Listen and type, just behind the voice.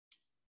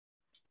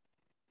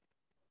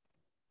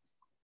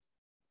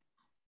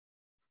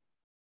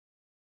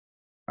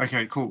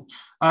Okay, cool.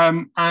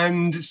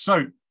 And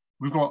so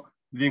we've got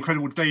the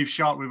incredible Dave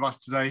Sharp with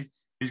us today.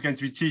 He's going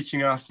to be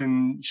teaching us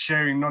and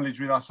sharing knowledge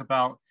with us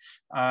about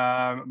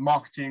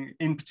marketing,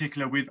 in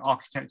particular with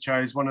architecture.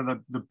 He's one of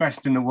the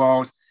best in the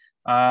world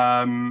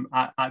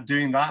at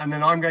doing that. And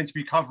then I'm going to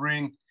be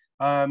covering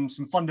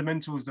some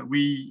fundamentals that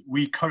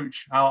we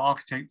coach our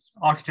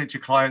architecture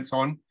clients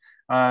on,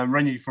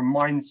 ranging from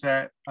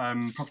mindset,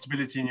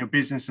 profitability in your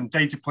business, and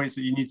data points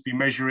that you need to be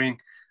measuring,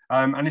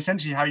 and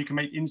essentially how you can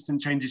make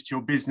instant changes to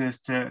your business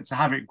to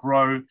have it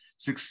grow,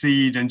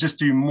 succeed, and just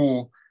do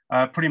more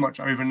pretty much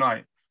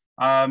overnight.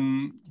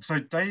 So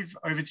Dave,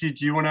 over to you.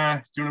 Do you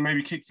wanna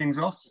maybe kick things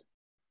off?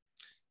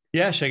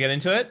 Yeah, should I get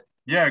into it?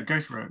 Yeah, go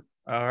for it.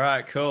 All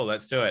right, cool.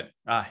 Let's do it.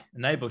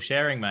 Enable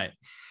sharing, mate.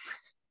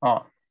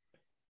 Oh.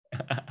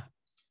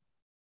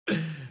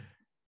 There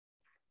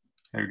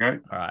we go.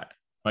 All right.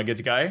 Am I good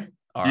to go?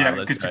 All right,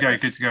 let's good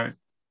to go.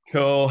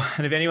 Cool.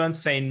 And if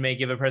anyone's seen me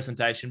give a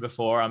presentation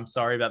before, I'm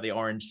sorry about the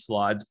orange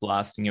slides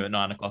blasting you at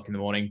 9 o'clock in the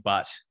morning,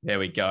 but there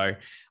we go.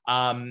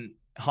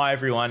 Hi,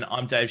 everyone.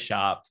 I'm Dave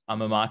Sharp.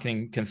 I'm a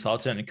marketing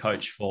consultant and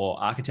coach for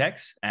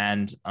architects,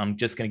 and I'm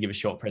just going to give a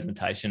short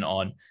presentation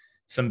on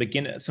some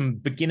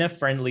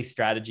beginner-friendly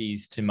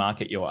strategies to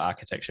market your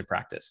architecture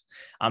practice.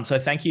 So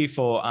thank you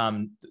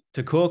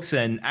to Cooks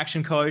and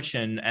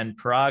ActionCOACH and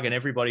Parag and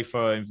everybody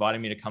for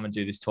inviting me to come and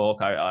do this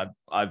talk. I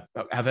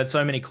have had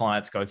so many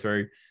clients go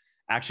through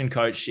action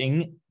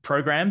coaching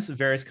programs,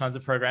 various kinds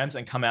of programs,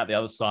 and come out the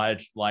other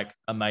side like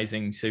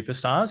amazing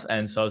superstars.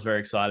 And so I was very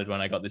excited when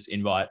I got this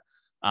invite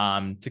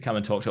to come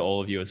and talk to all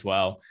of you as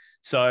well.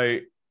 So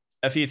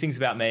a few things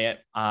about me.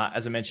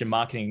 As I mentioned,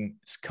 marketing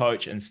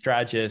coach and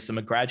strategist. I'm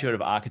a graduate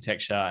of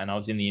architecture, and I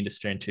was in the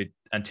industry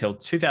until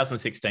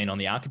 2016 on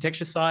the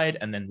architecture side,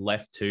 and then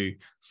left to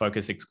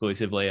focus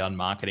exclusively on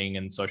marketing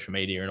and social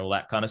media and all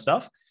that kind of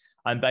stuff.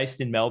 I'm based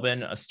in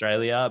Melbourne,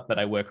 Australia, but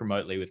I work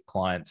remotely with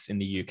clients in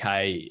the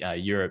UK,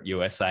 Europe,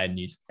 USA, and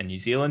New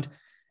Zealand.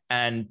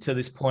 And to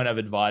this point, I've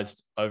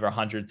advised over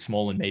 100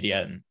 small and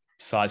medium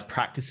size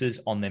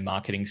practices on their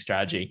marketing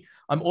strategy.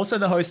 I'm also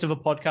the host of a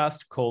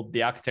podcast called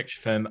the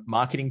Architecture Firm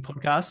Marketing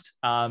Podcast,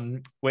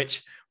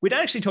 which we don't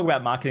actually talk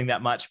about marketing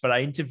that much, but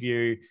I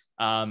interview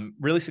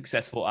really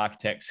successful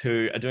architects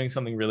who are doing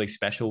something really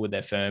special with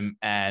their firm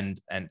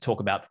and talk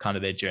about kind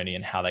of their journey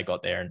and how they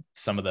got there and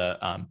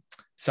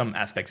some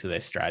aspects of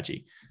their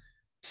strategy.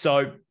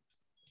 So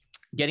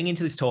getting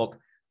into this talk,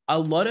 a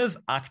lot of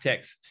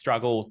architects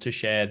struggle to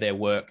share their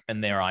work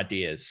and their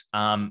ideas.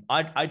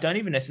 I don't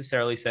even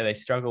necessarily say they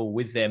struggle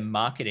with their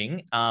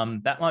marketing.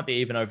 That might be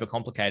even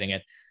overcomplicating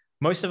it.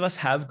 Most of us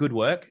have good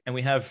work, and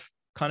we have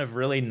kind of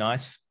really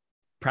nice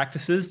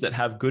practices that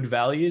have good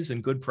values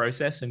and good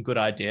process and good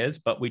ideas,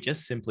 but we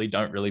just simply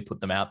don't really put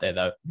them out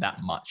there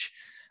that much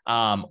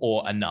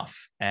or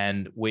enough.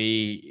 And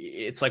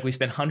it's like we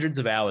spend hundreds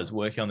of hours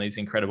working on these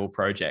incredible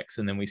projects,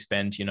 and then we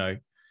spend,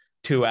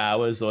 2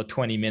 hours or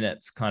 20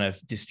 minutes kind of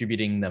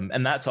distributing them.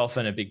 And that's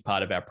often a big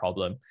part of our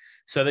problem.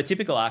 So the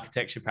typical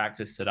architecture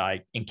practice that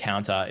I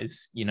encounter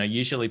is,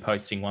 usually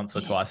posting once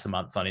or twice a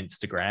month on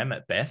Instagram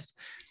at best,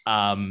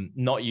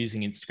 not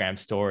using Instagram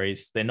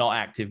stories. They're not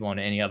active on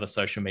any other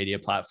social media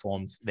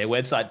platforms. Their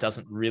website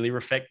doesn't really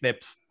reflect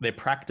their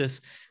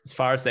practice as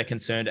far as they're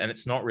concerned, and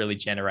it's not really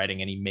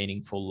generating any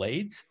meaningful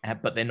leads,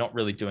 but they're not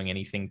really doing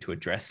anything to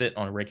address it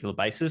on a regular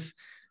basis.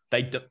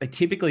 They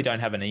typically don't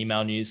have an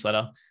email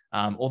newsletter,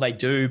 or they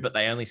do, but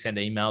they only send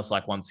emails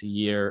like once a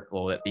year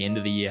or at the end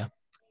of the year.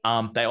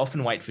 They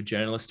often wait for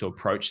journalists to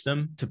approach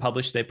them to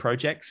publish their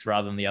projects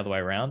rather than the other way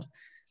around.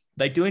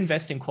 They do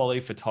invest in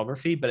quality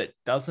photography, but it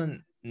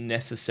doesn't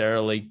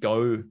necessarily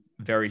go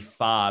very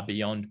far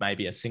beyond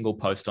maybe a single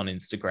post on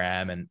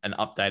Instagram and an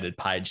updated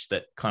page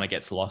that kind of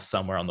gets lost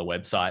somewhere on the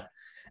website.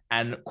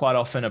 And quite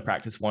often a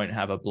practice won't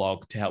have a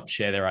blog to help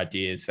share their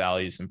ideas,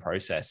 values, and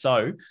process.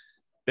 So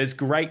there's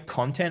great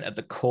content at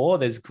the core.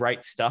 There's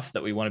great stuff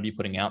that we want to be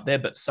putting out there,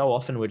 but so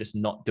often we're just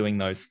not doing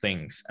those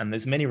things. And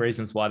there's many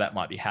reasons why that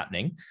might be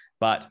happening,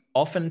 but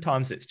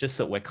oftentimes it's just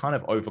that we're kind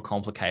of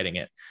overcomplicating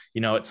it.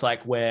 It's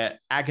like we're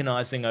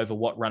agonizing over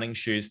what running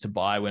shoes to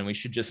buy when we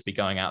should just be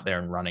going out there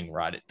and running,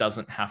 right? It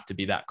doesn't have to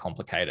be that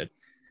complicated.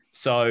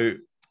 So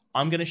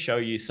I'm going to show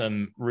you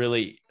some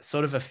really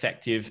sort of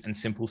effective and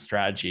simple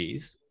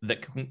strategies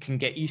that can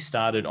get you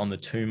started on the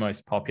two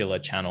most popular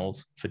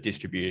channels for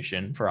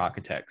distribution for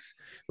architects,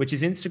 which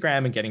is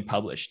Instagram and getting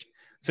published.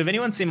 So if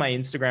anyone's seen my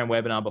Instagram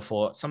webinar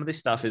before, some of this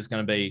stuff is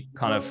going to be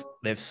kind of,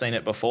 they've seen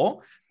it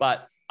before,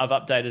 but I've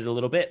updated a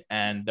little bit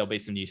and there'll be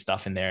some new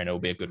stuff in there and it'll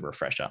be a good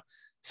refresher.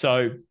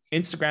 So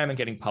Instagram and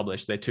getting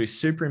published, they're two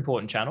super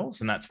important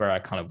channels. And that's where I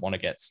kind of want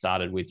to get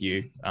started with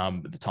you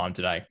at the time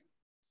today.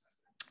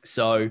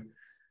 So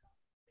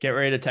get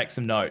ready to take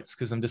some notes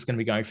because I'm just going to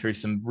be going through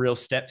some real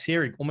steps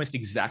here, almost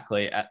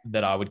exactly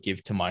that I would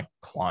give to my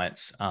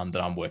clients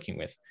that I'm working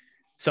with.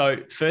 So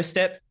first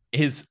step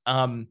is,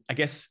 I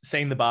guess,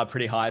 setting the bar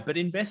pretty high, but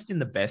invest in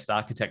the best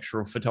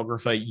architectural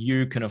photographer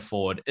you can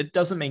afford. It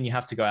doesn't mean you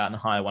have to go out and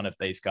hire one of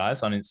these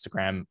guys on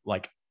Instagram,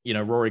 like,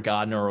 Rory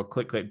Gardner or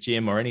Click Click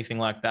Jim or anything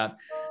like that.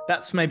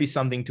 that's maybe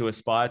something to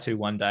aspire to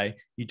one day.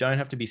 You don't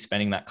have to be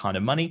spending that kind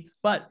of money,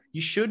 but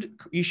you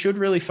should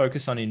really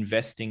focus on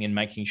investing in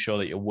making sure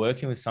that you're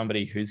working with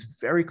somebody who's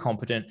very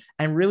competent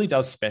and really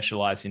does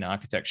specialize in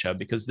architecture,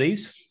 because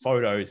these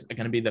photos are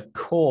going to be the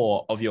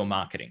core of your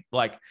marketing.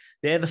 Like,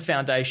 they're the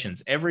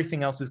foundations.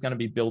 Everything else is going to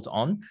be built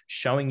on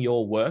showing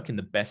your work in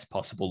the best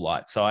possible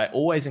light. So I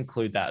always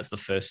include that as the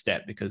first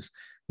step, because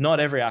not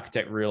every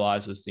architect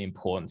realizes the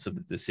importance of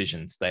the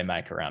decisions they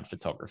make around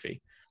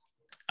photography.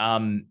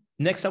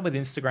 Next up with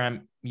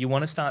Instagram, you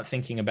want to start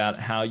thinking about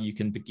how you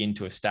can begin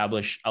to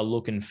establish a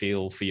look and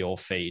feel for your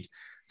feed.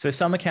 So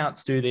some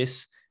accounts do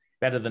this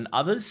better than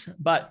others,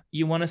 but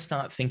you want to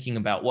start thinking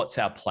about, what's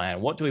our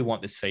plan? What do we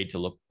want this feed to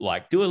look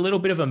like? Do a little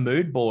bit of a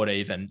mood board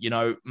even,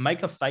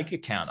 make a fake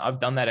account. I've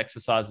done that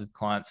exercise with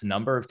clients a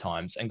number of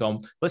times and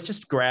gone, let's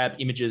just grab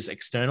images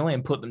externally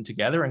and put them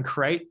together and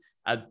create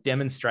a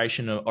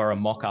demonstration or a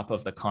mock-up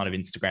of the kind of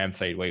Instagram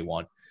feed we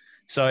want.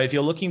 So if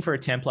you're looking for a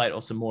template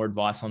or some more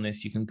advice on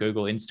this, you can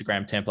Google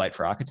Instagram template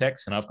for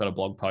architects. And I've got a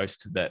blog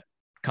post that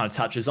kind of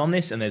touches on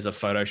this. And there's a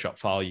Photoshop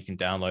file you can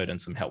download and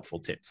some helpful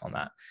tips on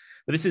that.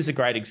 But this is a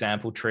great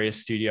example. Tria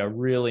Studio,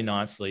 really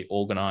nicely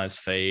organized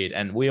feed.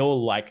 And we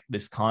all like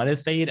this kind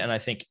of feed. And I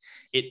think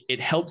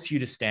it helps you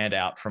to stand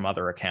out from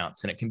other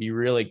accounts. And it can be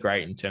really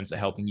great in terms of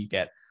helping you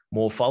get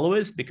more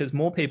followers, because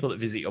more people that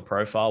visit your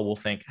profile will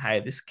think, hey,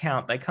 this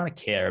account, they kind of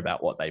care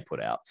about what they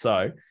put out.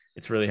 So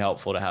it's really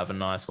helpful to have a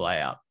nice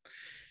layout.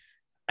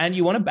 And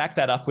you want to back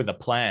that up with a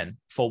plan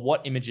for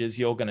what images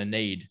you're going to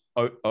need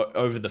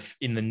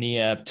in the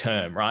near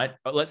term, right?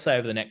 Let's say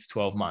over the next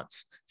 12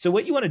 months. So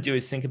what you want to do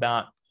is think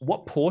about,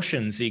 what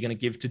portions are you going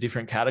to give to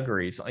different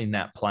categories in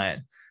that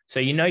plan? So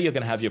you're going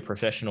to have your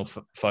professional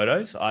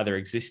photos, either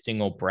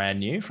existing or brand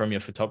new from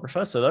your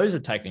photographer. So those are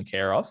taken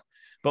care of.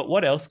 But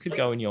what else could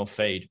go in your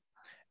feed?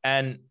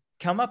 And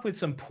come up with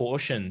some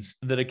portions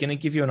that are going to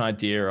give you an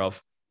idea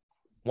of,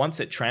 once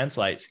it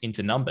translates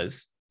into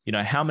numbers,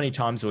 how many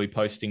times are we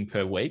posting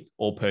per week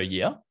or per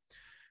year?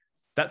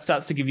 That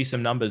starts to give you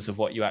some numbers of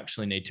what you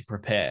actually need to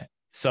prepare.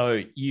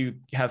 So you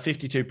have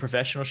 52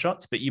 professional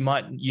shots, but you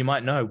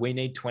might know we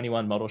need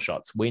 21 model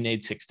shots. We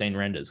need 16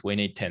 renders. We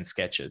need 10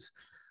 sketches.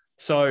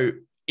 So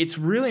it's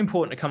really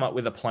important to come up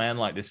with a plan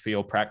like this for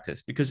your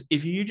practice, because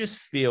if you just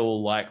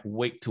feel like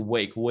week to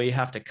week, we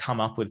have to come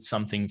up with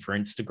something for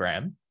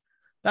Instagram,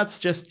 that's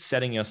just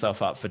setting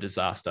yourself up for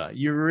disaster.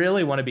 You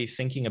really want to be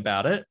thinking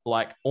about it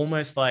like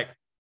almost like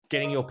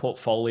getting your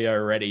portfolio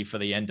ready for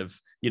the end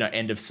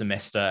of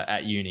semester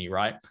at uni,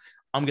 right?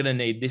 I'm going to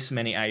need this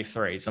many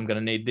A3s. I'm going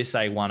to need this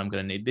A1. I'm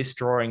going to need this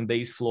drawing,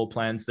 these floor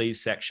plans,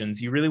 these sections.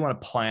 You really want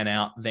to plan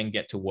out, then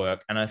get to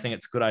work. And I think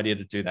it's a good idea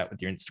to do that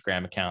with your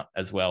Instagram account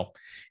as well.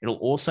 It'll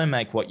also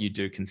make what you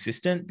do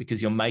consistent,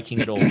 because you're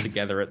making it all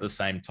together at the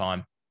same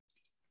time.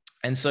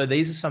 And so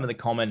these are some of the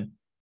common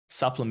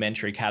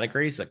supplementary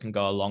categories that can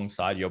go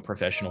alongside your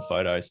professional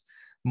photos: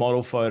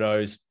 model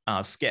photos,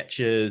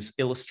 sketches,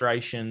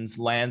 illustrations,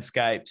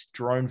 landscapes,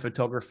 drone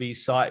photography,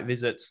 site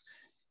visits.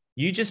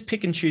 You just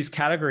pick and choose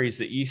categories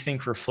that you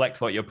think reflect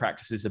what your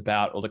practice is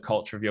about or the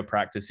culture of your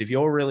practice. If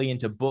you're really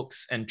into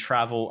books and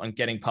travel and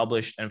getting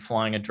published and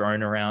flying a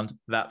drone around,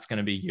 that's going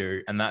to be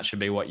you. And that should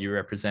be what you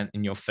represent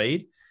in your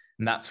feed.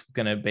 And that's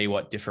going to be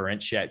what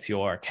differentiates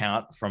your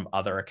account from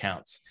other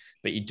accounts.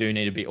 But you do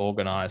need to be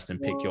organized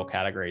and pick your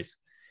categories.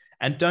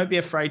 And don't be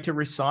afraid to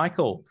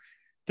recycle.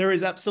 There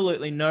is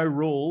absolutely no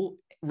rule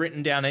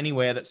written down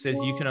anywhere that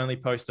says you can only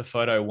post a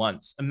photo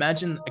once.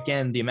 Imagine,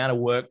 again, the amount of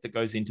work that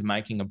goes into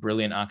making a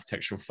brilliant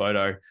architectural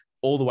photo,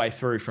 all the way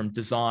through from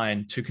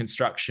design to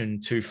construction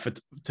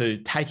to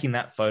taking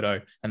that photo,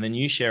 and then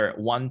you share it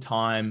one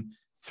time,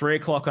 3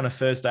 o'clock on a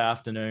Thursday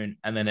afternoon,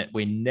 and then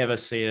we never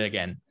see it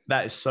again.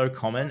 That is so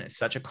common. It's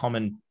such a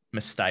common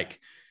mistake.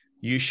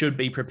 You should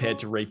be prepared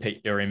to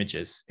repeat your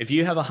images. If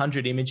you have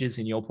 100 images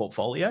in your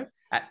portfolio,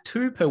 at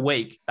 2 per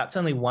week, that's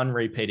only 1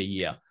 repeat a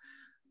year.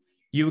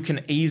 You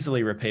can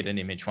easily repeat an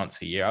image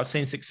once a year. I've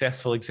seen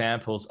successful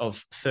examples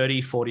of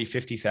 30, 40,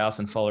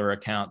 50,000 follower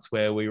accounts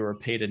where we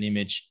repeat an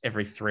image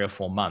every 3 or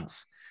 4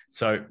 months.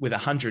 So with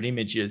 100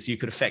 images, you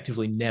could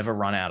effectively never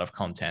run out of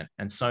content.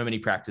 And so many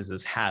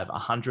practices have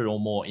 100 or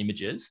more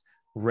images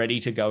ready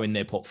to go in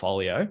their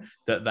portfolio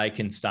that they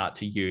can start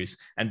to use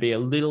and be a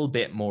little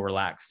bit more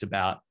relaxed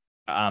about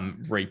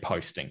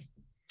reposting.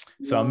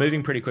 So I'm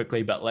moving pretty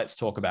quickly, but let's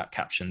talk about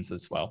captions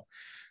as well.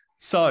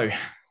 So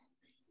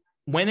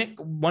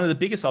one of the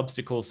biggest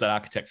obstacles that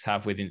architects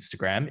have with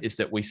Instagram is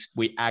that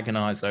we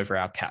agonize over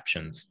our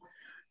captions.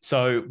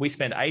 So we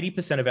spend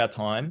 80% of our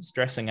time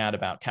stressing out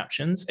about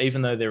captions,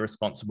 even though they're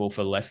responsible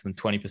for less than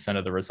 20%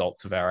 of the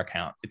results of our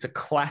account. It's a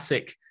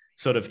classic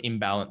sort of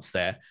imbalance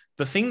there.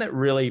 The thing that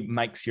really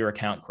makes your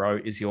account grow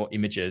is your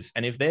images.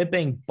 And if they're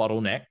being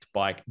bottlenecked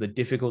by the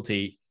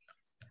difficulty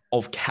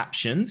of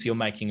captions, you're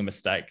making a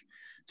mistake.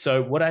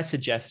 So what I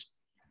suggest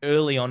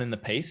early on in the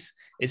piece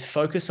is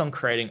focus on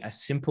creating a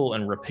simple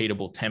and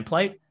repeatable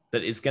template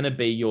that is going to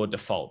be your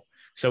default.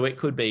 So it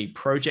could be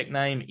project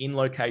name, in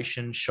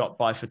location, shot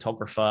by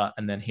photographer,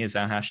 and then here's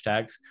our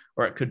hashtags.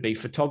 Or it could be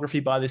photography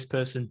by this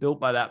person, built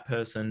by that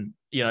person,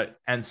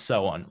 and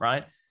so on,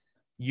 right?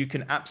 You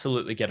can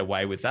absolutely get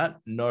away with that.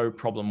 No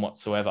problem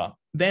whatsoever.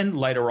 Then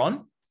later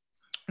on,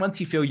 once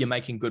you feel you're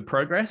making good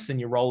progress and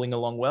you're rolling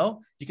along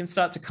well, you can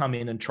start to come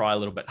in and try a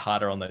little bit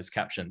harder on those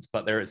captions,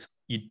 but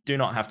you do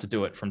not have to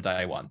do it from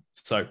day one.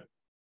 So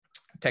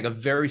take a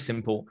very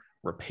simple,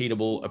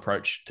 repeatable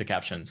approach to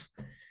captions.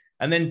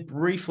 And then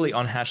briefly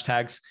on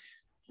hashtags.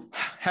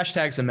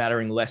 Hashtags are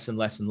mattering less and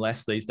less and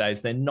less these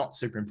days. They're not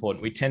super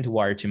important. We tend to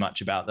worry too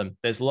much about them.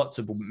 There's lots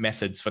of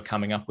methods for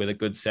coming up with a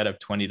good set of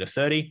 20 to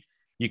 30.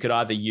 You could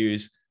either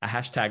use a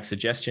hashtag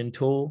suggestion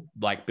tool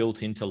like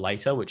built into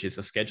Later, which is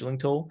a scheduling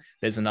tool.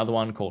 There's another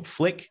one called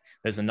Flick.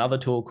 There's another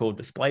tool called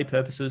Display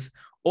Purposes.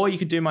 Or you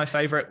could do my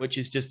favorite, which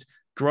is just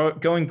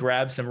go and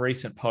grab some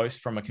recent posts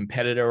from a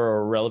competitor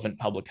or a relevant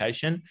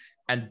publication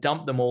and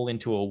dump them all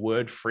into a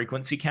word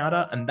frequency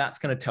counter. And that's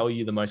going to tell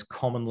you the most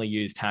commonly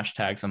used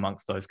hashtags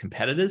amongst those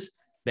competitors.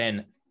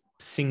 Then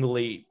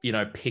singly,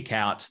 pick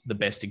out the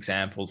best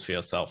examples for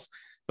yourself.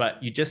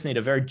 But you just need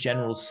a very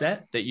general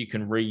set that you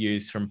can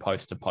reuse from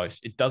post to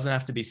post. It doesn't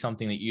have to be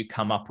something that you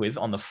come up with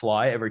on the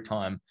fly every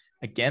time.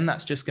 Again,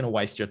 that's just going to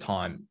waste your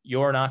time.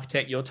 You're an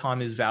architect, your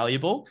time is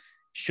valuable.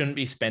 Shouldn't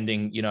be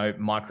spending,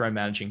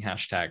 micromanaging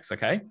hashtags,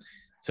 okay?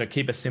 So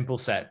keep a simple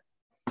set.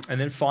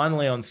 And then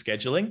finally on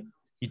scheduling,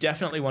 you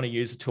definitely want to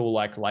use a tool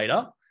like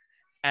Later.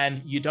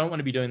 And you don't want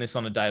to be doing this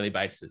on a daily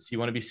basis. You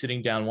want to be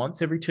sitting down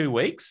once every 2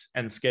 weeks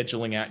and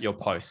scheduling out your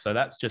posts. So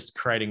that's just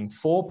creating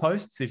 4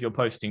 posts if you're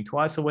posting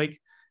twice a week,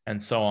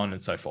 and so on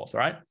and so forth,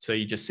 right? So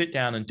you just sit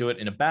down and do it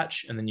in a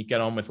batch, and then you get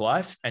on with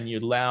life and you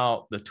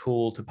allow the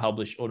tool to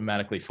publish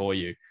automatically for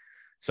you.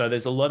 So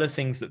there's a lot of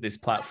things that this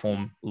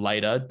platform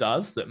Later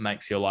does that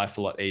makes your life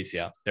a lot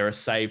easier. There are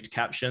saved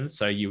captions.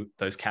 So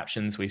those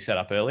captions we set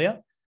up earlier,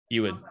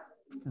 you would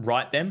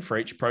write them for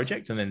each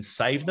project and then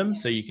save them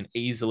so you can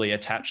easily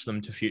attach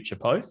them to future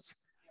posts.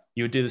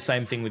 You would do the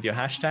same thing with your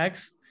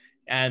hashtags.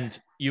 And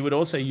you would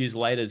also use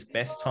Later's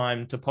best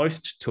time to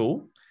post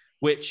tool,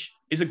 which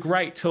is a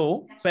great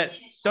tool, but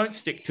don't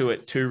stick to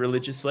it too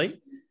religiously.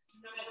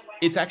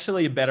 It's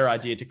actually a better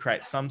idea to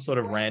create some sort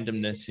of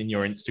randomness in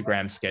your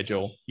Instagram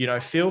schedule.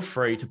 Feel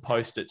free to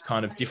post at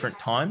kind of different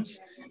times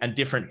and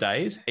different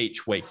days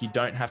each week. You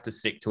don't have to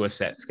stick to a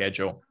set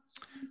schedule.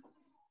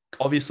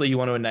 Obviously, you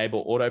want to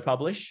enable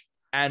auto-publish,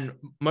 and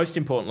most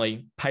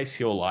importantly, pace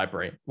your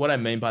library. What I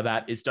mean by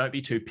that is don't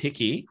be too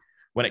picky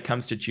when it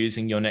comes to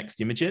choosing your next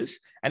images.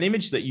 An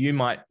image that you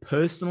might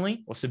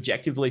personally or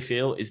subjectively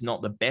feel is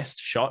not the best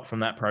shot from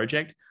that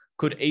project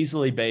could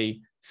easily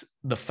be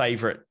the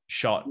favorite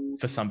shot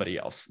for somebody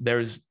else.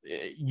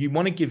 You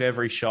want to give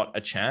every shot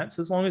a chance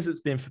as long as it's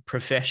been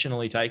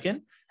professionally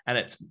taken and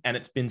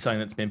it's been something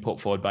that's been put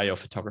forward by your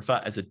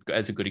photographer as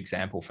a good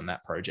example from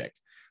that project.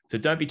 So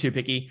don't be too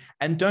picky,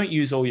 and don't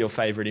use all your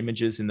favorite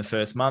images in the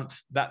first month.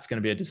 That's going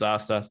to be a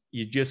disaster.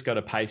 You just got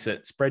to pace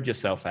it, spread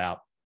yourself out,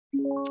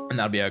 and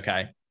that'll be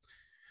okay.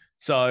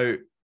 So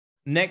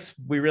next,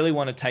 we really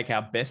want to take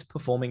our best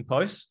performing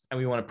posts and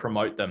we want to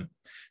promote them,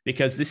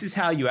 because this is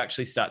how you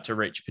actually start to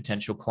reach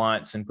potential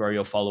clients and grow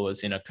your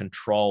followers in a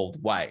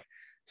controlled way.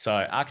 So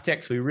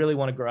architects, we really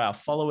want to grow our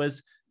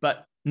followers,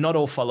 but not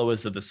all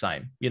followers are the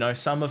same.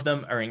 Some of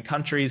them are in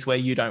countries where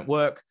you don't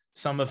work.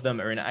 Some of them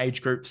are in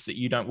age groups that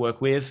you don't work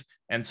with,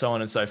 and so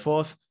on and so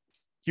forth.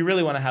 You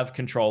really want to have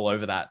control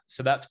over that.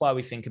 So that's why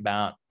we think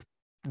about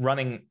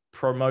running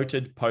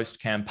promoted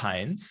post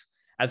campaigns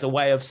as a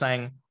way of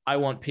saying, I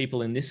want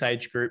people in this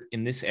age group,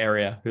 in this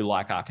area who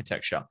like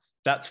architecture.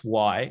 That's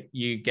why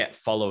you get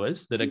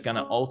followers that are going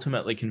to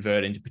ultimately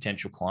convert into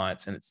potential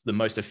clients. And it's the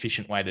most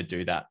efficient way to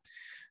do that.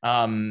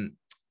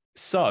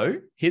 So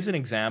here's an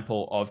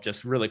example of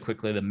just really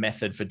quickly the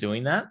method for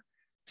doing that.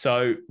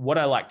 So what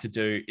I like to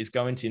do is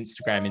go into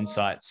Instagram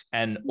Insights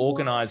and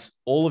organize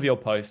all of your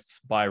posts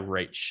by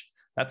reach.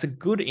 That's a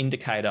good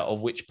indicator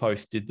of which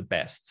post did the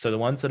best. So the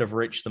ones that have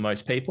reached the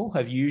most people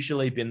have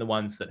usually been the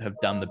ones that have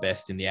done the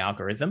best in the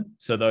algorithm.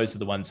 So those are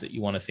the ones that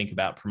you want to think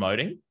about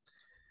promoting.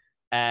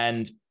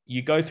 And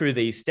you go through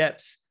these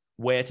steps: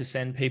 where to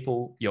send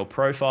people, your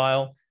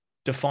profile,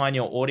 define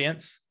your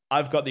audience.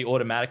 I've got the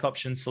automatic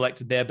option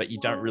selected there, but you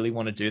don't really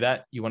want to do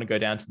that. You want to go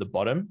down to the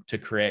bottom to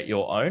create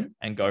your own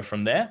and go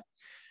from there.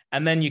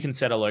 And then you can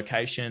set a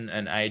location,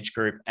 an age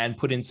group, and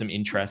put in some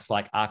interests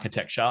like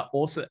architecture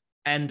or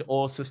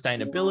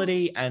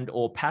sustainability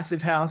or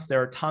passive house.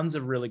 There are tons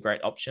of really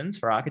great options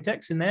for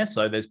architects in there.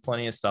 So there's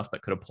plenty of stuff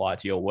that could apply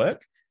to your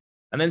work.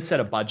 And then set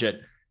a budget,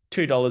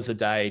 $2 a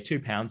day,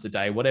 £2 a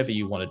day, whatever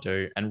you want to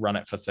do, and run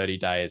it for 30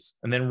 days.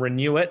 And then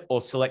renew it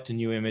or select a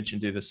new image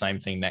and do the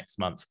same thing next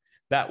month.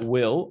 That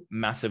will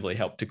massively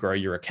help to grow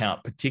your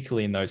account,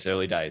 particularly in those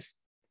early days.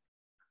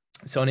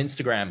 So on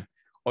Instagram,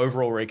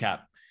 overall recap: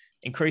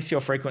 increase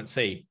your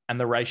frequency and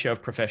the ratio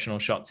of professional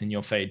shots in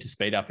your feed to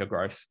speed up your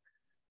growth.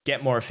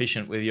 Get more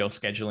efficient with your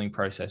scheduling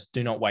process.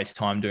 Do not waste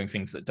time doing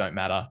things that don't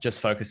matter. Just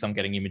focus on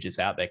getting images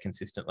out there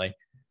consistently.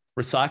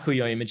 Recycle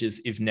your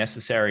images if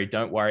necessary.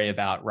 Don't worry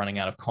about running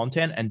out of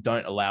content, and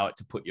don't allow it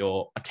to put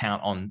your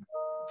account on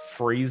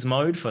freeze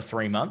mode for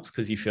 3 months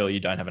because you feel you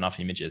don't have enough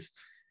images.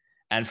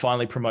 And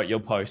finally, promote your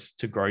posts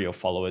to grow your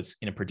followers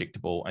in a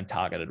predictable and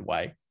targeted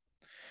way.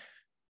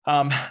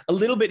 A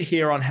little bit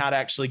here on how to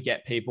actually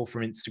get people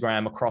from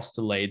Instagram across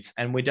to leads.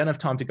 And we don't have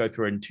time to go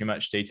through it in too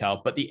much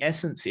detail, but the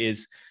essence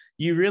is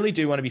you really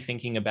do want to be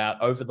thinking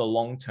about over the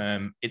long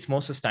term, it's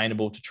more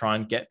sustainable to try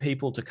and get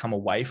people to come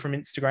away from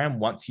Instagram.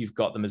 Once you've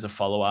got them as a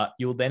follower,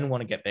 you'll then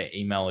want to get their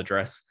email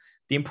address.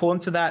 The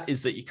importance of that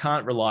is that you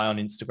can't rely on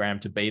Instagram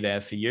to be there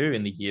for you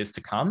in the years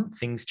to come.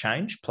 Things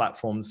change,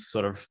 platforms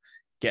sort of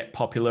get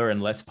popular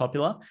and less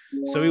popular.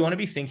 So we want to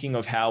be thinking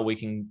of how we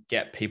can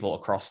get people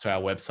across to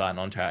our website and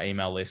onto our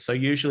email list. So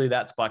usually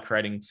that's by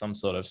creating some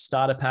sort of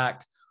starter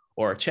pack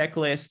or a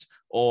checklist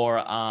or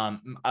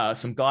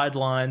some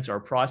guidelines or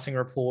a pricing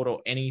report or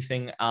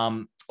anything.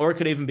 Or it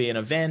could even be an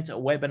event, a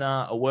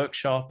webinar, a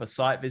workshop, a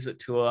site visit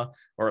tour,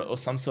 or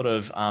some sort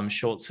of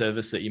short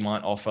service that you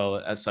might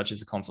offer as such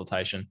as a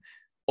consultation.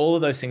 All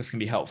of those things can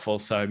be helpful.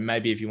 So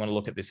maybe if you want to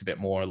look at this a bit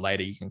more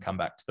later, you can come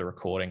back to the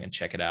recording and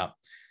check it out.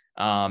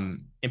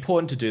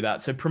 Important to do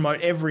that. So promote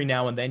every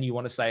now and then. You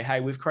want to say, hey,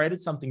 we've created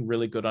something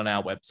really good on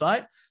our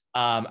website.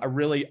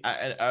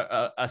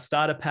 A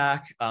starter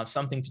pack,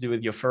 something to do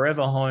with your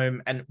forever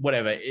home and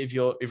whatever.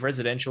 If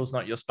residential is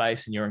not your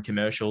space and you're in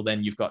commercial,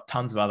 then you've got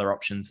tons of other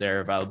options there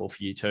available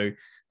for you too.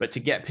 But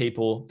to get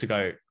people to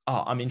go,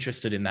 oh, I'm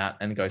interested in that,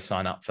 and go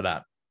sign up for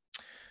that.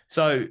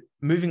 So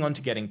moving on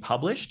to getting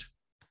published,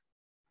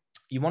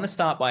 you want to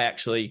start by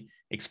actually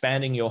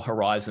expanding your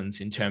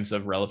horizons in terms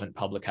of relevant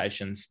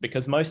publications,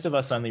 because most of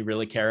us only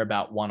really care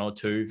about 1 or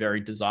 2 very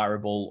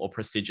desirable or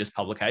prestigious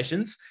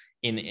publications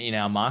in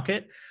our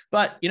market.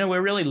 But,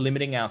 we're really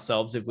limiting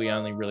ourselves if we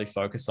only really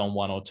focus on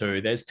 1 or 2.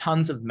 There's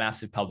tons of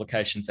massive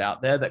publications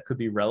out there that could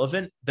be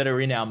relevant, that are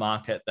in our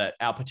market, that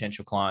our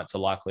potential clients are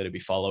likely to be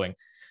following.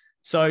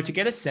 So to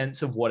get a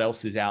sense of what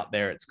else is out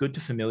there, it's good to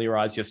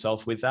familiarize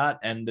yourself with that.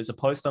 And there's a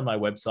post on my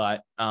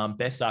website,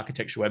 best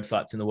architecture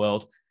websites in the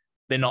world.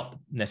 They're not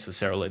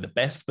necessarily the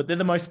best, but they're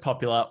the most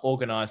popular,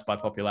 organized by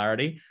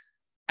popularity.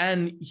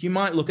 And you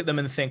might look at them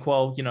and think,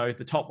 well,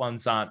 the top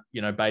ones aren't,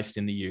 based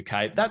in the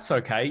UK. That's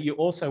okay. You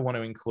also want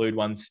to include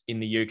ones in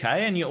the UK,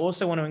 and you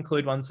also want to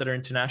include ones that are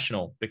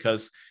international,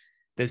 because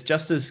there's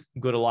just as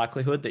good a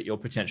likelihood that your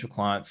potential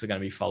clients are going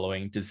to be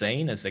following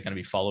Dezeen as they're going to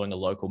be following a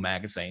local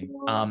magazine.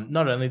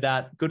 Not only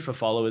that, good for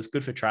followers,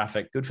 good for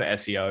traffic, good for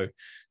SEO.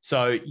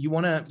 So you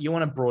want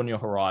to broaden your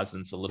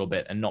horizons a little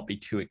bit and not be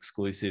too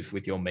exclusive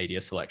with your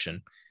media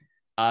selection.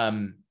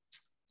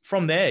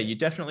 From there, you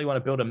definitely want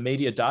to build a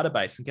media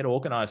database and get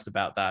organized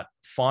about that.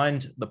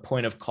 Find the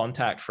point of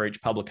contact for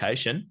each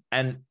publication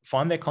and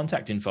find their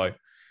contact info.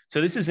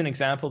 So this is an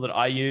example that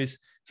I use.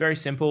 Very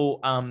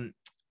simple.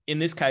 In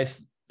this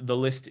case, the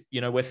list,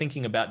 we're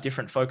thinking about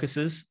different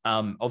focuses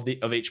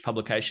of each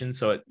publication,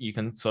 so you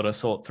can sort of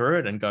sort through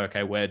it and go,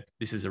 okay,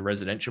 this is a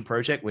residential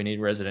project, we need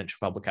residential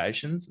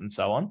publications and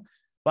so on.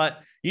 But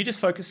you just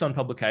focus on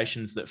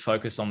publications that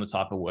focus on the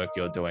type of work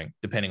you're doing,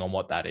 depending on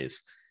what that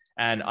is,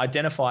 and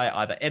identify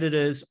either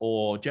editors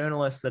or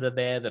journalists that are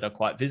there that are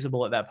quite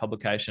visible at that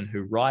publication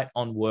who write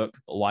on work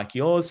like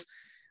yours.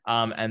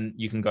 And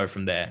you can go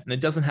from there. And it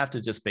doesn't have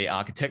to just be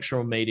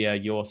architectural media.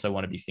 You also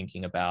want to be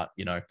thinking about,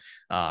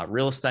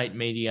 real estate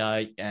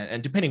media,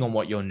 and depending on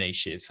what your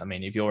niche is. I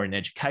mean, if you're in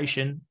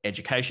education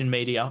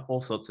media, all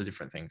sorts of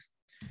different things.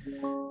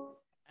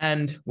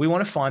 And we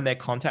want to find their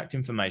contact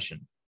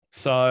information.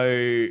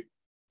 So,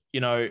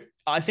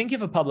 I think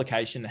if a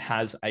publication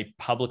has a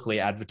publicly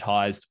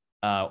advertised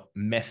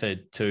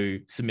method to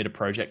submit a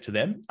project to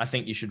them, I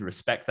think you should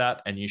respect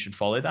that and you should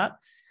follow that.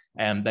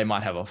 And they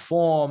might have a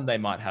form, they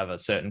might have a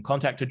certain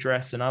contact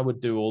address, and I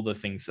would do all the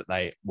things that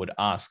they would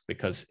ask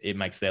because it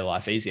makes their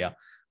life easier.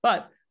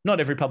 But not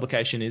every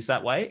publication is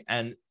that way.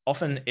 And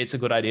often it's a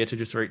good idea to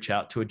just reach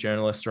out to a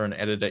journalist or an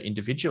editor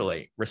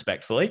individually,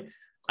 respectfully.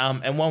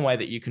 And one way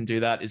that you can do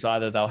that is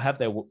either they'll have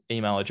their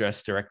email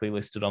address directly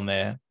listed on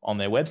their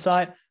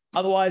website.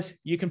 Otherwise,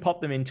 you can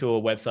pop them into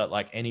a website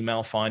like an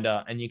email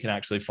finder, and you can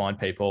actually find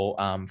people,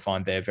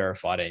 find their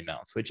verified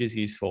emails, which is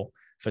useful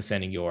for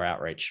sending your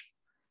outreach.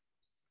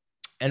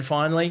 And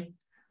finally,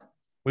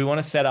 we want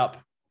to set up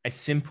a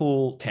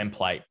simple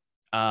template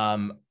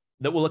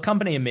that will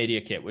accompany a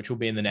media kit, which will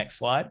be in the next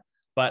slide.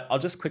 But I'll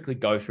just quickly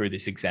go through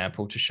this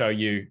example to show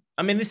you.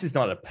 I mean, this is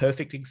not a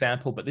perfect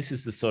example, but this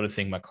is the sort of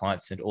thing my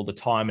clients send all the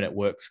time, and it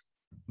works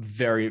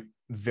very,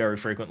 very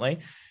frequently.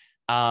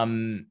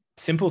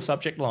 Simple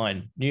subject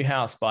line: new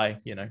house by,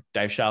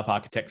 Dave Sharp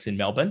Architects in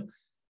Melbourne.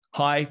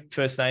 Hi,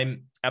 first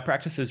name. Our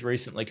practice has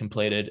recently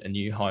completed a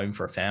new home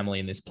for a family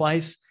in this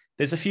place.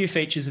 There's a few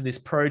features of this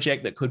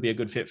project that could be a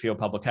good fit for your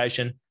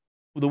publication.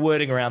 The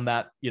wording around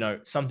that,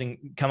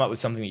 come up with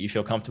something that you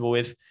feel comfortable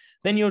with.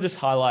 Then you'll just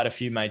highlight a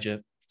few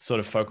major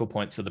sort of focal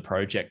points of the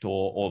project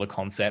or the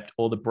concept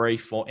or the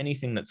brief or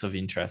anything that's of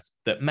interest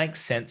that makes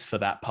sense for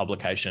that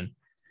publication.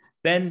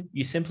 Then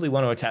you simply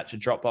want to attach a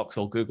Dropbox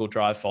or Google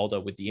Drive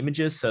folder with the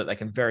images so that they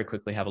can very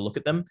quickly have a look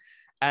at them.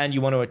 And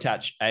you want to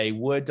attach a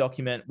Word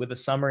document with a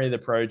summary of the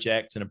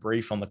project and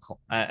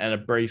a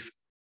brief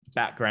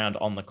background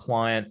on the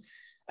client,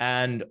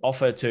 and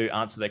offer to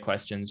answer their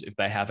questions if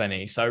they have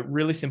any. So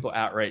really simple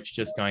outreach,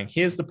 just going,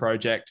 here's the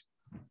project,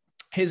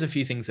 here's a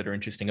few things that are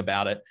interesting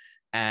about it,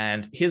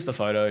 and here's the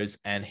photos,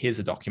 and here's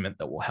a document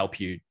that will help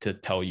you to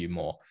tell you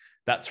more.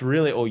 That's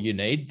really all you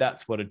need.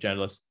 That's what a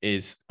journalist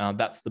is.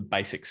 That's the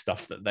basic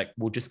stuff that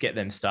will just get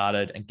them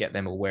started and get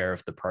them aware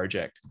of the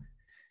project.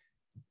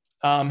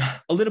 A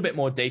little bit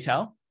more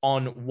detail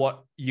on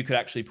what you could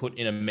actually put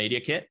in a media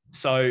kit.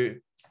 So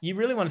you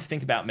really want to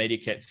think about media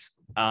kits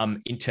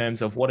in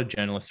terms of what a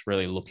journalist is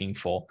really looking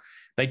for.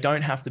 They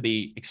don't have to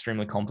be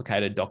extremely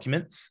complicated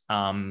documents.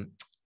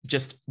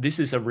 This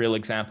is a real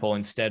example.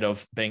 Instead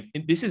of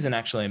this isn't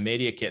actually a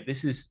media kit.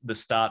 This is the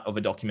start of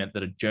a document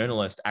that a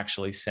journalist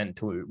actually sent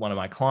to one of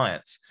my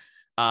clients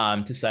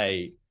to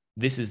say,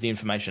 this is the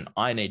information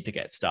I need to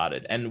get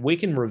started. And we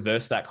can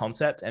reverse that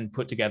concept and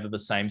put together the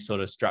same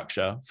sort of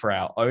structure for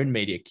our own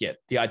media kit.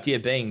 The idea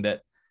being that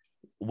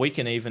we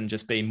can even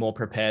just be more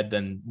prepared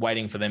than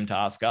waiting for them to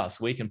ask us.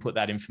 We can put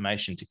that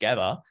information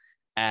together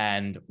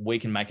and we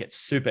can make it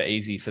super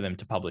easy for them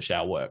to publish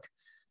our work.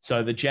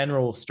 So the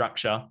general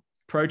structure,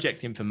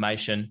 project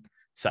information,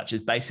 such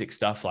as basic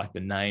stuff like the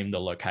name, the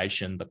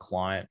location, the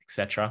client,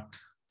 etc.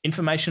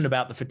 Information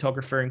about the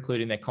photographer,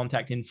 including their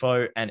contact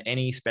info and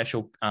any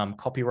special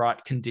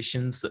copyright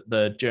conditions that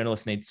the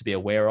journalist needs to be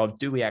aware of.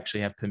 Do we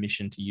actually have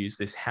permission to use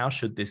this? How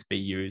should this be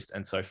used?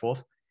 And so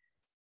forth.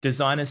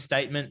 Designer's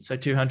statement, so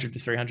 200 to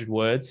 300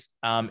 words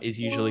is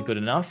usually good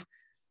enough.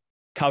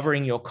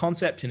 Covering your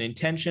concept and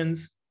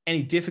intentions,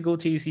 any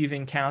difficulties you've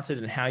encountered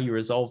and how you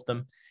resolve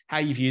them, how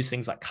you've used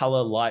things like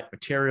color, light,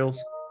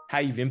 materials, how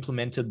you've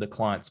implemented the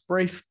client's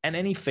brief, and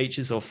any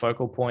features or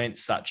focal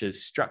points such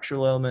as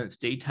structural elements,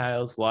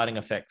 details, lighting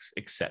effects,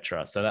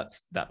 etc. So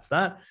that's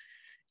that.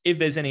 If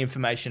there's any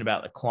information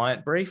about the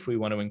client brief, we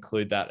want to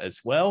include that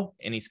as well,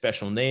 any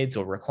special needs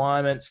or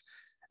requirements.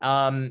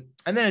 And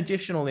then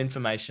additional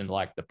information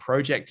like the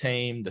project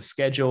team, the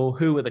schedule,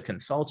 who were the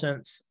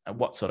consultants,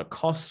 what sort of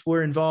costs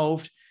were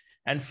involved.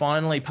 And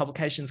finally,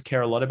 publications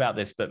care a lot about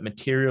this, but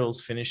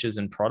materials, finishes,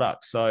 and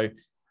products. So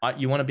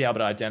you want to be able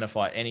to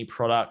identify any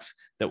products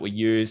that were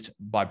used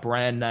by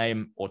brand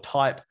name or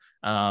type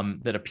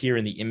that appear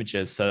in the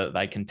images so that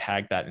they can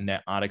tag that in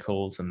their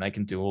articles and they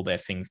can do all their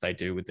things they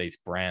do with these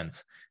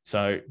brands.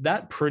 So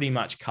that pretty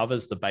much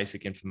covers the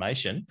basic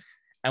information.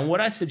 And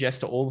what I suggest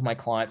to all of my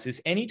clients is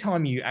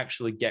anytime you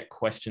actually get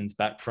questions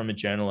back from a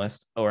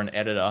journalist or an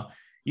editor,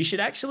 you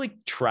should actually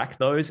track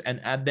those and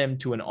add them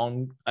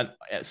to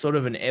sort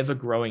of an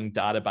ever-growing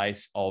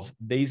database of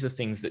these are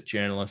things that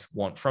journalists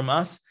want from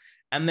us.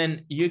 And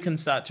then you can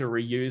start to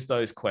reuse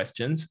those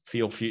questions for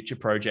your future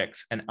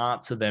projects and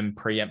answer them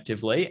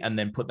preemptively and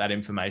then put that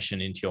information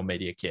into your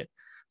media kit.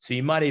 So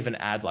you might even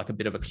add like a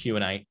bit of a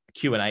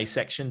Q&A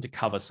section to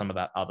cover some of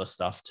that other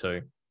stuff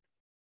too.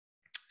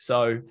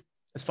 So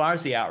as far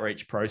as the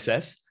outreach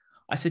process,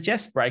 I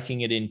suggest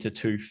breaking it into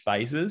 2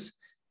 phases.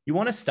 You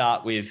want to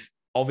start with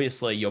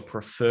obviously your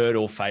preferred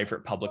or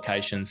favorite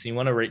publications. You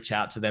want to reach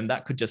out to them.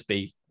 That could just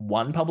be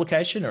 1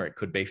 publication or it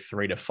could be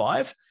 3 to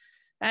 5.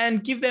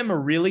 And give them a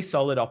really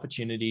solid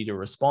opportunity to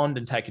respond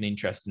and take an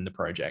interest in the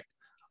project.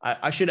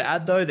 I should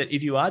add, though, that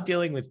if you are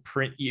dealing with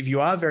print, if you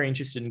are very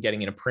interested in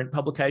getting in a print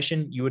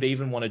publication, you would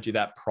even want to do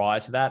that prior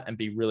to that and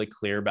be really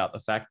clear about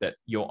the fact that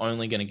you're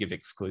only going to give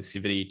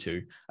exclusivity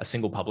to a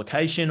single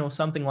publication or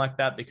something like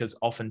that, because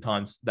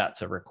oftentimes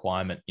that's a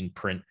requirement in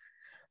print.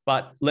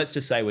 But let's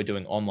just say we're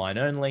doing online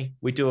only.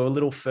 We do a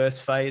little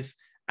first phase,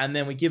 and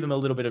then we give them a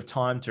little bit of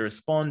time to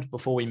respond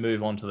before we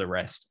move on to the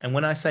rest. And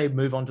when I say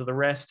move on to the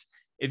rest,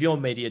 if your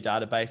media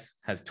database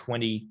has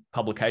 20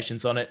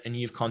 publications on it and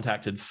you've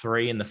contacted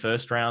 3 in the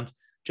first round,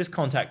 just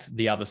contact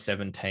the other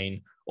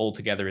 17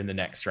 altogether in the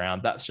next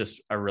round. That's just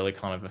a really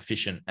kind of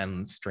efficient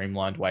and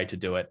streamlined way to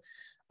do it.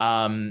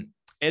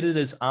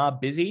 Editors are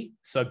busy,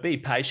 so be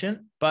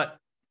patient, but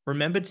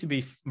remember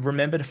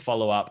to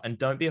follow up and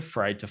don't be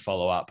afraid to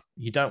follow up.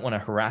 You don't want to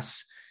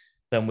harass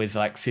them with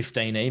like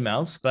 15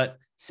 emails, but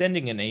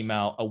sending an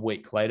email a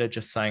week later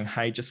just saying,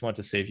 hey, just want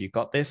to see if you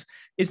got this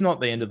is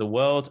not the end of the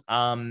world.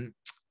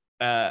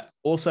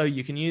 Also,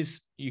 you can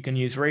use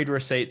read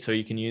receipts, or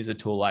you can use a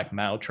tool like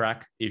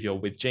MailTrack if you're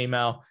with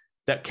Gmail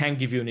that can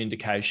give you an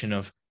indication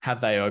of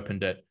have they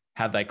opened it,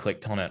 have they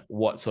clicked on it,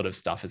 what sort of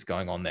stuff is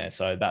going on there.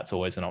 So that's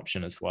always an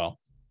option as well.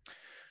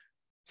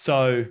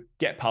 So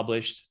get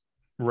published,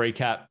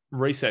 recap,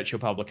 research your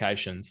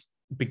publications,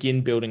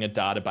 begin building a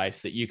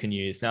database that you can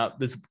use. Now,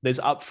 there's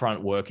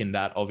upfront work in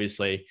that,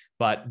 obviously,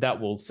 but that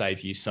will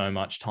save you so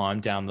much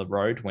time down the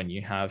road when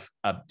you have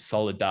a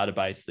solid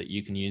database that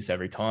you can use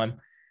every time.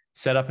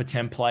 Set up a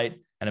template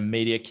and a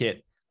media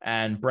kit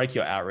and break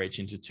your outreach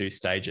into 2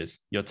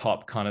 stages, your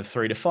top kind of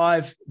 3 to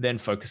 5, then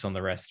focus on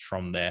the rest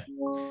from there.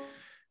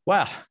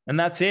 Wow. And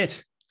that's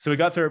it. So we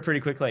got through it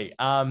pretty quickly.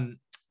 I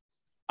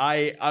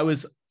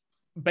was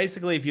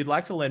basically, if you'd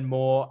like to learn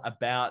more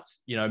about,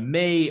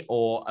 me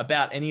or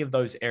about any of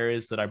those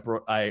areas that I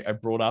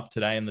brought up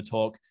today in the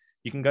talk,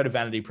 you can go to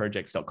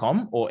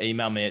vanityprojects.com or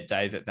email me at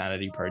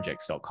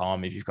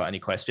dave@vanityprojects.com if you've got any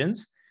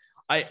questions.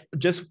 I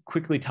just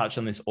quickly touch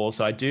on this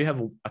also. I do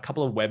have a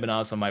couple of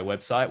webinars on my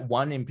website.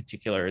 One in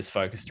particular is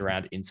focused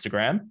around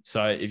Instagram.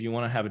 So if you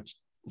want to have a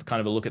kind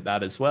of a look at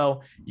that as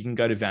well, you can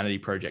go to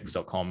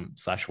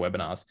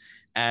vanityprojects.com/webinars.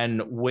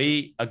 And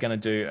we are going to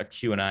do a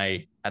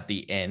Q&A at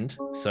the end.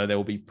 So there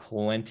will be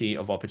plenty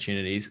of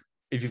opportunities.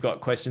 If you've got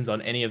questions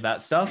on any of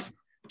that stuff,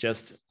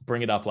 just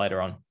bring it up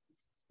later on.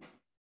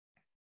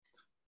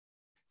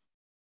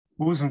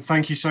 Awesome.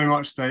 Thank you so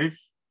much, Dave.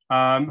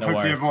 Hopefully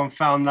worries. Everyone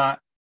found that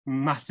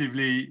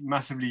massively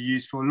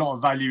useful. A lot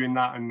of value in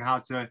that, and how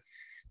to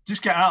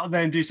just get out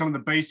there and do some of the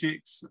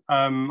basics.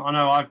 I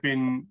know I've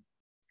been,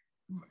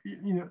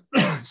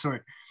 sorry,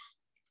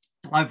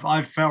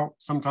 I've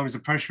felt sometimes the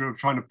pressure of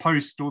trying to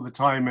post all the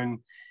time, and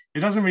it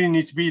doesn't really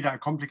need to be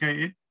that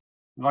complicated.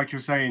 Like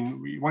you're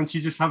saying, once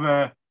you just have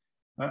a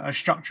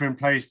structure in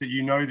place that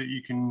you know that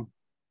you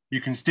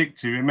can stick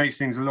to, it makes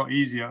things a lot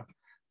easier.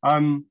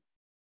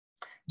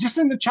 Just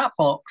in the chat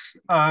box,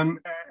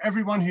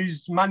 everyone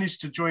who's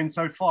managed to join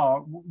so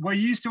far, were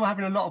you still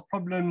having a lot of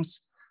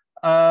problems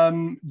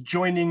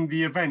joining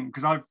the event?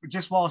 Because I've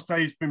just, whilst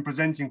Dave's been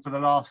presenting for the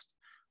last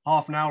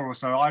half an hour or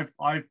so,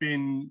 I've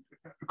been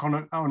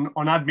on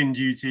admin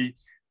duty,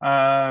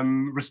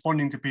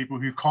 responding to people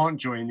who can't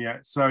join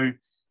yet. So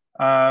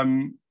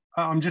I'm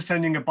just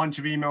sending a bunch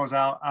of emails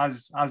out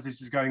as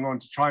this is going on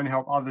to try and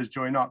help others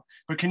join up.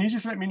 But can you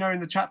just let me know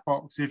in the chat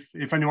box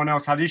if anyone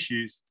else had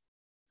issues?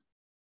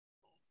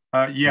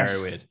 Yes.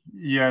 Very weird.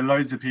 Yeah,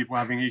 loads of people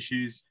having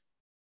issues.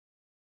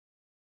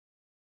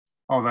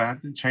 Oh, they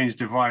had to change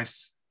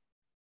device.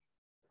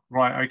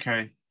 Right,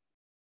 okay.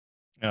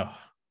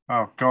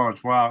 Oh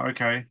God, wow,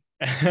 okay.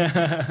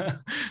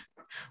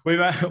 We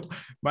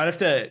might have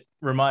to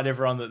remind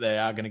everyone that they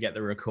are going to get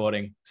the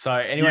recording. So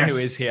anyone who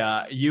is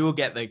here, you will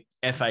get the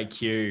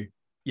FAQ,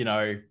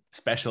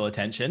 special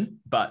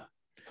attention, but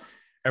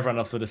everyone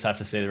else will just have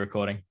to see the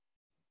recording.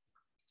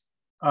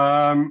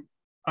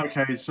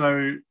 Okay,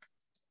 so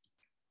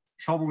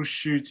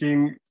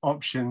troubleshooting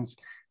options.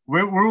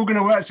 We're all going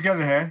to work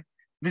together here.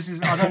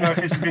 I don't know if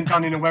this has been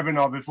done in a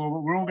webinar before,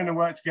 but we're all going to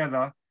work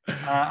together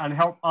and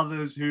help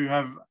others who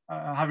have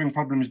having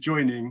problems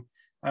joining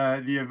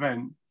the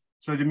event.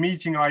 So the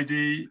meeting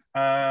ID,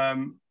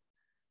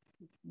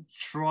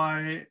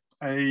 try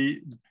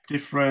a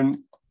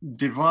different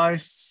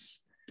device.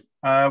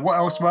 What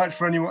else worked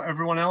for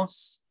everyone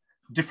else?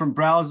 Different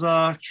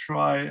browser,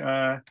 try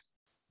a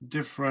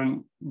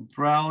different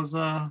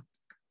browser.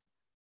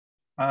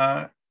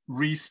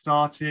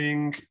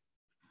 Restarting.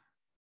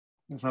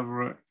 Let's have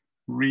a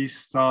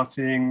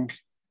restarting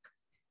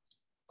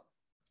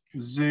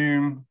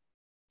Zoom.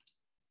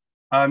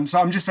 So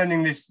I'm just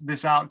sending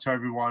this out to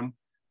everyone.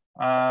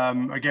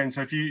 Again,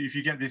 so if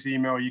you get this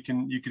email, you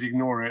could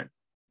ignore it.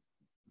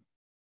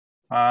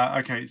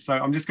 Okay, so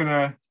I'm just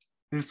gonna.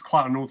 This is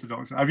quite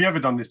unorthodox. Have you ever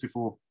done this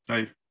before,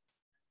 Dave?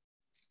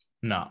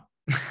 No.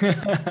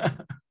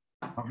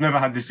 I've never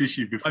had this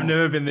issue before. I've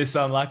never been this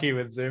unlucky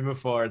with Zoom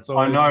before. It's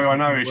always I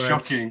know, it's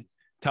works. shocking.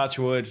 Touch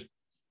wood.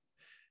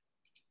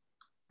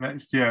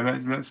 Let's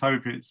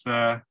hope it's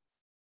a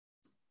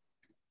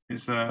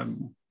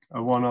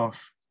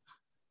one-off.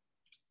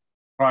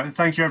 Right,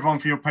 thank you everyone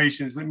for your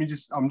patience.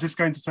 I'm just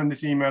going to send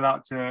this email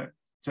out to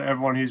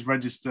everyone who's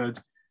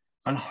registered,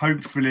 and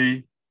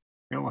hopefully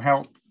it will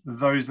help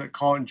those that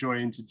can't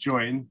join to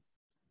join.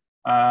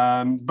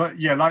 But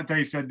yeah, like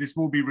Dave said, this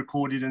will be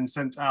recorded and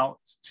sent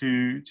out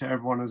to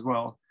everyone as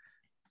well.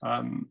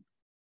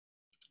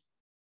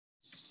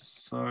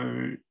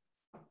 So,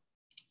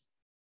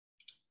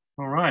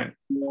 all right.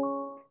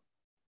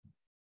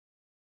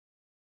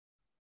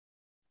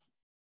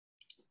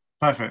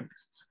 Perfect.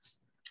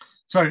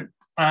 So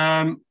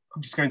I'm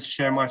just going to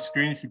share my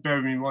screen. If you bear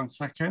with me 1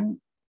 second.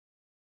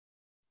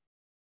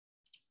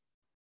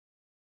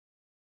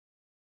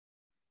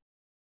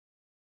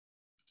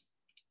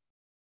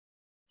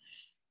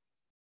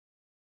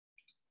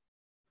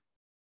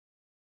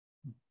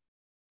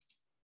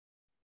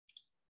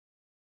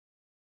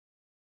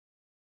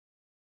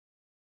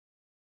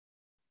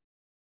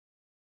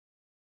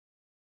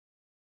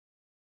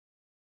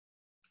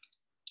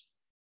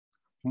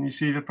 Can you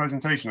see the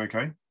presentation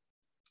okay?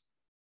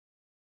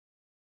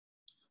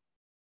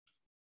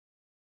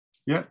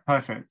 Yeah,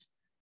 perfect.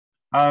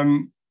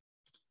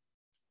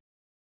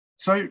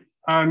 So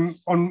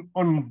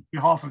on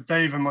behalf of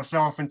Dave and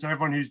myself, and to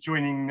everyone who's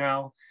joining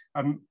now,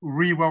 I'm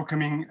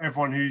re-welcoming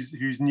everyone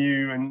who's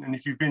new, and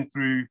if you've been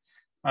through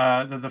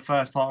the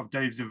first part of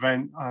Dave's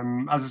event,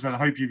 as I said, I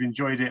hope you've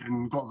enjoyed it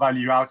and got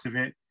value out of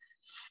it.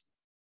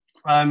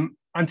 And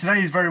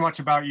today is very much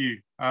about you.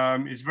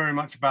 It's very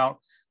much about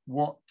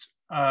what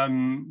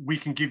we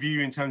can give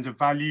you in terms of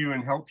value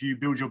and help you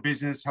build your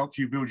business, help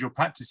you build your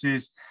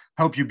practices,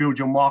 help you build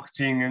your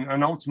marketing,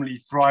 and ultimately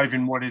thrive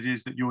in what it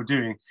is that you're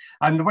doing.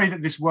 And the way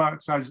that this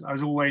works, as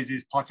always,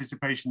 is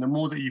participation. The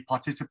more that you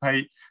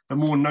participate, the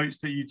more notes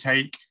that you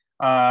take,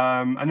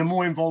 and the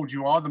more involved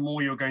you are, the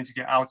more you're going to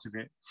get out of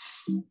it.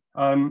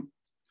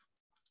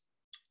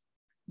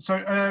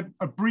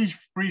 A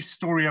brief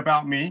story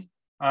about me.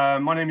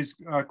 My name is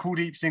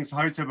Kuldip, Singh,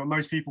 Sahota, but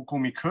most people call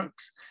me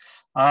Cooks.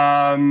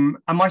 And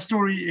my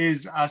story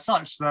is as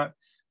such that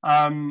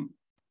I'm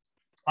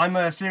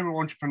a serial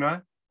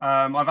entrepreneur.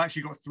 I've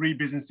actually got 3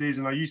 businesses,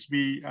 and I used to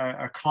be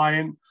a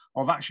client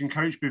of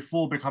ActionCOACH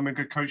before becoming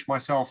a coach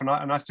myself, and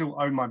I still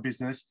own my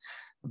businesses.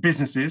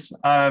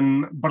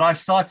 But I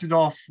started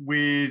off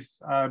with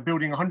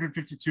building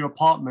 152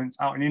 apartments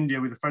out in India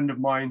with a friend of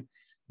mine,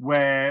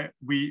 where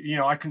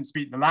I couldn't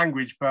speak the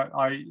language, but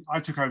I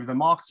took over the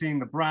marketing,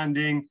 the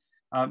branding.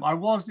 I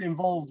was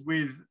involved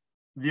with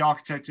the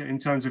architect in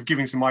terms of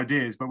giving some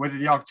ideas, but whether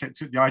the architect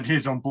took the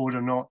ideas on board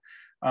or not,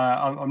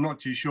 I'm not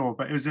too sure.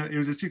 But it was a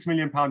 £6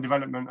 million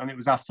development, and it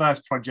was our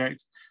first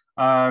project.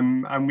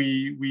 And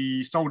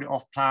we sold it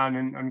off plan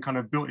and kind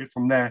of built it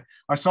from there.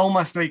 I sold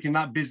my stake in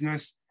that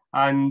business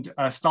and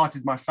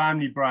started my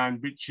family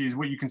brand, which is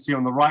what you can see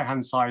on the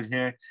right-hand side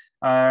here,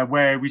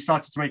 where we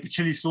started to make a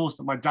chili sauce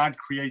that my dad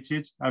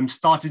created,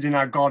 started in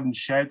our garden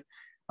shed.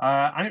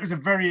 And it was a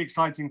very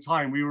exciting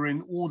time. We were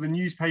in all the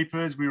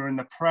newspapers, we were in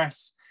the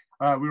press,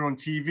 we were on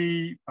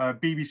TV,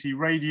 BBC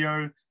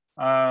radio,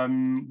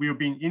 we were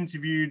being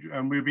interviewed,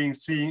 and we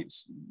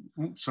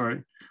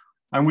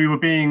were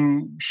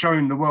being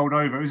shown the world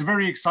over. It was a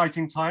very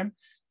exciting time.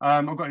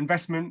 I've got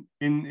investment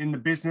in the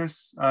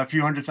business, a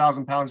few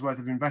 £100,000 worth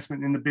of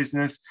investment in the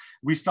business.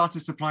 We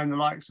started supplying the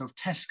likes of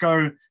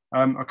Tesco,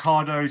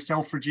 Ocado,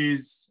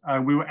 Selfridges.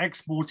 We were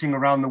exporting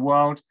around the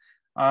world.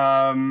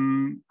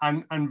 And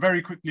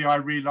very quickly I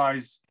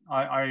realized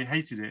I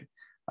hated it.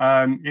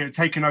 It had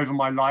taken over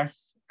my life.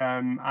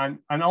 And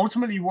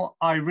ultimately what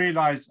I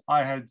realized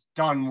I had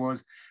done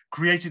was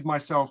created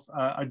myself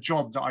a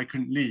job that I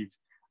couldn't leave.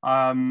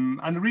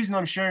 And the reason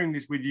I'm sharing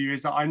this with you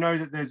is that I know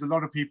that there's a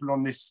lot of people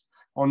on this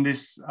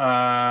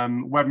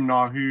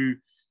webinar who,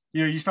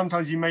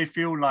 you may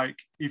feel like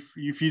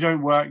if you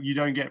don't work, you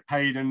don't get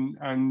paid,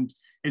 and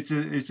it's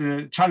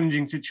a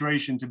challenging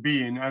situation to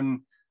be in.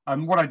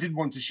 And what I did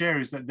want to share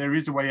is that there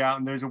is a way out,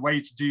 and there's a way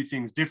to do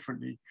things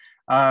differently.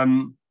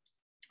 And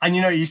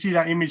you see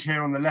that image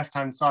here on the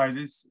left-hand side.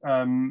 It's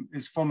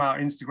from our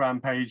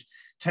Instagram page,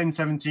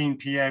 10:17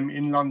 p.m.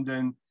 in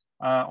London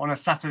on a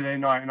Saturday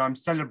night, and I'm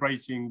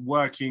celebrating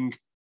working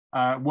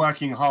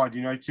hard.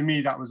 To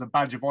me, that was a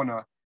badge of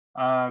honor.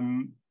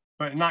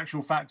 But in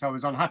actual fact, I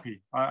was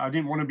unhappy. I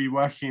didn't want to be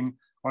working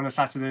on a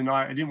Saturday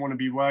night. I didn't want to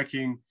be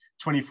working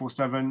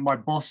 24/7. My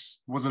boss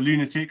was a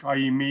lunatic,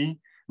 i.e. me.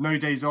 No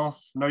days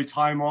off, no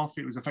time off.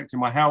 It was affecting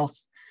my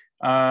health,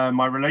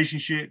 my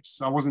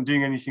relationships. I wasn't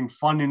doing anything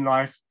fun in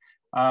life.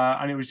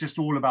 And it was just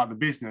all about the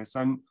business.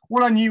 And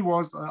all I knew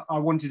was I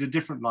wanted a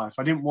different life.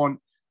 I didn't want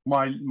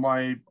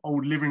my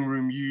old living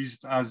room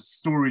used as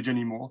storage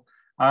anymore.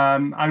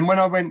 And when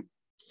I went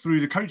through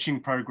the coaching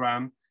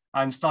program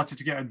and started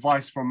to get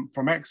advice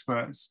from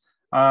experts,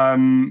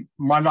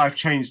 my life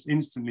changed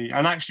instantly.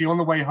 And actually on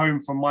the way home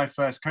from my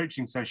first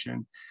coaching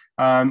session,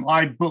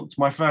 I booked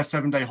my first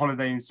 7-day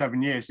holiday in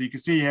 7 years. So you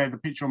can see here the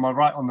picture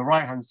on the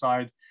right-hand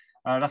side.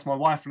 That's my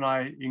wife and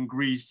I in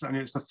Greece. And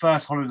it's the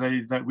first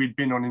holiday that we'd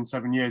been on in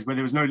 7 years, where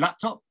there was no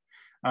laptop,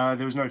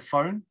 there was no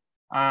phone.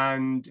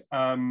 And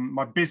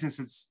my business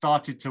had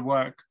started to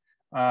work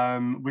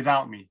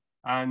without me.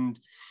 And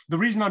the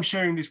reason I'm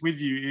sharing this with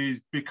you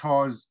is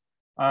because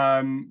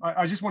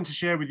I just want to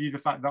share with you the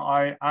fact that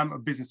I am a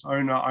business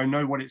owner. I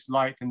know what it's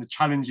like and the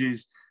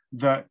challenges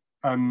that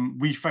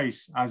we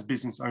face as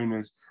business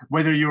owners.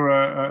 Whether you're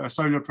a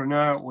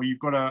solopreneur or you've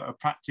got a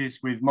practice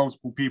with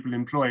multiple people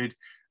employed,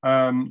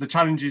 the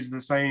challenges are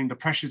the same, the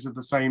pressures are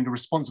the same, the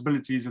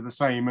responsibilities are the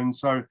same. And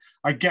so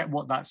I get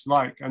what that's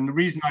like. And the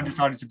reason I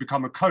decided to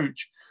become a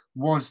coach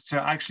was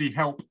to actually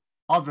help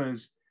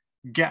others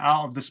get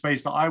out of the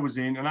space that I was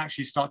in and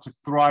actually start to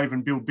thrive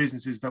and build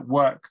businesses that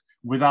work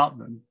without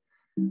them.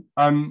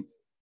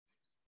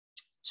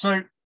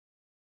 So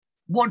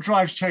what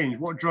drives change?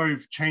 What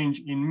drove change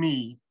in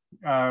me?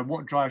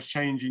 What drives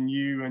change in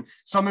you? And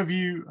some of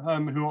you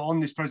who are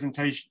on this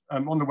presentation,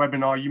 on the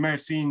webinar, you may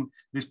have seen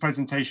this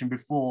presentation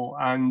before.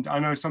 And I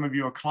know some of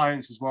you are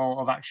clients as well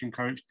of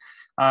ActionCOACH.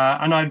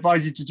 And I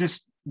advise you to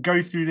just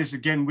go through this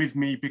again with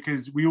me,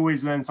 because we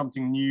always learn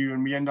something new,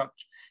 and we end up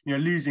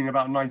losing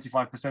about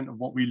 95% of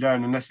what we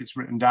learn unless it's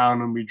written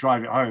down and we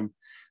drive it home.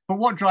 But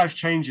what drives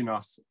change in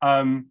us?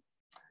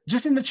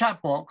 Just in the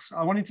chat box,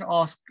 I wanted to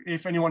ask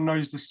if anyone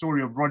knows the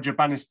story of Roger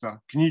Bannister.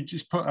 Can you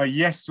just put a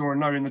yes or a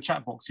no in the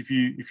chat box if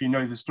you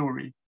know the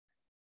story?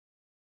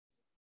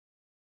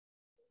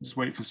 Just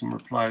wait for some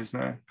replies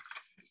there.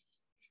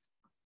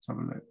 Let's have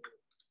a look.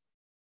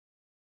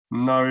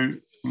 No,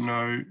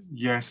 no,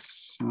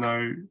 yes,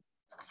 no.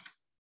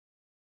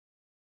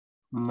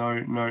 No,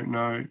 no,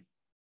 no.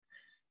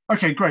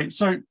 Okay, great.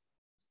 So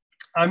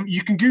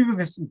you can Google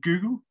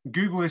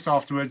this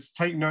afterwards,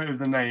 take note of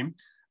the name.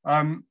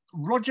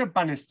 Roger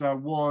Bannister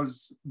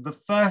was the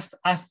first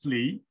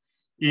athlete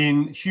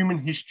in human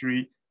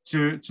history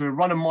to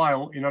run a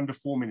mile in under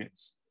 4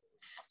 minutes.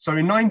 So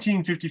in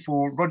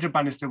 1954, Roger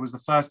Bannister was the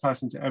first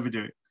person to ever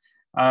do it,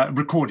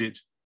 recorded.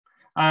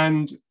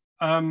 And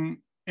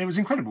it was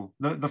incredible.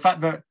 The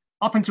fact that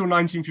up until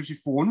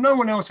 1954, no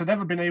one else had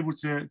ever been able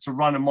to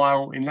run a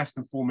mile in less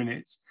than 4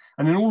 minutes.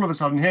 And then all of a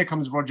sudden, here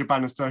comes Roger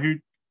Bannister, who,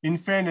 in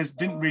fairness,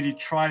 didn't really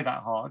try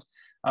that hard,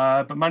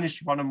 but managed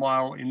to run a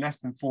mile in less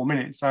than 4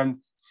 minutes. And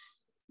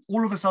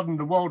all of a sudden,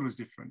 the world was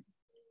different.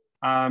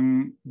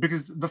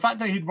 Because the fact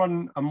that he'd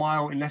run a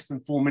mile in less than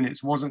 4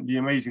 minutes wasn't the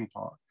amazing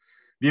part.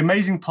 The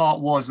amazing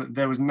part was that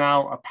there was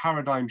now a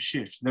paradigm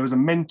shift. There was a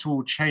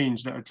mental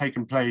change that had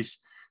taken place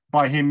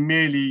by him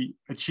merely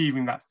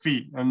achieving that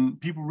feat. And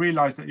people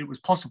realized that it was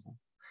possible.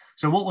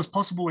 So what was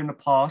possible in the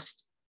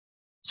past,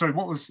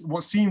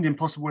 what seemed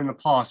impossible in the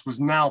past was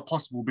now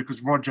possible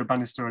because Roger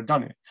Bannister had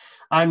done it.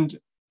 And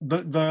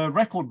the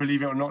record,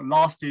 believe it or not,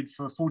 lasted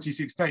for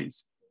 46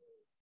 days.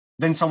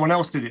 Then someone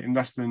else did it in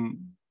less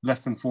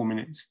than 4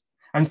 minutes.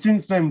 And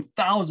since then,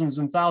 thousands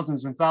and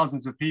thousands and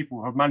thousands of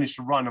people have managed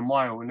to run a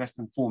mile in less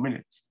than 4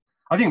 minutes.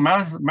 I think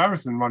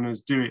marathon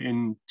runners do it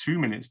in 2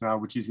 minutes now,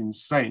 which is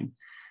insane.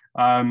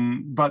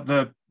 But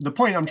the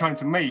point I'm trying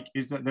to make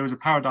is that there was a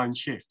paradigm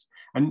shift.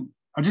 And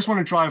I just want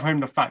to drive home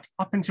the fact,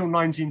 up until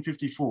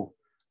 1954,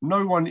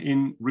 no one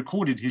in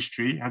recorded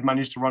history had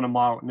managed to run a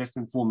mile in less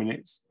than 4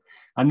 minutes.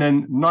 And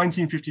then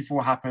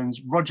 1954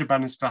 happens, Roger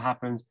Bannister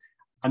happens,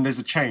 and there's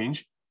a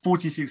change.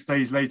 46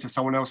 days later,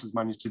 someone else has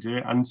managed to do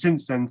it. And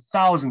since then,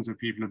 thousands of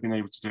people have been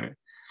able to do it.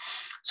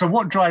 So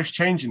what drives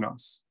change in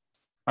us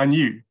and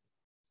you?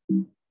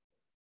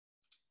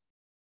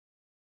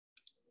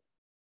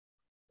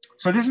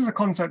 So this is a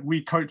concept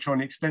we coach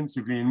on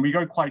extensively, and we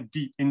go quite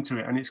deep into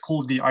it, and it's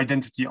called the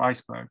identity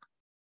iceberg.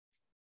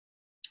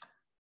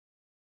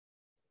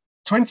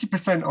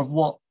 20% of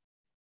what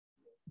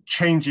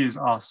changes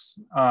us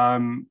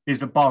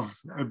is above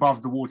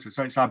the water.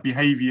 So it's our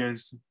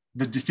behaviors,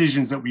 the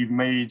decisions that we've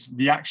made,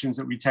 the actions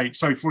that we take.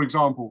 So for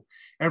example,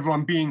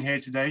 everyone being here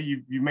today,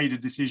 you've made a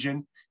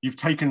decision, you've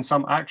taken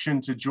some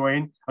action to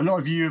join. A lot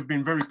of you have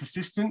been very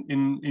persistent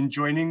in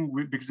joining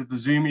because of the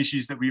Zoom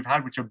issues that we've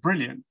had, which are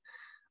brilliant.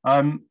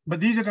 But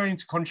these are going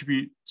to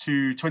contribute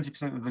to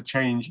 20% of the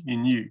change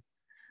in you.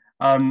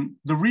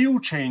 The real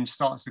change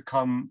starts to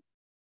come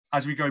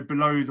as we go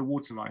below the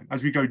waterline,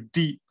 as we go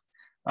deep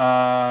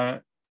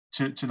to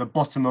the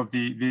bottom of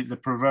the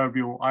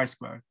proverbial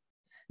iceberg.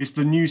 It's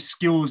the new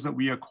skills that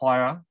we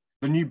acquire,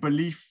 the new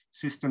belief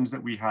systems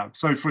that we have.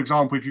 So for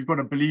example, if you've got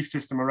a belief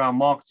system around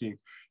marketing,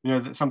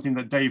 that's something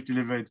that Dave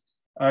delivered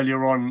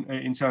earlier on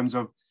in terms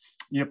of,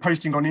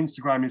 posting on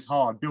Instagram is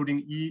hard,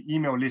 building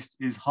email list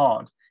is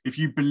hard. If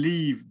you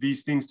believe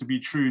these things to be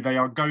true, they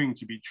are going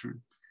to be true.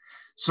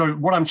 So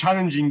what I'm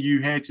challenging you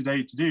here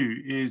today to do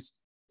is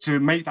to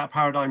make that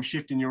paradigm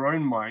shift in your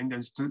own mind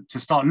and to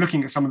start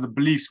looking at some of the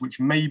beliefs which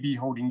may be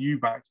holding you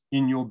back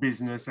in your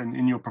business and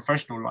in your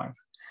professional life.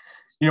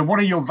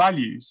 What are your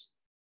values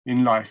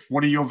in life?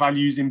 What are your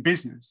values in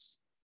business?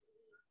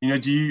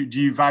 Do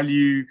you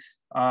value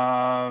being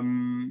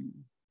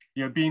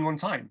on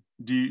time?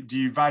 Do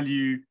you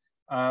value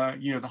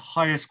the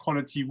highest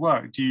quality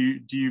work? Do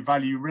you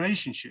value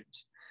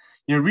relationships?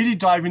 Really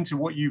dive into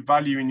what you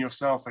value in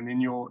yourself and in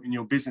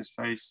your business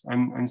space,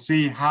 and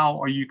see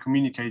how are you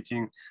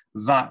communicating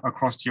that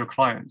across to your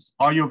clients.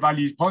 Are your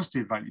values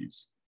positive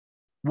values?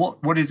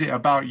 What is it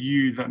about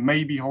you that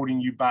may be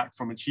holding you back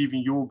from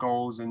achieving your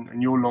goals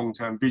and your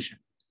long-term vision?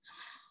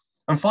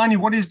 And finally,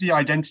 what is the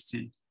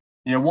identity?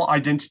 What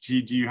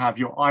identity do you have?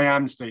 Your I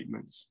am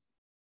statements.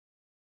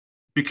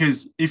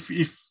 Because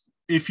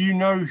if you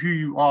know who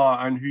you are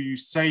and who you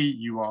say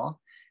you are,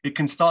 it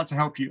can start to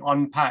help you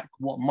unpack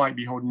what might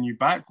be holding you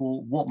back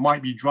or what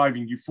might be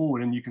driving you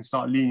forward, and you can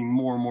start leaning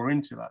more and more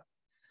into that.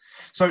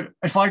 So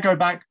if I go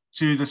back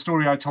to the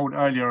story I told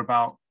earlier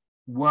about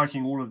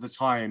working all of the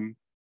time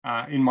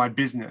in my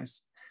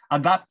business,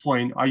 at that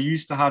point, I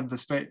used to have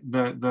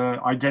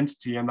the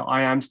identity and the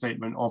I am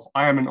statement of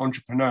I am an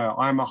entrepreneur,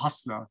 I am a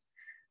hustler,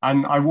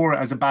 and I wore it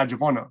as a badge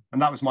of honor,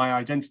 and that was my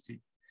identity.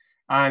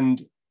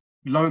 And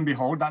lo and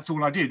behold, that's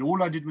all I did.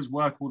 All I did was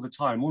work all the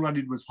time. All I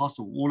did was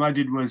hustle. All I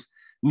did was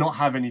not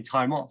have any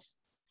time off.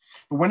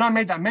 But when I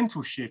made that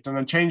mental shift and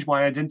I changed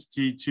my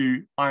identity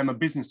to I am a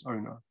business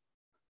owner,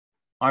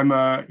 I'm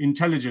an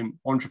intelligent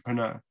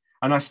entrepreneur,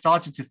 and I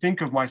started to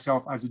think of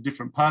myself as a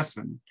different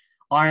person,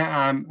 I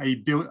am a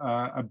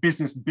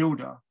business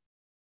builder.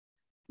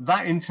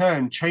 That in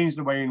turn changed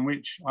the way in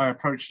which I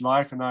approach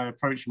life and I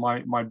approach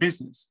my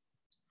business.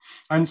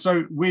 And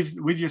so with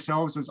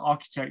yourselves as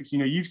architects,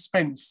 you've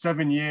spent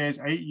 7 years,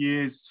 8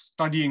 years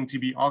studying to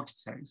be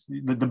architects,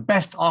 the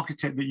best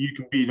architect that you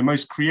can be, the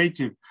most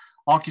creative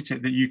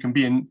architect that you can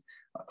be. And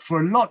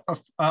for a lot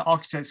of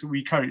architects that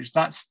we coach,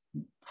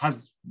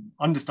 has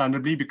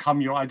understandably become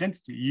your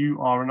identity.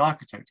 You are an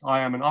architect. I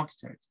am an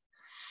architect.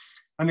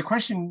 And the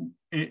question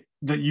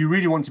that you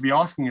really want to be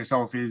asking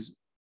yourself is,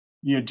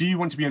 do you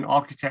want to be an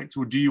architect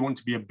or do you want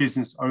to be a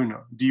business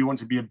owner? Do you want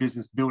to be a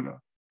business builder?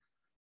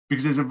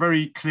 Because there's a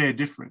very clear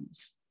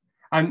difference.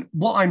 And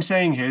what I'm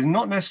saying here is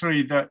not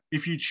necessarily that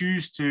if you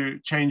choose to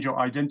change your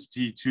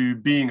identity to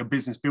being a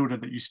business builder,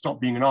 that you stop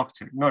being an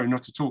architect. No,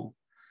 not at all.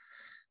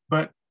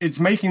 But it's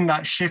making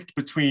that shift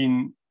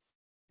between,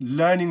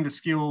 learning the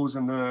skills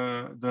and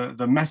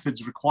the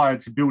methods required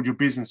to build your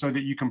business so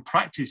that you can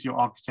practice your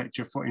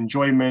architecture for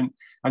enjoyment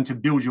and to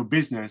build your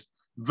business,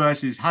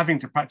 versus having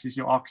to practice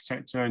your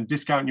architecture and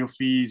discount your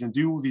fees and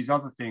do all these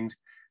other things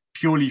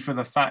purely for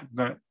the fact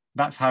that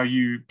that's how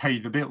you pay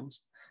the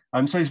bills.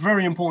 So it's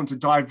very important to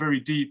dive very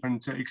deep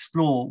and to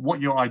explore what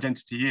your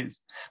identity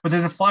is. But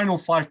there's a final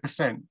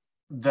 5%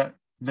 that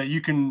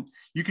you can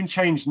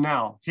change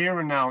now, here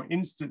and now,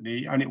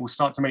 instantly, and it will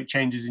start to make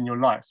changes in your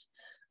life.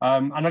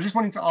 And I just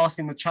wanted to ask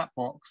in the chat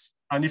box,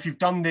 and if you've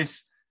done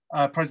this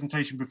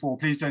presentation before,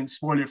 please don't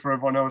spoil it for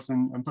everyone else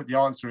and put the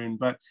answer in.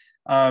 But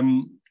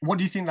what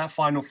do you think that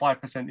final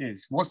 5%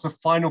 is? What's the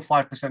final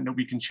 5% that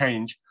we can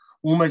change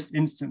almost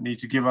instantly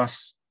to give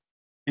us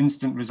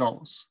instant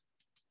results?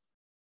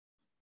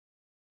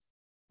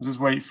 I'll just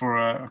wait for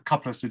a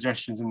couple of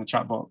suggestions in the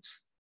chat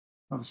box.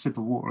 I'll have a sip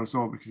of water as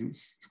well because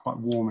it's quite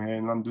warm here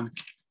in London.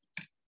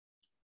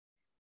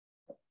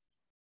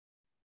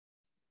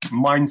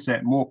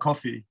 Mindset, more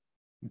coffee.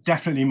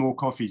 Definitely more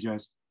coffee,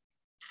 Jez.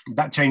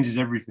 That changes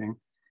everything.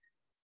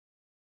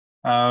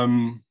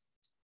 Mindset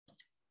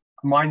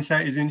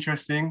is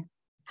interesting.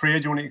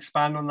 Priya, do you want to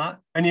expand on that?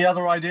 Any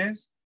other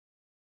ideas?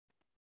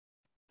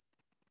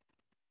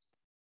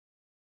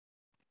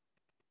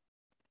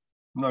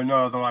 No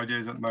other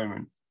ideas at the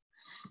moment.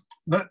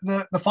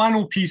 The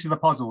final piece of the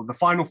puzzle, the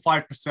final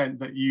 5%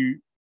 that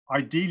you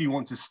ideally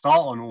want to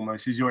start on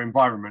almost, is your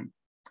environment.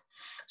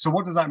 So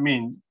what does that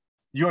mean?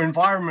 Your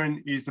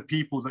environment is the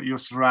people that you're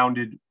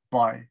surrounded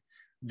by,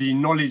 the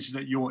knowledge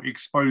that you're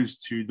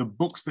exposed to, the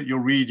books that you're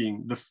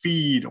reading, the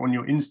feed on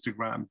your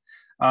Instagram.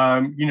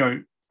 You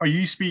know, are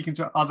you speaking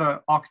to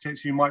other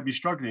architects who might be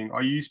struggling?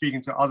 Are you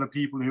speaking to other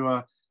people who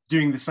are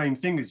doing the same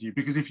thing as you?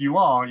 Because if you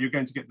are, you're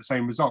going to get the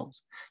same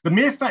results. The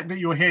mere fact that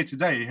you're here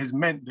today has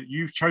meant that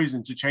you've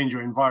chosen to change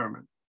your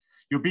environment.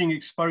 You're being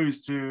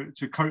exposed to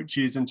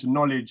coaches and to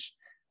knowledge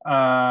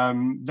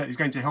that is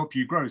going to help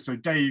you grow. So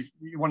Dave,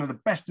 one of the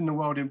best in the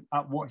world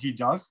at what he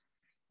does,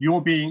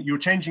 you're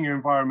changing your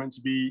environment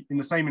to be in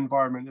the same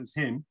environment as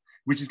him,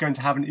 which is going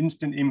to have an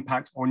instant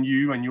impact on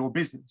you and your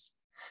business.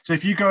 So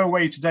if you go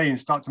away today and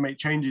start to make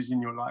changes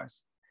in your life,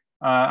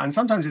 and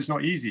sometimes it's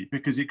not easy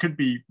because it could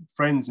be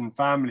friends and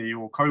family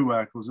or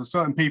co-workers or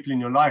certain people in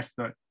your life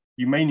that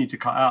you may need to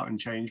cut out and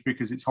change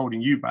because it's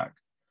holding you back.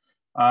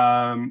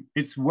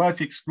 It's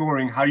worth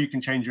exploring how you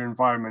can change your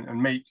environment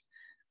and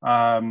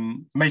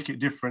make it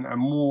different and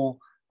more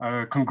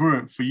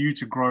congruent for you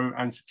to grow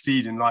and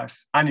succeed in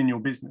life and in your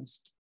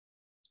business.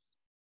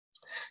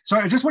 So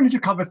I just wanted to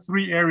cover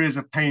 3 areas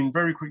of pain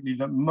very quickly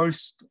that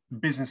most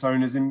business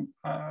owners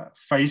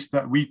face,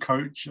 that we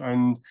coach,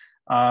 and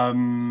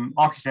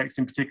architects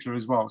in particular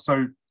as well.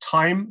 So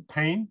time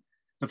pain,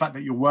 the fact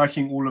that you're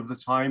working all of the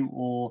time,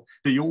 or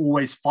that you're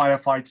always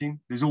firefighting.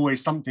 There's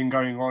always something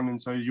going on,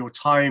 and so your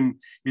time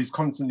is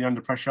constantly under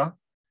pressure.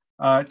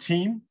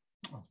 Team,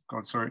 oh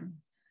God, sorry.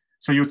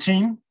 So your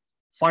team,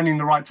 finding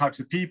the right types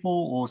of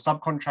people or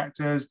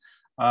subcontractors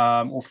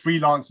or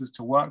freelancers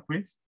to work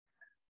with.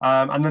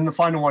 And then the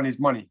final one is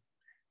money,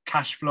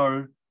 cash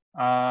flow,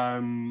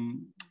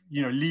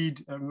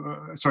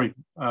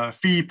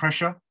 fee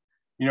pressure,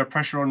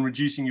 pressure on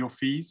reducing your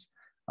fees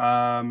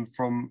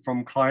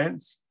from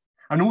clients,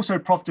 and also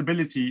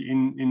profitability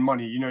in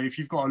money. If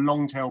you've got a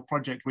long tail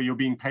project where you're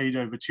being paid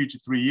over 2 to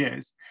 3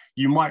 years,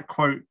 you might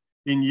quote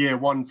in year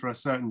 1 for a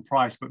certain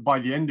price, but by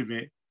the end of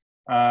it,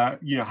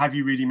 have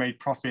you really made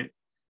profit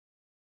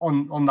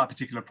on that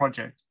particular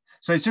project?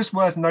 So it's just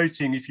worth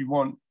noting, if you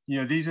want,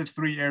 these are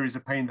 3 areas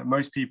of pain that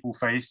most people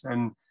face.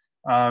 And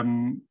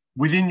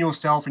within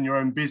yourself and your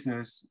own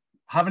business,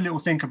 have a little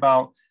think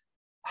about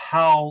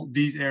how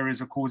these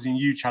areas are causing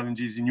you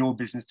challenges in your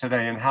business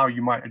today and how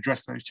you might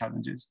address those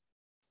challenges.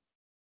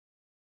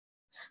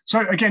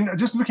 So again,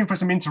 just looking for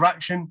some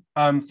interaction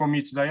from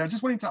you today. I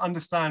just wanted to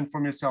understand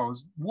from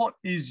yourselves, what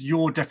is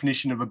your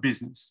definition of a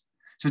business?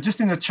 So just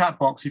in the chat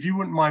box, if you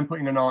wouldn't mind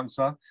putting an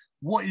answer,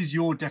 what is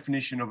your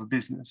definition of a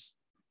business?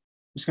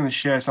 I'm just going to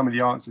share some of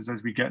the answers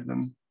as we get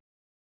them.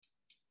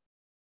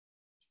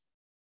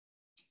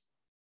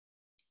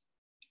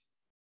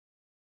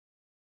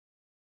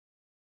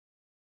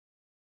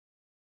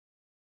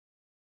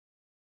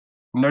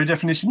 No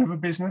definition of a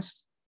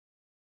business.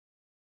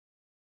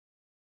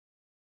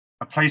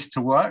 A place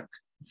to work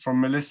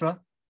from Melissa.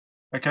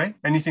 Okay,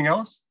 anything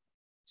else?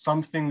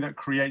 Something that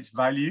creates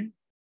value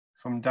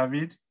from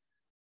David.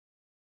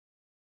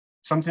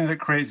 Something that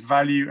creates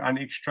value and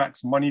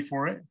extracts money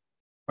for it.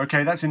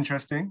 Okay, that's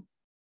interesting.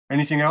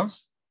 Anything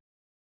else?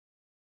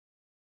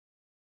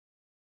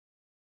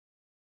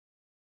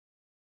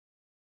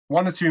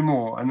 One or 2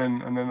 more, and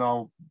then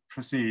I'll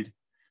proceed.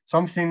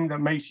 Something that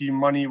makes you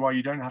money while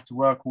you don't have to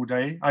work all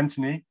day.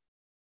 Anthony,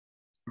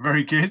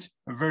 very good,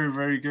 very,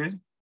 very good.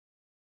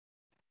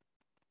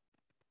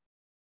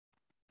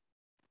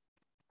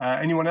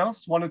 Anyone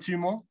else? 1 or 2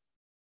 more?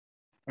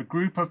 A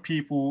group of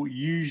people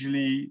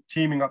usually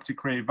teaming up to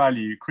create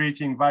value,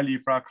 creating value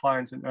for our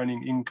clients and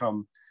earning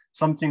income,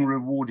 something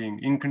rewarding,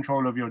 in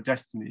control of your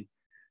destiny,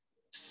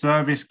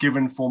 service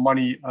given for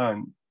money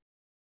earned.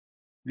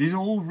 These are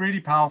all really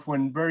powerful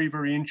and very,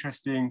 very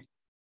interesting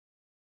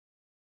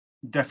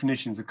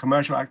definitions. A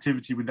commercial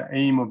activity with the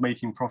aim of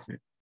making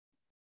profit.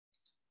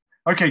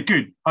 Okay,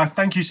 good.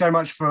 Thank you so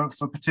much for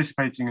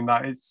participating in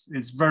that.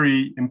 It's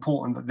very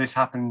important that this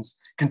happens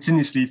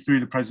continuously through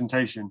the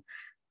presentation.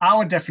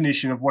 Our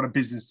definition of what a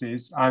business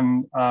is,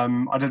 and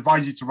I'd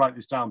advise you to write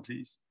this down,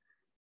 please.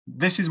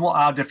 This is what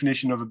our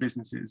definition of a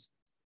business is.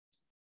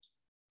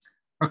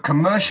 A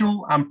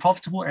commercial and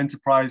profitable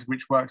enterprise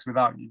which works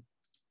without you.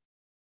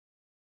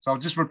 So I'll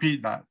just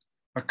repeat that.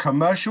 A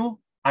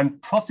commercial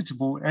and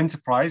profitable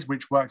enterprise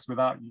which works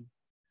without you.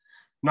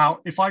 Now,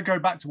 if I go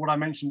back to what I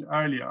mentioned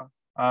earlier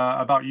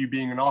about you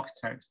being an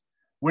architect,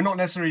 we're not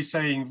necessarily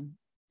saying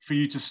for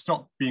you to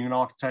stop being an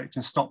architect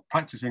and stop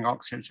practicing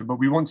architecture, but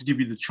we want to give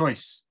you the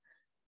choice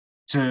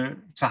to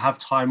have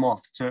time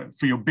off,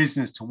 for your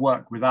business to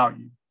work without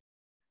you.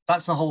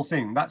 That's the whole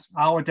thing. That's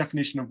our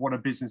definition of what a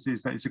business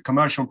is, that it's a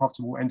commercial and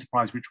profitable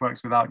enterprise which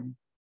works without you.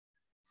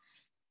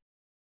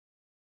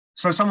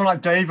 So someone like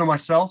Dave and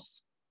myself,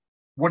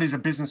 what is a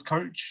business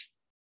coach?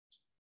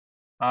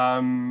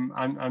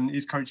 And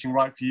is coaching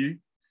right for you?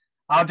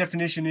 Our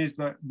definition is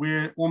that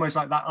we're almost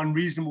like that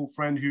unreasonable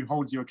friend who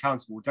holds you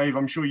accountable. Dave,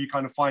 I'm sure you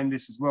kind of find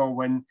this as well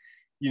when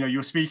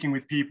you're speaking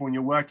with people and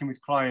you're working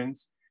with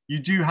clients. You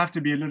do have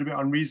to be a little bit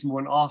unreasonable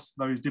and ask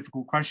those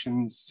difficult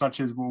questions, such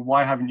as, well,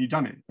 why haven't you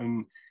done it?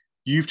 And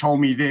you've told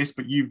me this,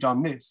 but you've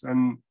done this.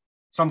 And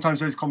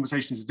sometimes those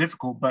conversations are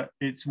difficult, but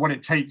it's what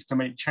it takes to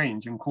make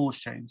change and cause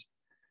change.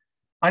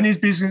 And is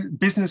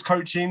business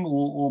coaching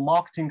or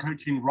marketing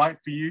coaching right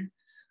for you?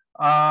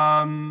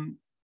 Not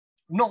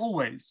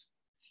always.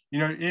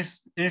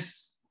 If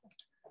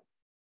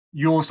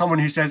you're someone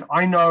who says,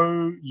 I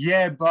know,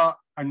 yeah, but,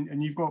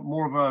 and you've got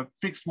more of a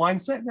fixed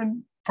mindset,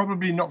 then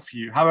probably not for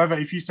you. However,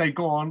 if you say,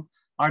 go on,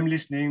 I'm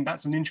listening,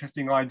 that's an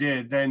interesting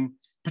idea, then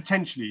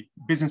potentially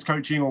business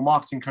coaching or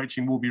marketing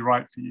coaching will be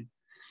right for you.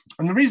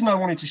 And the reason I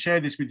wanted to share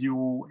this with you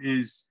all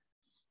is,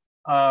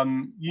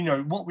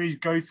 what we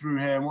go through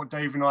here and what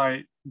Dave and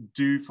I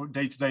do for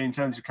day to day in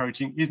terms of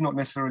coaching is not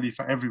necessarily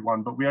for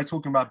everyone, but we are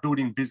talking about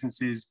building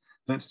businesses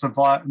that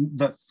survive,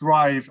 that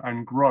thrive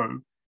and grow.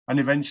 And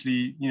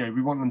eventually,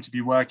 we want them to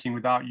be working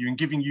without you and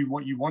giving you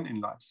what you want in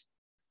life.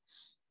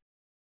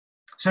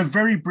 So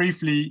very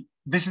briefly,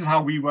 this is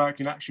how we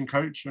work in Action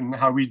Coach and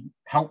how we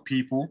help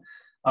people.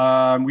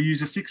 We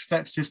use a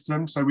 6-step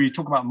system. So we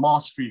talk about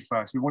mastery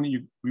first. We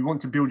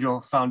want to build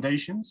your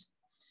foundations.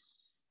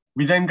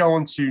 We then go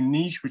on to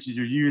niche, which is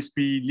your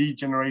USB, lead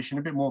generation,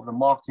 a bit more of the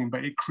marketing,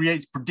 but it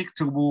creates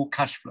predictable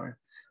cash flow.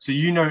 So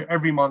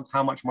every month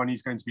how much money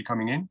is going to be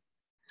coming in.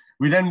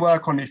 We then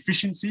work on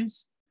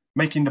efficiencies,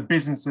 making the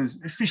business as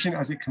efficient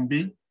as it can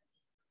be.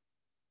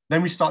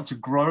 Then we start to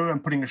grow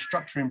and putting a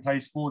structure in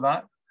place for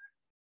that.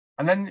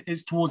 And then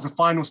it's towards the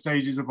final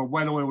stages of a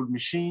well-oiled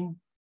machine.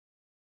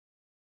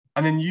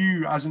 And then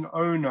you as an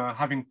owner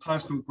having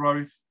personal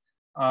growth.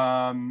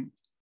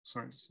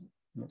 Sorry,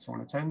 let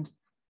someone attend.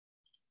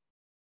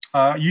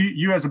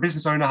 You as a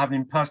business owner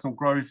having personal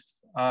growth,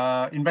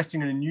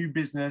 investing in a new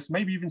business,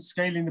 maybe even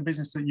scaling the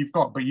business that you've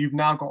got, but you've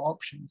now got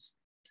options.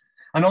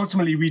 And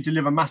ultimately we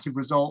deliver massive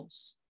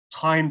results.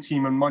 Time,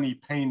 team, and money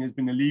pain has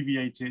been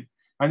alleviated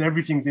and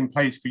everything's in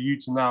place for you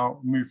to now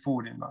move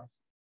forward in life.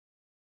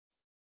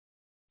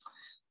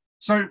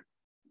 So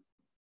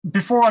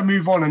before I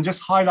move on and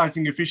just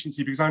highlighting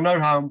efficiency, because I know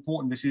how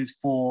important this is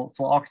for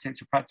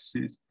architecture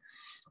practices,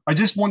 I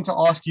just want to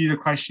ask you the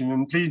question,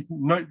 and please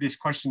note this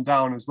question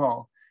down as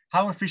well.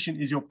 How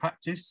efficient is your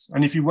practice?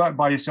 And if you work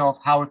by yourself,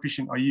 how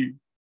efficient are you?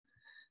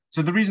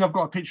 So the reason I've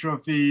got a picture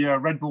of the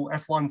Red Bull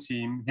F1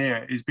 team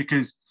here is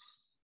because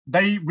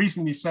they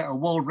recently set a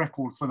world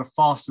record for the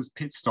fastest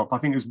pit stop. I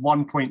think it was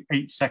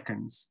 1.8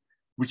 seconds,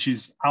 which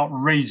is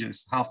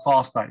outrageous how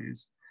fast that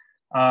is.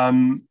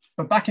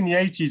 But back in the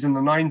 80s and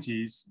the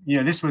 90s,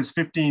 this was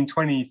 15,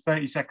 20,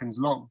 30 seconds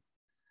long.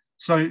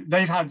 So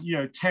they've had,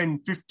 10,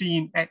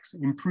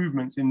 15x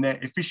improvements in their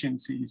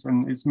efficiencies,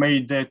 and it's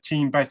made their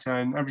team better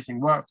and everything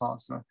work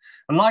faster.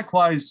 And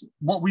likewise,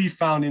 what we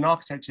found in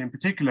architecture in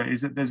particular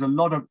is that there's a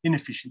lot of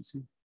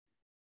inefficiency.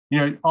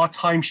 Are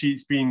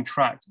timesheets being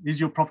tracked? Is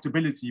your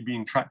profitability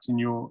being tracked in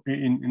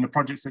the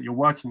projects that you're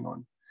working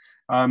on?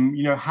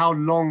 How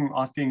long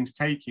are things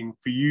taking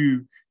for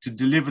you to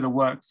deliver the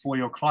work for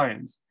your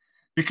clients?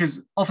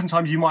 Because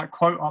oftentimes you might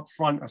quote up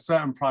front a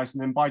certain price,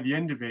 and then by the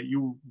end of it,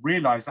 you'll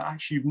realize that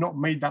actually you've not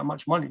made that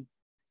much money.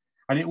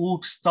 And it all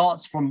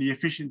starts from the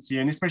efficiency.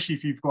 And especially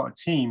if you've got a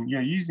team,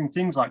 using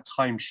things like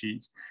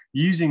timesheets,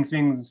 using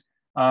things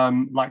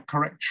like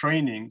correct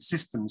training,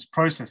 systems,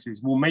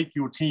 processes will make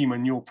your team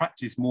and your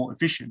practice more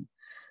efficient.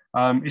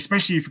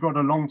 Especially if you've got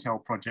a long tail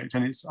project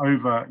and it's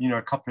over,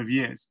 a couple of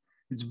years.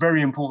 It's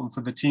very important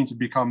for the team to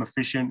become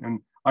efficient,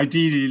 and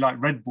ideally like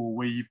Red Bull,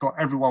 where you've got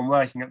everyone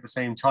working at the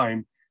same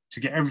time to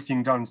get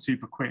everything done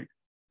super quick.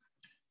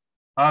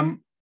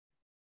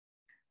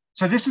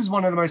 So this is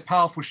one of the most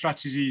powerful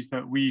strategies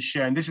that we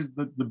share. And this is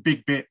the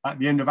big bit at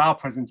the end of our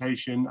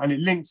presentation. And it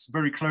links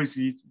very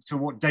closely to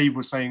what Dave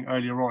was saying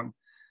earlier on.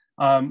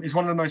 is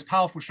one of the most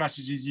powerful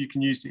strategies you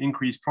can use to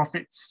increase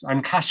profits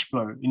and cash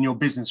flow in your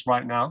business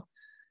right now.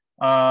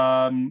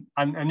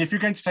 And if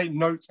you're going to take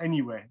notes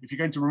anywhere, if you're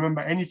going to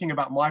remember anything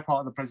about my part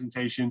of the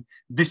presentation,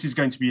 this is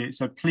going to be it.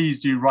 So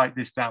please do write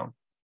this down.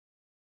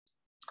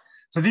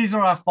 So these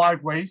are our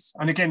 5 ways.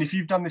 And again, if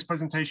you've done this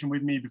presentation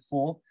with me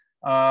before,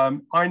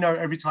 I know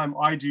every time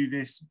I do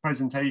this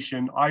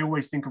presentation, I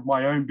always think of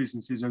my own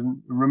businesses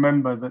and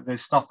remember that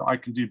there's stuff that I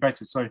can do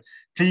better. So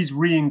please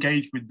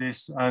re-engage with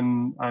this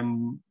and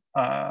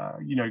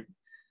you know,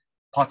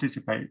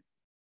 participate.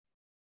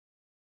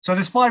 So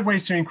there's 5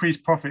 ways to increase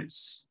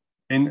profits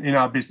in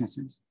our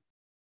businesses.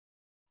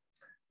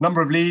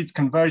 Number of leads,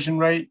 conversion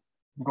rate,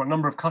 we've got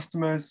number of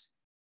customers,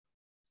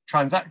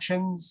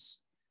 transactions,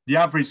 the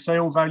average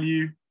sale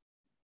value,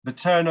 the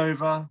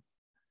turnover,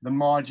 the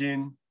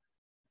margin,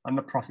 and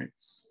the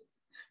profits.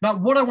 Now,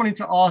 what I wanted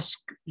to ask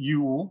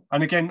you all,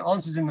 and again,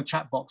 answers in the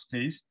chat box,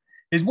 please,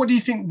 is what do you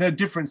think the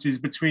difference is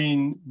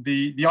between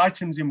the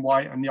items in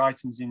white and the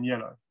items in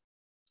yellow?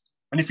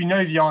 And if you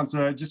know the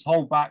answer, just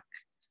hold back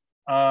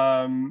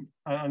and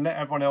let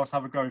everyone else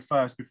have a go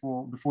first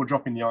before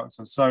dropping the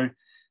answer. So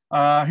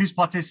who's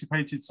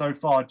participated so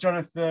far?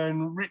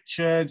 Jonathan,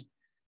 Richard,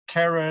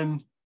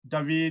 Karen,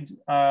 David,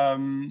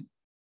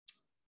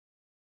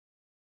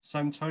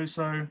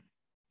 Santoso.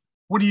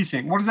 What do you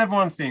think? What does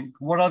everyone think?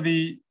 What are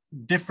the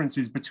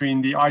differences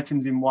between the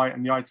items in white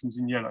and the items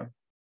in yellow?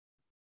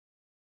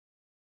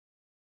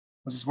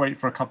 I'll just wait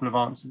for a couple of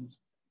answers.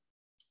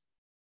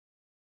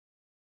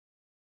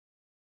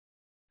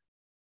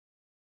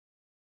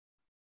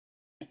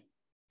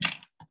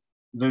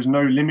 There's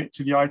no limit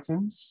to the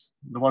items,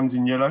 the ones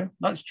in yellow.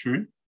 That's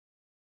true.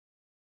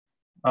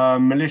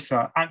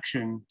 Melissa,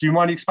 action. Do you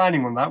mind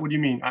expanding on that? What do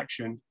you mean,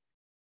 action?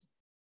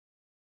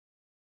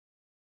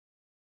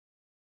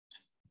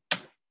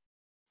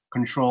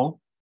 Control.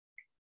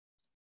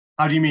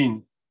 How do you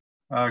mean,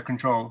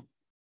 control?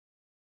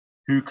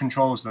 Who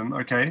controls them?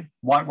 Okay.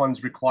 White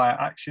ones require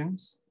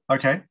actions.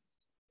 Okay.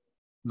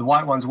 The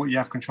white ones are what you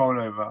have control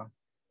over.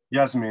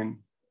 Yasmin.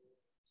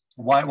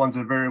 White ones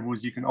are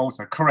variables you can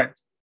alter.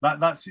 Correct.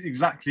 That's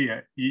exactly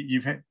it.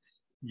 You've hit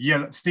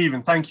yellow.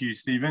 Stephen, thank you,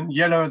 Stephen.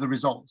 Yellow are the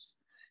results.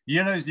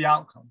 Yellow is the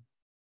outcome.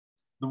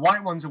 The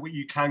white ones are what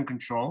you can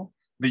control.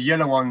 The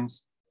yellow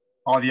ones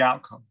are the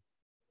outcome.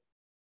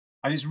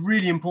 And it's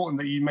really important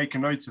that you make a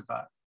note of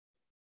that.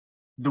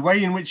 The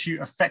way in which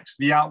you affect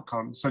the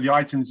outcome, so the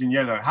items in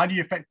yellow, how do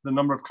you affect the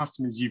number of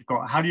customers you've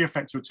got? How do you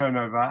affect your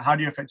turnover? How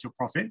do you affect your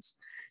profits?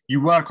 You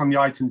work on the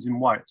items in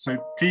white.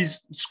 So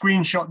please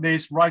screenshot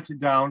this, write it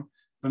down.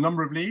 The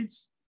number of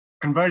leads,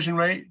 conversion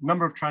rate,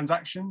 number of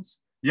transactions,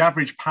 the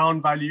average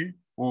pound value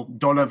or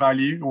dollar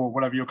value or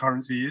whatever your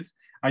currency is,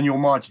 and your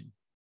margin.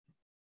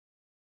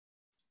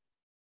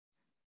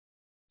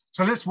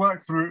 So let's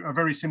work through a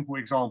very simple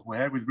example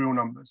here with real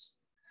numbers.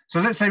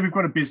 So let's say we've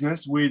got a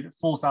business with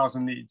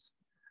 4,000 leads.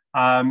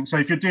 So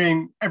if you're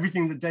doing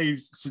everything that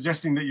Dave's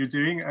suggesting that you're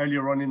doing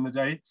earlier on in the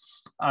day,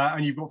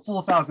 and you've got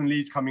 4,000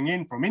 leads coming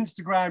in from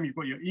Instagram, you've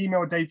got your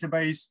email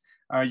database,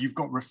 you've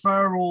got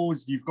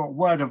referrals, you've got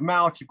word of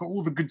mouth, you've got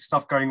all the good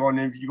stuff going on,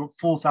 and you've got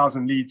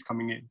 4,000 leads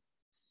coming in.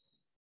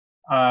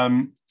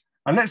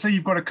 And let's say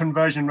you've got a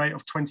conversion rate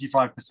of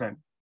 25%.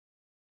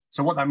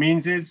 So what that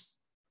means is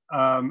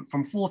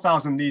from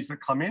 4,000 leads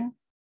that come in,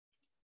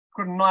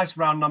 we've got a nice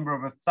round number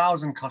of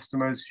 1,000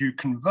 customers who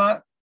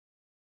convert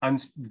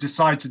and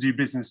decide to do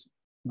business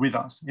with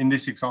us in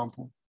this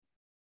example.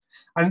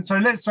 And so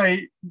let's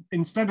say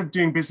instead of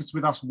doing business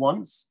with us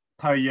once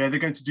per year, they're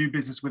going to do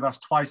business with us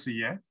twice a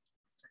year.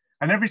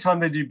 And every time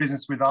they do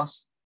business with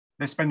us,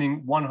 they're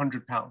spending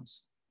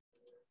 £100.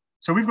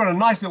 So we've got a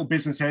nice little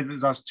business here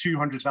that does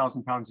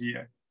 £200,000 a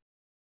year.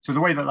 So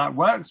the way that that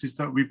works is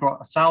that we've got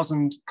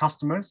 1,000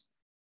 customers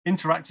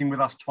interacting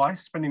with us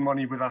twice, spending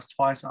money with us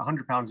twice at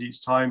 £100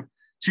 each time,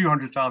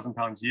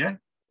 £200,000 a year.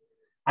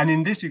 And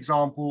in this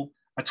example,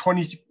 a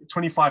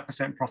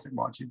 25% profit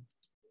margin.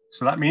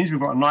 So that means we've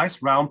got a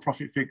nice round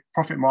profit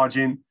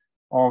margin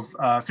of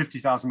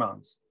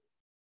 £50,000.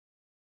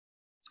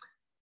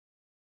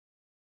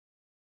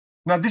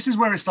 Now, this is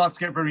where it starts to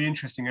get very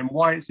interesting and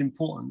why it's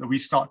important that we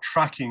start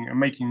tracking and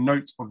making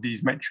notes of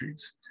these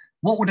metrics.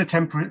 What would a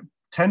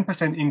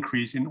 10%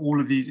 increase in all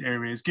of these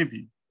areas give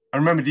you?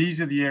 And remember, these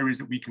are the areas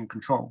that we can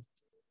control.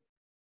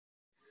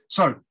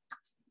 So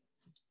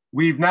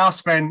we've now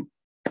spent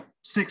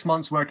 6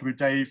 months working with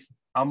Dave.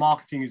 Our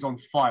marketing is on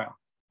fire.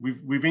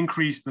 We've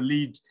increased the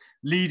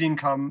lead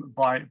income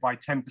by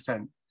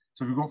 10%.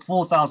 So we've got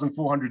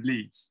 4,400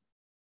 leads.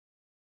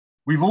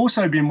 We've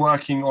also been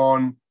working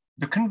on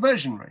the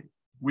conversion rate.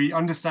 We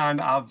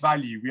understand our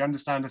value. We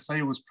understand the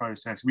sales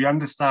process. We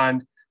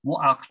understand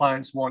what our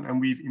clients want, and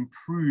we've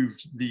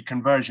improved the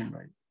conversion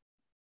rate.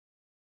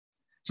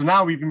 So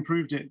now we've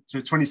improved it to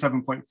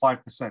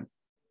 27.5%.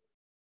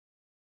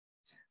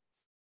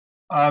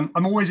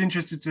 I'm always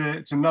interested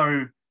to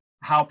know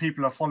how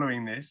people are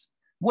following this.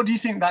 What do you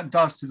think that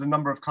does to the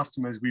number of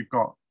customers we've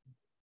got?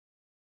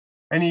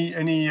 Any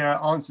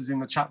answers in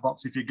the chat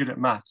box if you're good at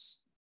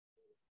maths?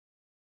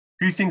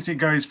 Who thinks it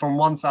goes from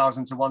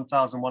 1,000 to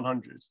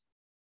 1,100?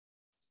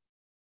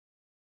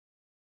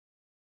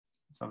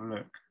 Let's have a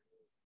look.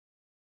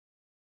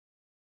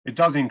 It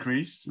does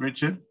increase,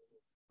 Richard.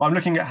 But I'm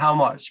looking at how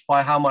much.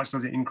 By how much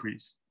does it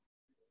increase?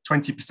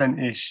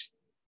 20%-ish.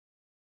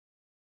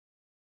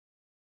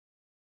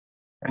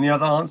 Any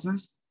other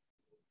answers?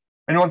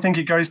 Anyone think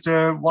it goes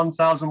to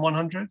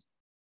 1,100?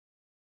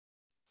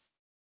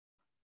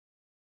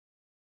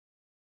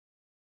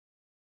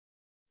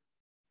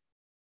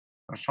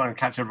 I was trying to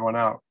catch everyone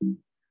out. It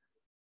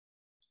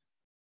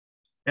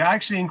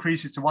actually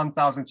increases to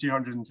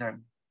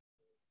 1,210.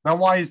 Now,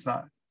 why is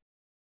that?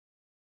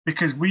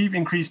 Because we've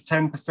increased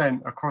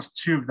 10% across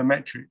 2 of the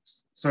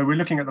metrics. So we're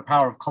looking at the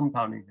power of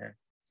compounding here.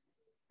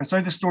 And so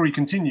the story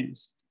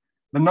continues.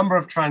 The number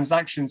of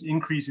transactions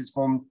increases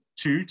from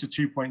 2 to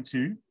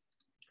 2.2.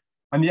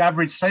 And the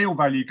average sale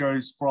value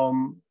goes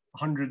from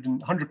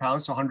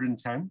 £100 to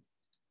 110.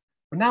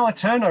 But now our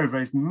turnover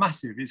is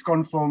massive. It's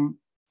gone from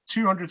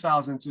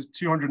 200,000 to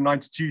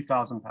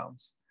 292,000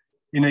 pounds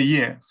in a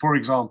year, for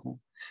example.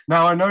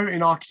 Now, I know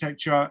in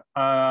architecture,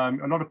 a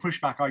lot of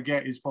pushback I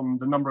get is from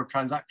the number of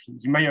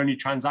transactions. You may only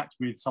transact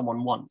with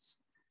someone once.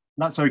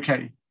 That's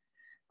okay.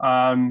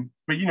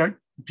 But, you know,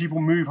 people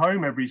move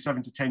home every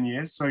 7 to 10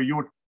 years. So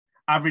your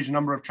average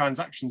number of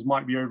transactions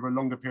might be over a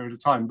longer period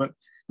of time. But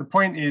the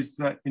point is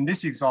that in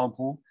this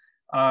example,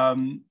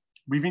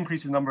 we've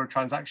increased the number of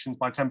transactions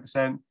by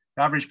 10%,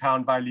 the average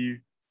pound value,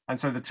 and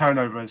so the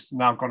turnover has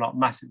now gone up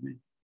massively.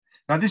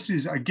 Now, this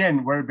is,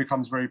 again, where it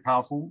becomes very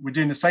powerful. We're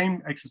doing the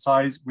same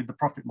exercise with the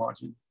profit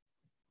margin.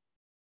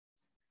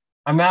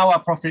 And now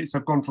our profits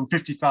have gone from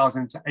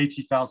 50,000 to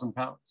 80,000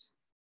 pounds.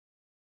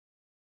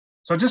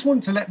 So I just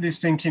want to let this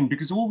sink in,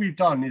 because all we've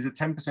done is a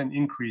 10%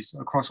 increase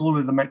across all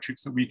of the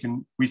metrics that we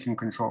can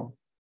control.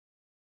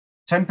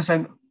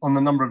 10% on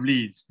the number of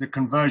leads, the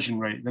conversion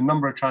rate, the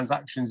number of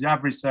transactions, the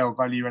average sale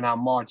value, and our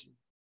margin.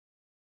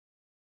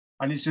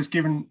 And it's just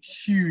given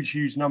huge,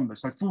 huge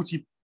numbers. So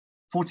 46%,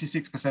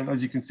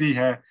 as you can see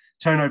here,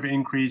 turnover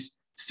increase,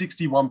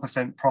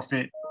 61%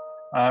 profit,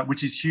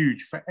 which is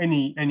huge for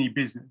any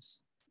business.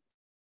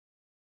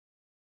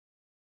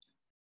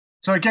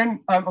 So again,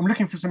 I'm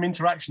looking for some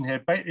interaction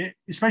here, but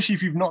especially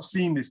if you've not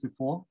seen this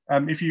before.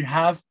 If you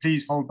have,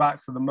 please hold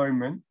back for the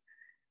moment.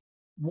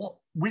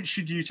 Which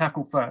should you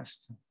tackle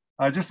first?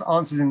 Just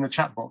answers in the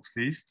chat box,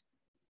 please.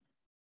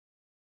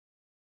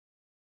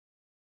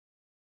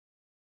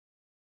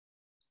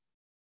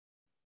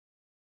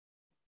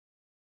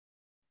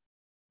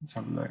 Let's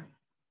have a look.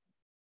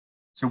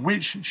 So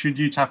which should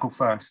you tackle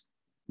first?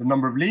 The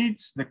number of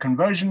leads, the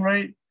conversion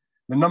rate,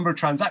 the number of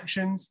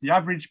transactions, the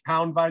average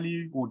pound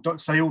value or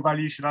sale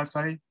value, should I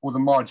say, or the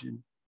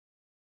margin?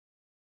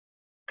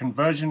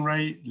 Conversion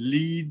rate,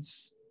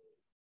 leads,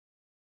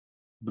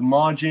 the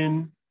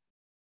margin,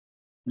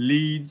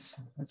 leads.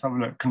 Let's have a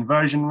look.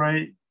 Conversion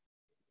rate.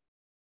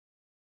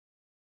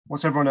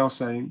 What's everyone else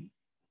saying?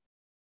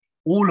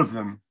 All of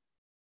them.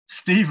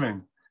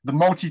 Stephen, the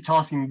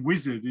multitasking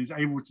wizard, is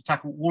able to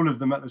tackle all of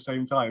them at the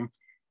same time.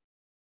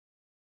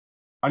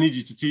 I need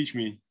you to teach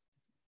me.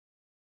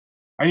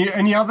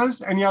 Any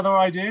others? Any other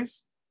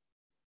ideas?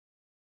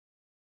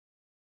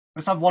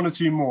 Let's have 1 or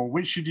 2 more.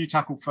 Which should you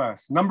tackle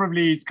first? Number of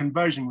leads,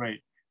 conversion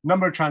rate,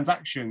 number of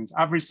transactions,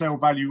 average sale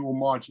value, or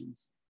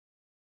margins?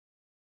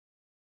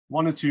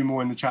 1 or 2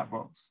 more in the chat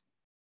box.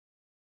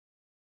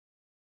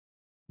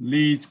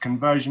 Leads,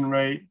 conversion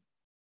rate.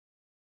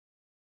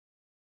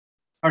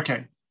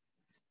 Okay.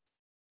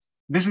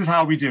 This is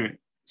how we do it.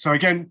 So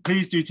again,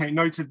 please do take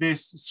note of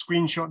this,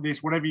 screenshot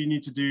this, whatever you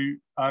need to do.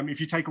 If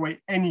you take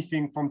away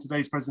anything from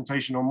today's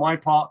presentation on my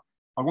part,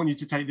 I want you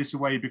to take this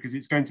away, because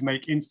it's going to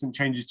make instant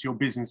changes to your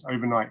business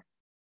overnight.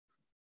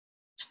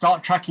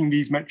 Start tracking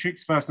these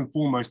metrics first and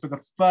foremost, but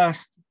the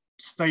first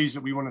stage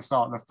that we want to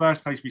start, the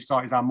first place we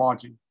start, is our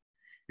margin.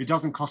 It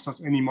doesn't cost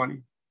us any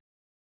money.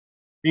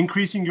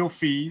 Increasing your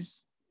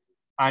fees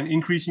and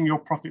increasing your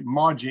profit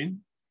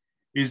margin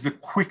is the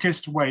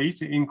quickest way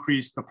to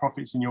increase the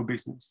profits in your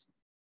business.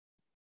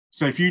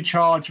 So if you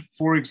charge,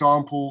 for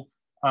example,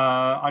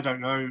 I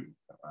don't know,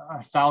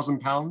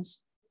 £1,000,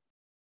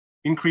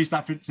 increase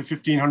that to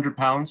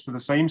 £1,500 for the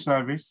same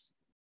service,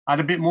 add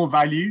a bit more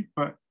value,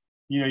 but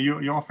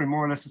you're offering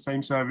more or less the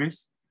same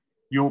service,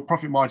 your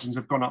profit margins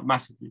have gone up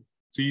massively.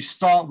 So you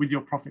start with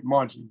your profit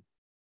margin.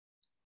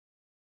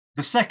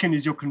 The second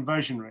is your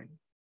conversion rate.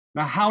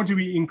 Now, how do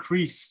we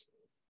increase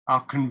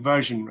our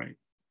conversion rate?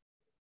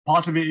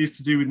 Part of it is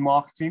to do with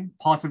marketing.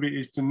 Part of it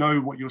is to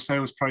know what your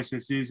sales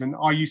process is, and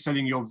are you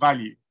selling your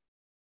value?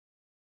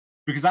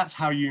 Because that's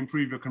how you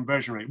improve your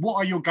conversion rate. What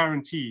are your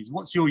guarantees?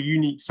 What's your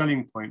unique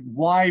selling point?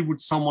 Why would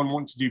someone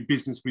want to do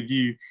business with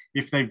you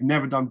if they've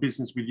never done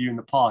business with you in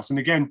the past? And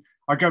again,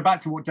 I go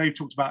back to what Dave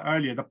talked about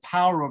earlier. The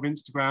power of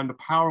Instagram, the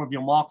power of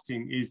your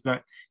marketing is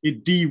that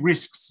it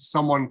de-risks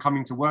someone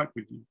coming to work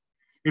with you.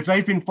 If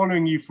they've been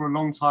following you for a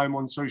long time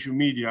on social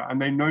media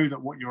and they know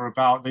that what you're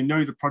about, they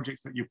know the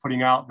projects that you're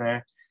putting out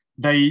there,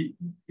 a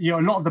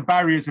lot of the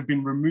barriers have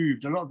been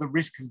removed. A lot of the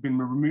risk has been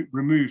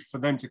removed for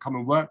them to come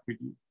and work with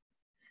you.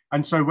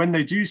 And so when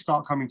they do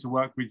start coming to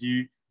work with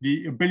you,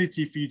 the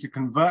ability for you to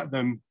convert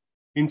them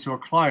into a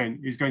client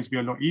is going to be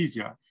a lot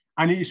easier.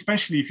 And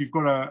especially if you've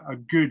got a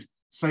good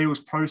sales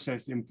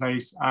process in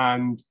place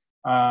and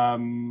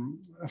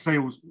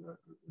sales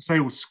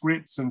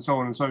scripts and so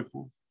on and so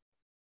forth.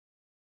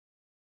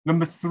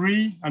 Number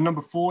 3 and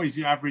number 4 is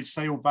the average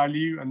sale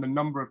value and the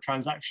number of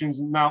transactions.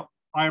 Now,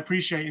 I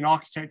appreciate in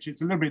architecture,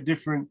 it's a little bit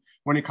different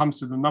when it comes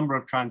to the number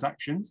of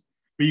transactions,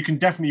 but you can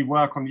definitely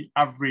work on the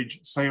average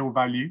sale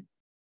value.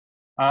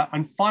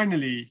 And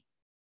finally,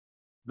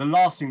 the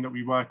last thing that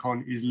we work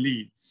on is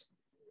leads.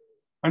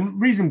 And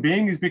reason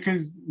being is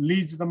because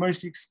leads are the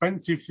most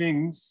expensive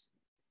things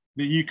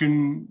that you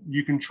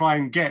can try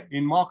and get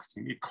in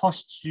marketing. It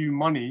costs you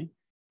money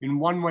in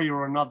one way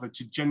or another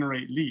to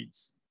generate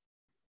leads.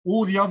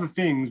 All the other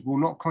things will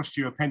not cost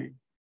you a penny.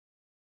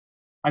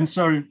 And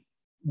so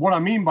what I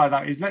mean by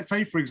that is, let's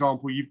say, for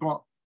example, you've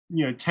got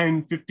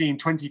 10, 15,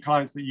 20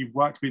 clients that you've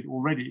worked with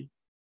already.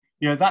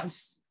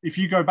 That's, if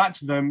you go back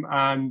to them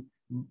and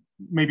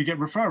maybe get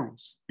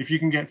referrals. If you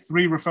can get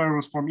 3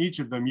 referrals from each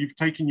of them, you've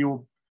taken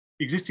your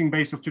existing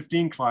base of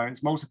 15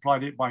 clients,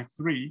 multiplied it by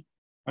 3,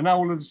 and now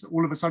all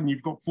of a sudden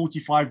you've got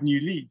 45 new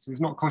leads. It's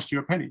not cost you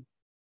a penny.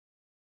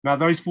 Now,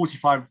 those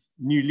 45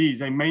 new leads,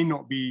 they may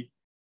not be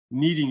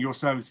needing your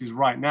services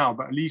right now,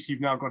 but at least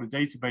you've now got a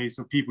database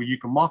of people you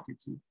can market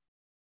to.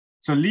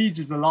 So leads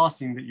is the last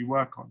thing that you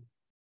work on.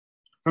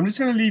 So I'm just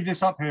going to leave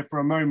this up here for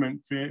a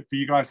moment for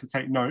you guys to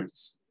take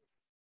notes.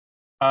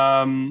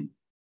 And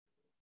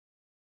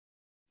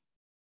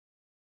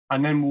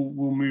then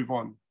we'll move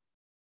on.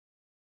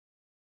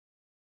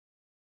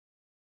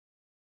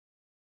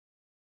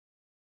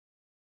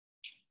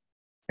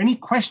 Any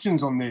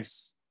questions on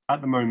this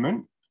at the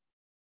moment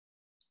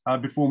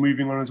before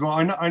moving on as well?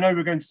 I know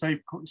we're going to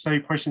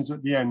save questions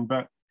at the end,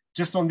 but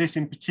just on this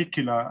in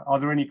particular, are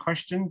there any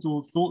questions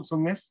or thoughts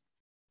on this?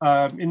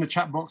 In the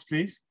chat box,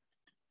 please.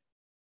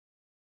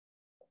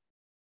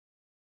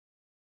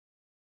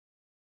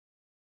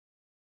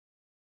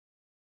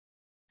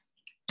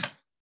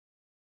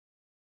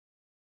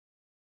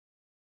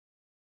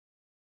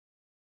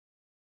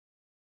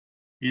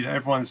 Either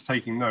everyone's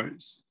taking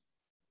notes.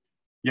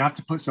 You have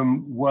to put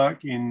some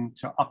work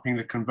into upping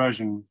the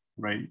conversion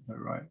rate, though,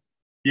 right?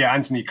 Yeah,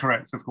 Anthony,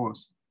 correct, of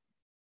course.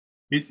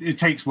 It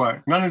takes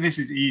work. None of this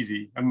is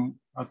easy. And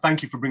I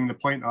thank you for bringing the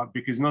point up,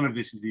 because none of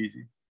this is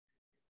easy.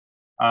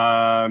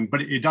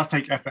 But it does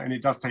take effort and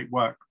it does take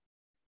work.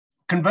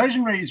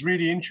 Conversion rate is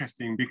really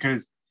interesting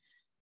because,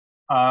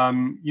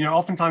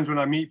 oftentimes when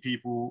I meet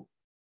people,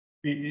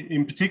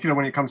 in particular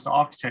when it comes to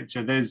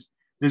architecture, there's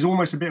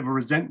almost a bit of a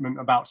resentment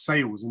about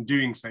sales and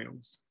doing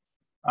sales.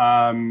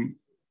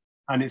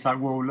 And it's like,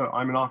 well, look,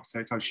 I'm an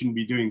architect, I shouldn't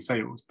be doing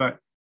sales. But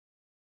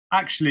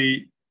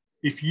actually,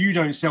 if you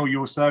don't sell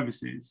your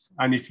services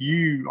and if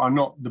you are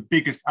not the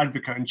biggest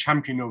advocate and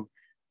champion of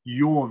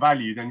your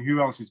value, then who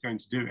else is going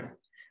to do it?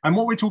 And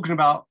what we're talking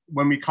about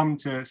when we come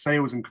to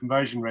sales and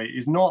conversion rate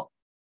is not,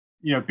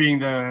 being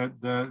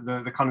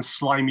the kind of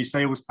slimy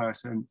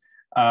salesperson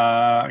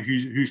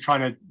who's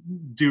trying to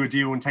do a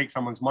deal and take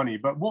someone's money.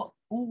 But what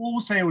all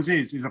sales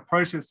is a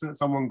process that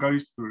someone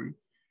goes through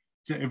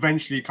to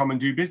eventually come and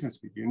do business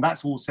with you. And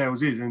that's all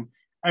sales is. And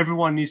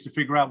everyone needs to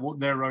figure out what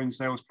their own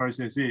sales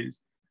process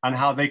is and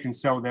how they can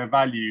sell their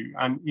value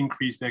and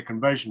increase their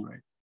conversion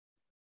rate.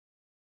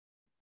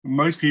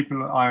 Most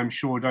people, I am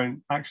sure,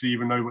 don't actually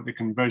even know what the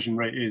conversion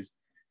rate is.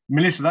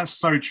 Melissa, that's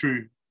so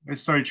true.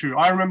 It's so true.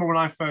 I remember when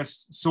I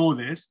first saw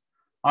this,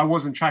 I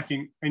wasn't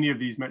tracking any of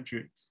these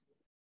metrics.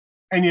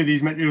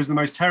 It was the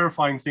most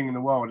terrifying thing in the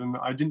world, and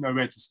I didn't know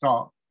where to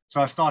start. So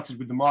I started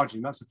with the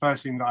margin. That's the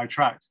first thing that I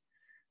tracked.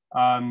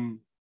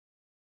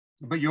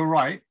 But you're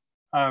right.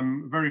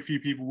 Very few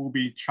people will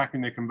be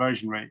tracking their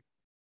conversion rate.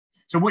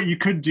 So what you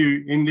could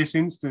do in this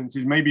instance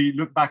is maybe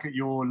look back at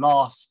your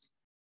last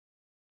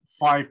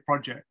 5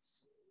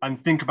 projects and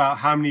think about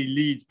how many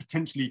leads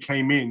potentially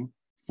came in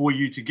for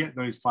you to get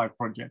those 5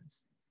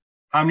 projects.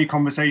 How many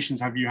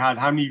conversations have you had?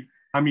 How many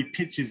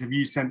pitches have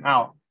you sent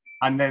out?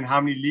 And then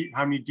how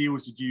many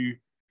deals did you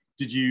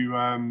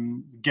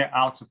get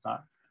out of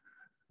that?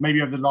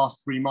 Maybe over the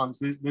last 3 months.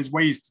 There's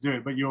ways to do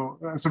it, but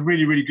that's a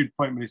really, really good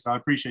point, Melissa. I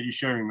appreciate you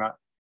sharing that.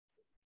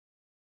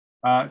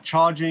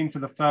 Charging for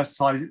the first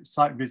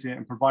site visit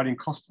and providing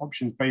cost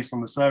options based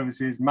on the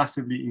services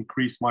massively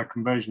increased my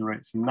conversion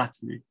rates, from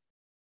Natalie.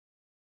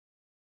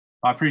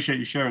 I appreciate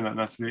you sharing that,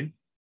 Natalie.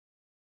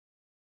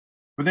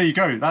 But there you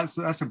go.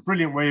 That's a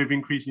brilliant way of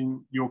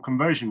increasing your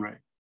conversion rate.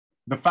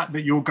 The fact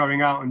that you're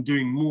going out and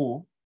doing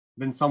more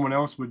than someone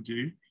else would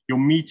do, you're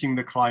meeting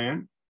the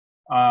client,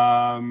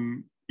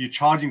 you're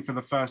charging for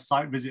the first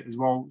site visit as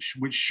well,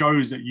 which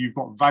shows that you've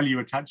got value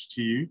attached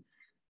to you,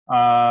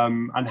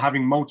 and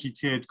having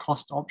multi-tiered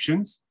cost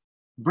options.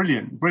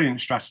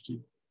 Brilliant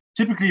strategy.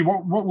 Typically,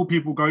 what will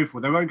people go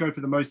for? They won't go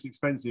for the most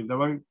expensive. They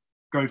won't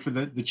go for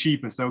the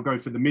cheapest. They'll go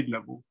for the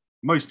mid-level.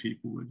 Most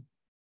people would.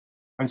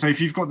 And so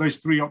if you've got those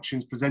 3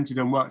 options presented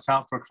and works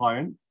out for a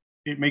client,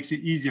 it makes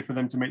it easier for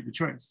them to make the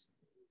choice.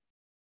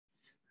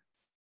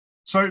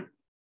 So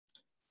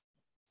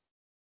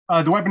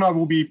The webinar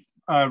will be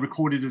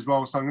recorded as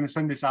well, so I'm going to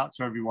send this out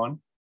to everyone.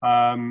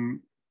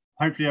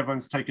 Hopefully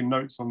everyone's taken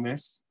notes on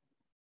this.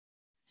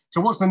 So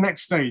what's the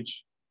next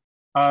stage?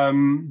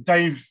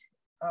 Dave,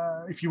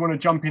 if you want to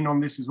jump in on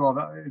this as well,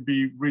 that would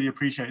be really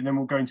appreciated. And then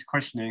we'll go into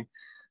questioning.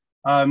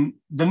 The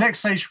next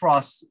stage for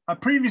us,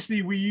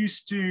 previously we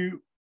used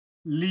to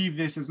leave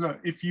this as, look,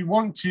 if you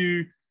want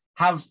to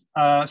have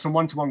some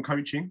one-to-one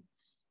coaching,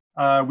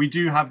 we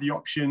do have the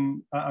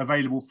option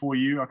available for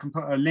you. I can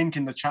put a link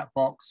in the chat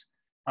box,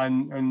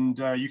 and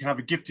you can have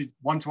a gifted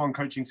one-to-one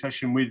coaching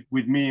session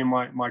with me and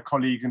my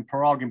colleagues, and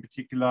Parag in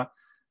particular,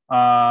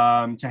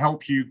 to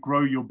help you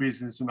grow your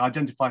business and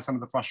identify some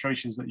of the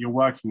frustrations that you're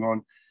working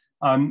on.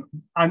 And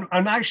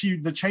actually,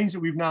 the change that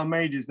we've now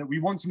made is that we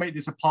want to make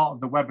this a part of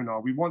the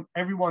webinar. We want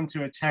everyone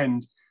to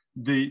attend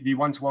the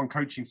one-to-one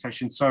coaching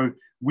session, so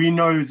we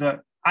know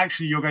that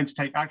actually you're going to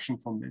take action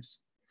from this,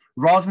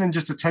 rather than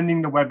just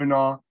attending the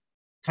webinar,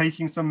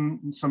 taking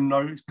some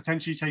notes,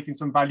 potentially taking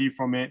some value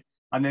from it,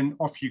 and then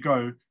off you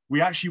go.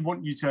 We actually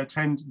want you to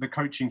attend the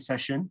coaching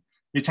session.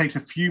 It takes a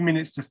few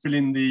minutes to fill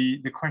in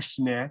the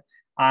questionnaire,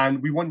 and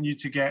we want you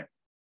to get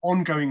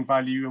ongoing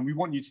value, and we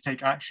want you to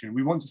take action.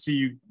 We want to see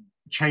you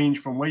change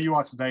from where you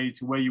are today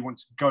to where you want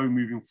to go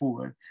moving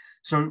forward.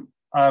 So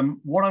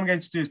what I'm going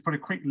to do is put a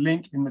quick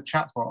link in the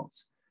chat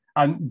box.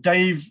 And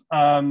Dave,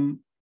 let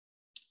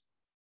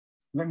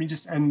me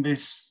just end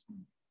this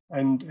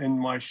and end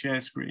my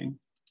share screen.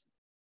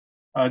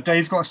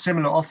 Dave's got a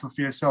similar offer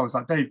for yourselves.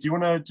 Like, Dave, do you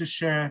want to just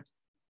share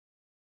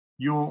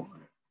your...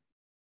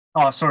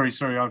 Oh, sorry,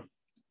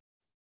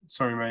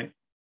 mate.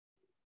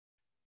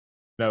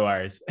 No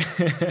worries.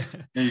 There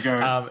you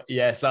go.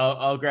 Yes,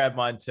 I'll grab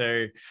mine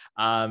too.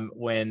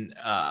 When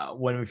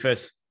we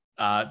first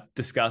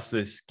discussed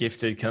this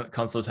gifted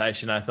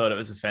consultation, I thought it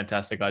was a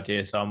fantastic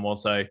idea. So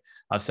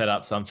I've set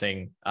up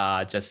something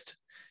just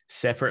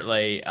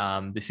separately.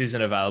 This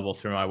isn't available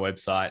through my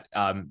website.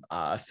 A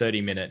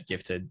 30-minute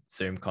gifted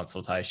Zoom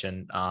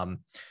consultation.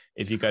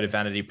 If you go to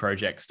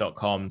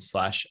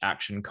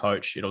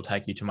vanityprojects.com/actioncoach, it'll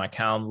take you to my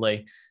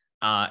Calendly.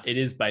 It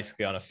is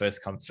basically on a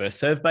first come, first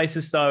serve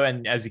basis though.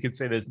 And as you can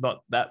see, there's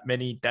not that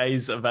many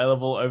days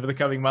available over the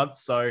coming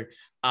months. So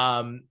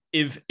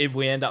if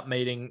we end up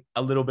needing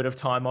a little bit of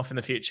time off in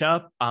the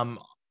future,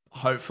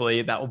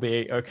 hopefully that will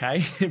be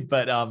okay.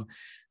 But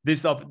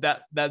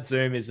that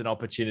Zoom is an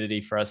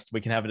opportunity for us.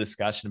 We can have a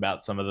discussion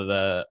about some of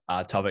the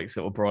topics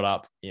that were brought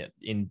up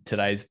in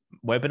today's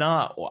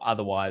webinar, or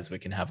otherwise we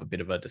can have a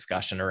bit of a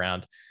discussion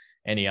around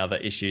any other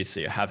issues that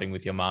you're having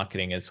with your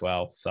marketing as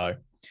well. So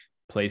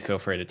please feel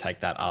free to take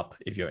that up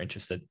if you're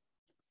interested.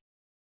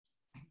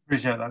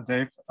 Appreciate that,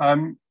 Dave.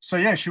 So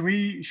yeah, should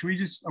we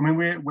just? I mean,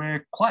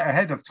 we're quite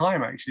ahead of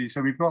time actually.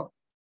 So we've got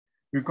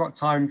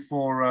time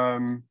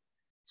for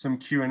some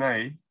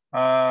Q&A. Yep.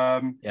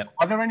 Are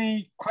there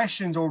any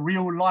questions or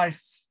real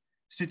life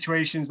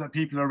situations that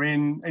people are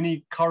in?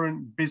 Any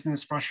current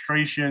business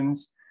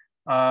frustrations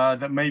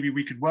that maybe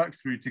we could work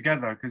through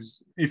together?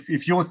 Because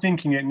if you're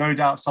thinking it, no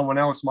doubt someone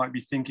else might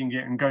be thinking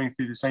it and going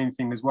through the same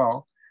thing as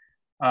well.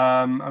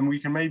 And we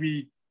can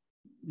maybe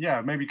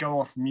go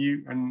off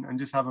mute and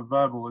just have a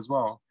verbal as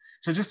well.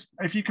 So just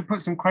if you could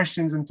put some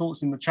questions and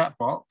thoughts in the chat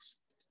box,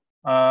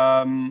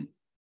 and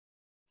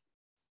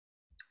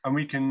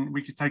we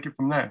could take it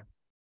from there.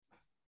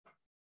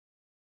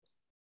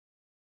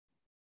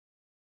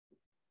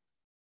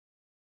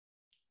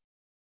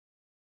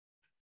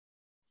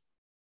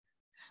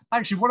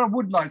 Actually, what I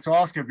would like to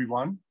ask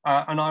everyone,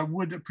 and I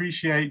would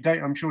appreciate,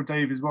 Dave, I'm sure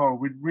Dave as well,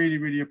 would really,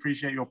 really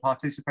appreciate your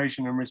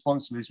participation and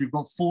response to this. We've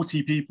got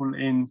 40 people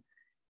in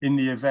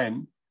the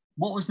event.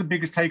 What was the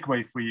biggest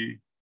takeaway for you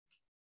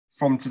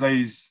from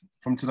today's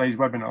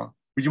webinar?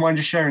 Would you mind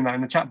just sharing that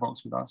in the chat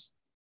box with us?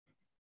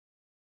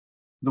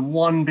 The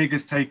one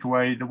biggest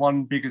takeaway, the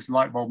one biggest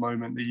light bulb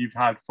moment that you've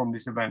had from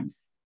this event.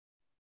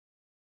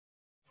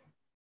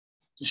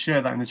 Just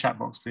share that in the chat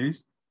box,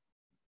 please.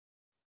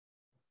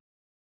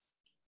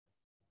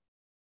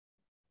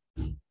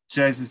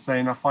 Jez is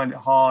saying, I find it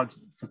hard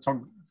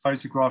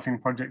photographing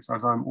projects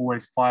as I'm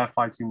always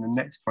firefighting the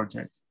next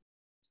project.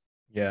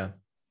 Yeah.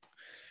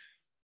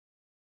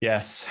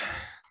 Yes,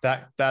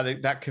 that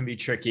can be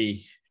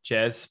tricky,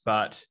 Jez,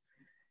 but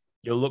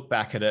you'll look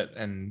back at it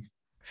and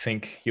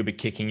think you'll be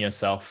kicking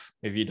yourself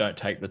if you don't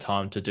take the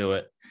time to do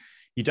it.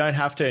 You don't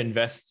have to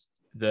invest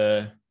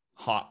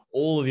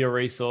all of your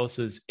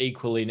resources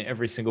equally in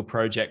every single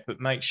project,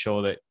 but make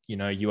sure that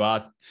you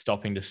are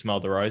stopping to smell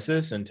the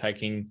roses and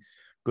taking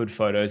good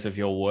photos of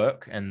your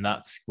work, and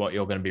that's what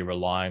you're going to be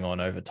relying on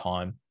over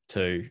time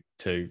to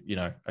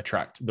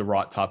attract the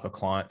right type of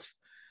clients.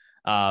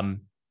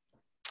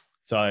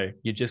 So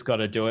you just got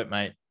to do it,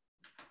 mate.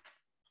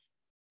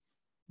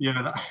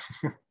 Yeah,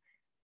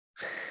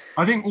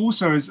 I think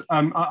also is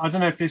I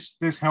don't know if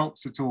this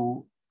helps at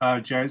all,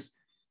 Jez.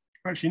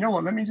 Actually, you know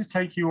what? Let me just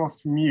take you off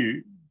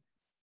mute.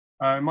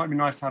 It might be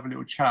nice to have a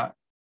little chat.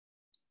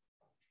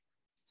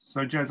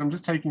 So, Jez, I'm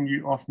just taking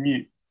you off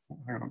mute.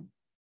 Hang on.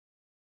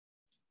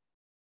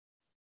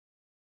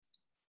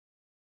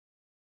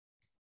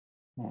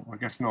 Well, I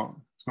guess not.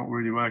 It's not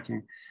really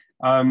working.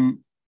 But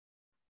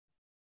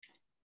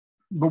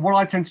what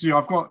I tend to do,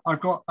 I've got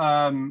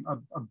a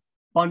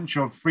bunch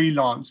of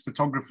freelance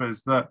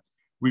photographers that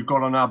we've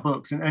got on our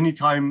books, and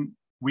anytime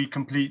we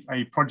complete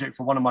a project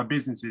for one of my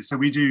businesses, so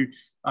we do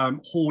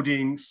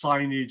hoarding,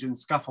 signage, and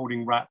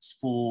scaffolding wraps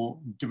for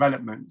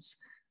developments.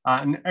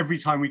 And every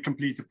time we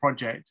complete a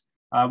project,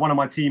 one of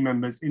my team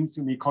members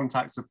instantly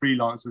contacts the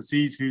freelancer,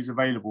 sees who's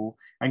available,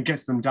 and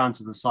gets them down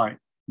to the site.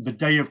 The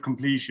day of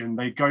completion,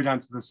 they go down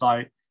to the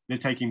site, they're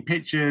taking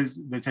pictures,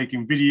 they're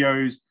taking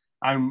videos,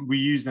 and we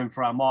use them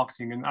for our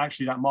marketing. And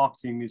actually that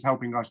marketing is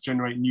helping us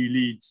generate new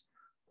leads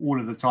all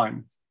of the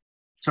time.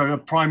 So a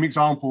prime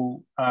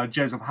example,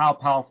 Jez, of how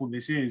powerful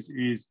this is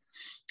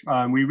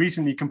we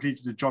recently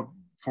completed a job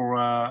for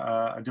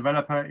a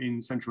developer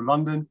in central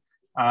London.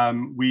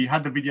 We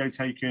had the video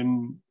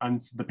taken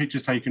and the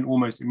pictures taken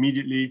almost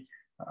immediately.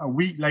 A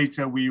week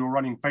later, we were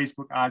running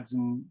Facebook ads,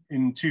 and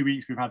in 2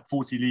 weeks, we've had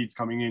 40 leads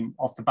coming in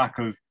off the back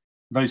of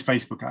those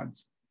Facebook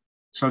ads.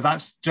 So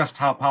that's just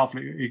how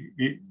powerful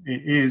it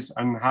is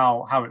and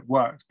how it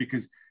works,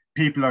 because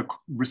people are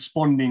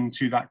responding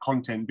to that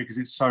content because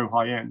it's so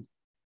high end.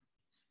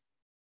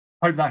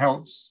 Hope that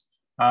helps,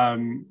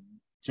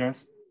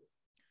 Jess.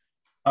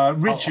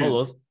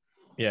 Richard.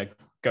 Yeah,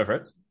 go for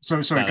it.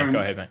 Sorry, go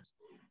ahead, mate.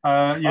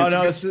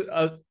 Yes.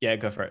 Yeah,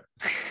 go for it.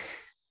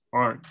 All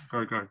right,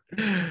 go.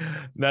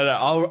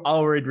 No,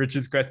 I'll read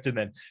Richard's question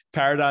then.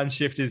 Paradigm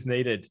shift is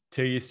needed.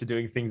 Too used to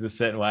doing things a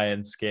certain way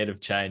and scared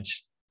of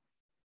change.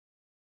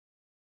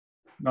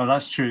 No,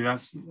 that's true.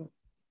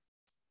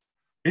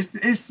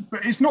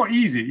 It's not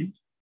easy.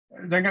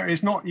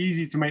 It's not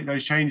easy to make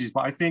those changes,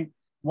 but I think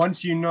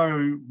once you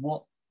know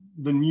what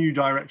the new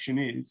direction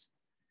is,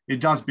 it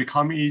does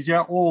become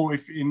easier. Or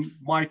if in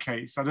my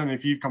case, I don't know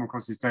if you've come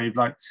across this, Dave,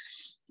 like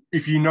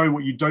if you know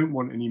what you don't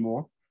want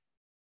anymore,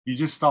 you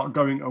just start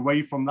going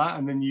away from that,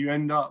 and then you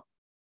end up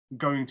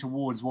going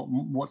towards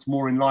what's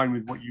more in line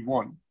with what you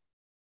want.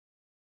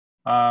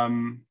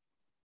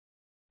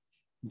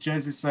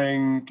 Jez is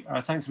saying,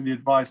 thanks for the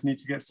advice. Need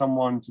to get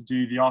someone to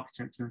do the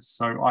architecture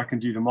so I can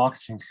do the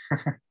marketing.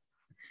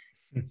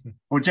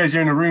 Well, Jez,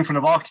 you're in a room full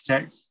of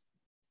architects.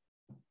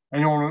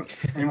 Anyone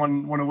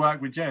want to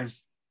work with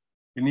Jez?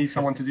 You need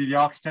someone to do the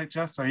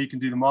architecture so he can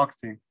do the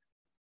marketing.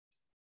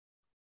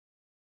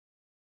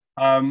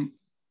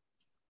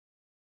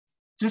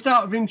 Just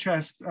out of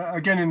interest,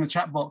 again in the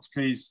chat box,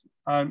 please.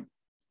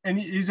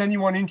 Is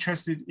anyone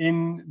interested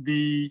in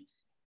the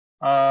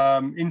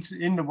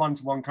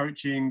one-to-one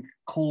coaching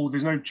call?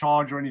 There's no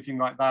charge or anything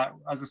like that.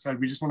 As I said,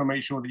 we just want to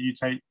make sure that you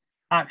take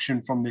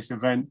action from this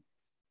event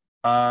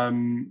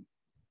and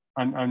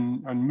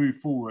move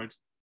forward.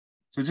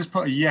 So just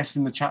put a yes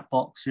in the chat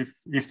box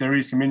if there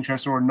is some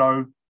interest, or a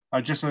no,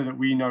 just so that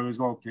we know as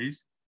well,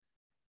 please.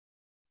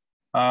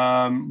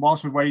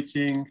 Whilst we're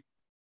waiting,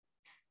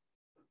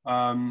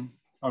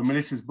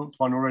 Melissa's booked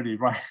one already,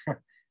 right?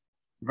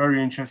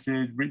 Very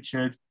interested,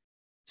 Richard.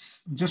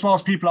 Just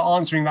whilst people are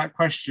answering that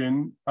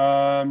question,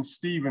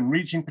 Stephen,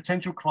 reaching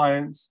potential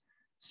clients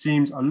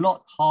seems a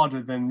lot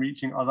harder than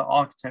reaching other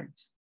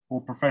architects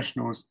or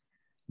professionals.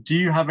 Do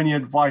you have any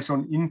advice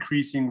on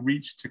increasing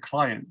reach to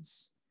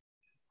clients?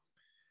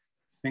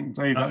 I think,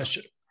 Dave,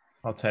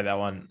 I'll take that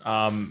one.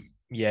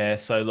 Yeah,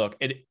 so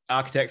look,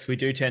 architects, we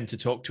do tend to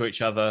talk to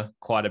each other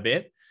quite a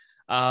bit.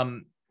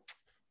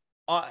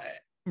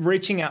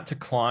 Reaching out to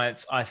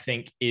clients, I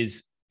think,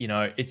 is,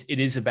 it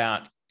is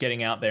about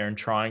getting out there and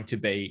trying to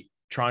be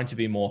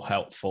more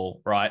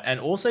helpful, right? And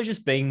also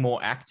just being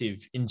more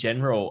active in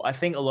general. I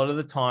think a lot of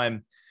the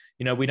time,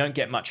 we don't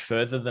get much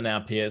further than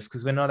our peers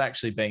because we're not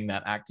actually being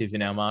that active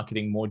in our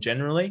marketing more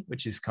generally,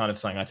 which is kind of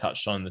something I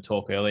touched on in the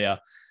talk earlier.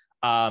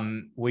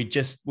 We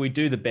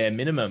do the bare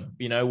minimum.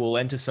 We'll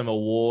enter some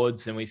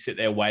awards and we sit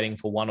there waiting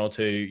for one or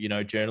two,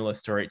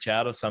 journalists to reach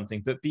out or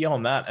something. But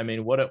beyond that, I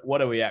mean,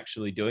 what are we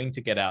actually doing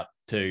to get out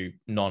to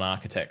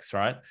non-architects,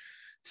 right?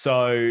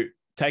 So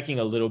taking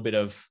a little bit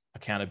of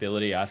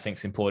accountability, I think,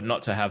 is important.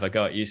 Not to have a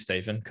go at you,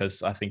 Stephen,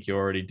 because I think you're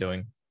already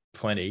doing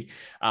plenty.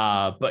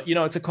 But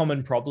it's a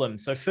common problem.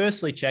 So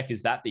firstly, check,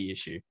 is that the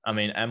issue? I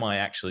mean, am I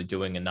actually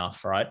doing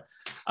enough, right?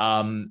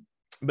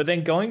 But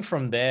then going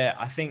from there,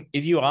 I think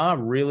if you are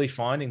really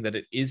finding that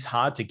it is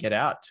hard to get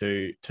out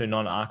to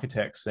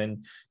non-architects,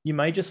 then you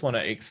may just want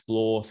to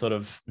explore sort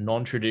of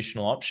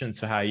non-traditional options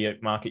for how you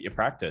market your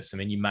practice. I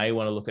mean, you may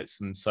want to look at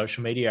some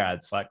social media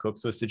ads like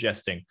Cooks was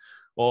suggesting,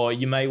 or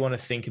you may want to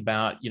think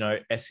about,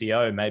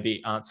 SEO,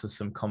 maybe answer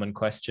some common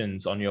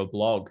questions on your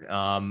blog,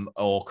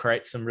 or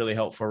create some really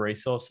helpful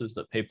resources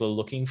that people are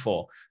looking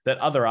for that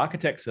other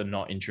architects are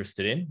not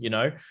interested in,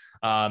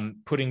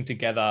 putting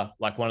together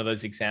like one of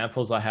those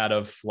examples I had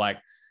of like,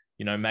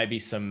 maybe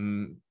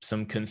some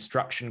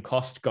construction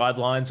cost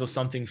guidelines or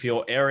something for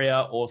your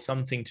area, or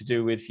something to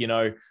do with,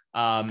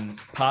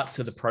 parts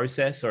of the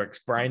process, or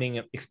explaining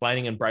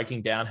and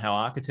breaking down how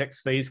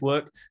architects' fees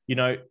work.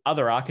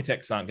 Other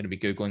architects aren't going to be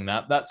Googling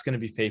that. That's going to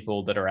be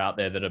people that are out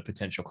there that are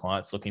potential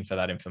clients looking for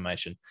that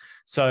information.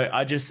 So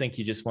I just think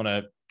you just want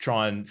to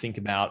try and think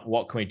about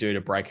what can we do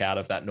to break out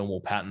of that normal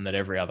pattern that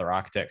every other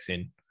architect's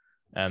in.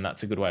 And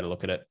that's a good way to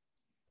look at it.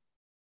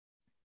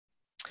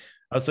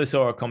 I also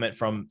saw a comment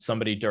from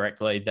somebody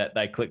directly that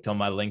they clicked on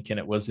my link, and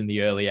it was in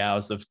the early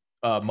hours of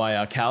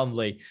my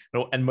Calendly,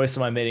 and most of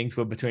my meetings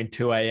were between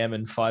 2 a.m.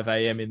 and 5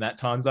 a.m. in that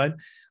time zone.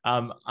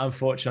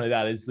 Unfortunately,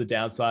 that is the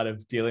downside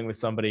of dealing with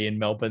somebody in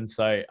Melbourne.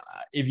 So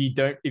if you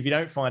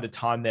don't find a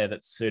time there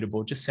that's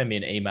suitable, just send me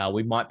an email.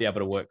 We might be able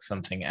to work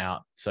something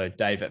out. So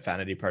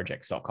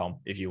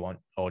dave@vanityprojects.com if you want,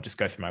 or just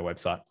go through my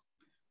website.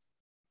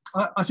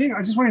 I think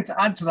I just wanted to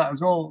add to that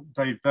as well,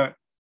 Dave, that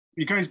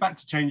it goes back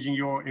to changing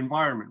your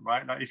environment,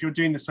 right? Like if you're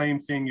doing the same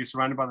thing, you're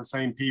surrounded by the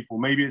same people,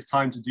 maybe it's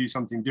time to do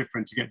something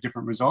different to get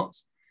different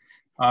results.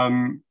 I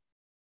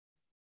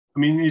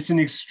mean, it's an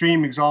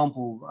extreme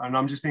example, and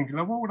I'm just thinking,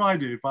 like, what would I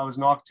do if I was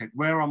an architect?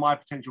 Where are my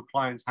potential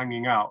clients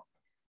hanging out?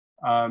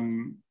 Or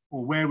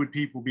where would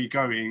people be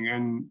going?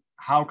 And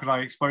how could I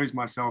expose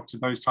myself to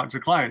those types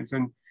of clients?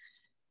 And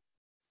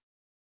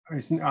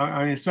it's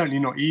certainly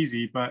not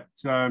easy, but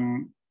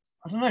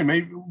I don't know,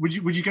 maybe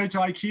would you go to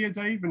IKEA,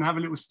 Dave, and have a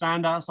little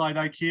stand outside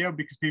IKEA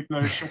because people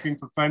are shopping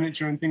for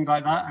furniture and things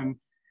like that? And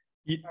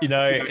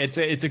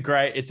it's a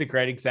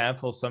great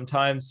example.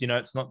 Sometimes,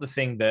 it's not the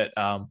thing that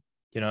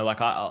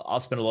like I'll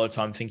spend a lot of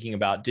time thinking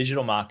about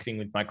digital marketing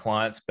with my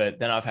clients, but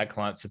then I've had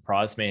clients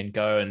surprise me and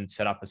go and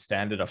set up a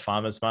stand at a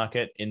farmer's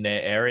market in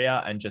their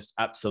area and just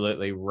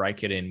absolutely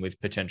rake it in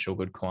with potential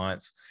good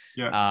clients.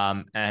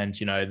 Yeah. And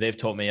they've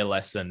taught me a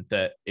lesson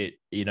that it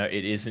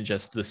isn't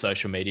just the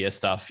social media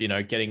stuff.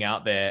 Getting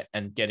out there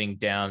and getting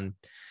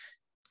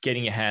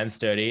your hands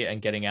dirty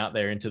and getting out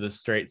there into the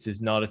streets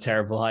is not a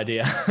terrible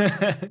idea.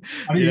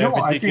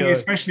 I think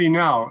especially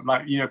now,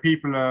 like,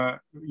 people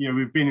are,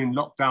 we've been in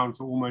lockdown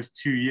for almost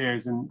 2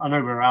 years, and I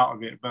know we're out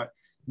of it, but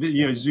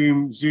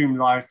Zoom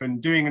life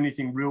and doing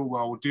anything real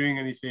world, doing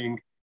anything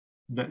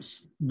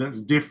that's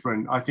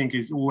different, I think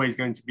is always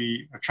going to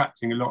be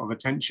attracting a lot of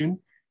attention.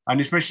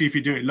 And especially if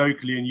you do it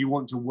locally and you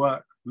want to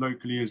work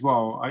locally as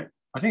well,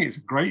 I think it's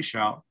a great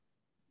shout.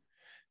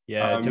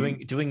 Yeah,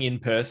 doing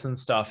in-person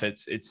stuff,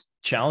 it's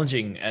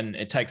challenging and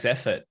it takes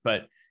effort,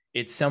 but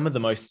it's some of the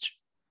most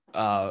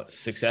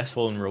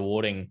successful and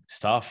rewarding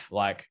stuff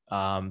that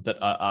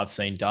I've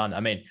seen done.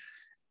 I mean,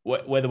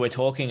 whether we're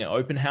talking an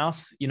open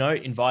house,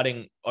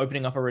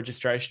 opening up a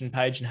registration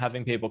page and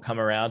having people come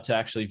around to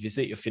actually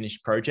visit your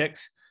finished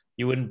projects,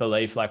 you wouldn't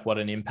believe what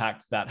an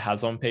impact that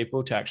has on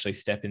people to actually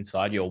step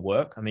inside your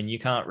work. I mean, you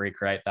can't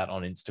recreate that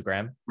on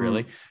Instagram,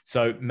 really.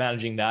 So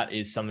managing that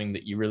is something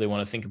that you really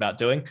want to think about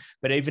doing.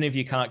 But even if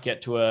you can't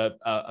get to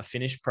a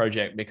finished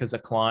project because a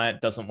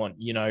client doesn't want,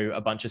 a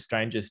bunch of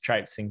strangers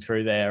traipsing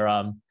through their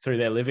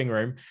living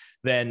room,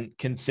 then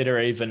consider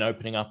even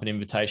opening up an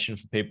invitation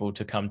for people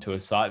to come to a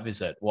site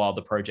visit while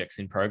the project's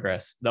in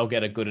progress. They'll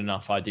get a good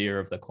enough idea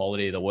of the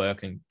quality of the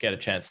work and get a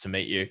chance to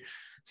meet you.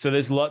 So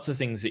there's lots of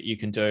things that you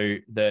can do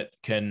that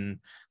can,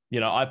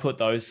 I put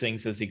those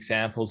things as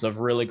examples of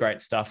really great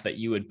stuff that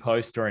you would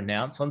post or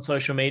announce on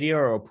social media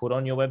or put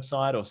on your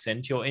website or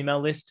send to your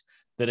email list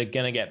that are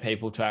going to get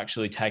people to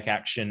actually take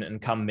action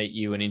and come meet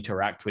you and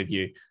interact with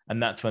you.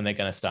 And that's when they're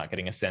going to start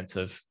getting a sense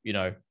of,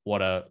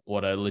 what a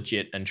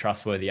legit and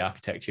trustworthy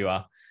architect you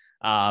are.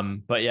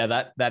 But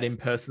yeah, that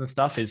in-person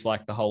stuff is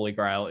like the holy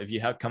grail. If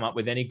you have come up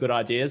with any good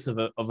ideas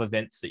of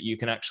events that you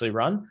can actually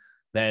run,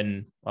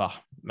 then,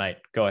 mate,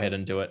 go ahead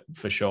and do it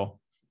for sure.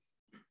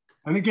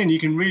 And again, you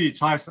can really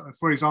tie,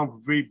 for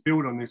example, if we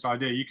build on this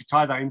idea, you could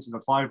tie that into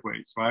the 5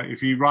 ways, right?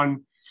 If you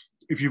run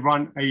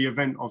a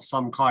event of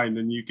some kind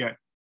and you get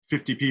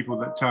 50 people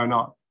that turn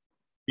up,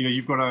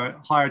 you've got a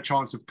higher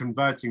chance of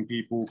converting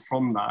people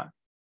from that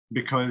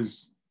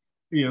because,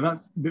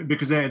 that's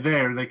because they're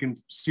there, they can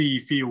see,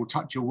 feel,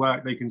 touch your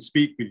work, they can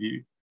speak with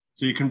you.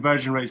 So your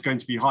conversion rate is going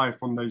to be high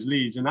from those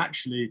leads. And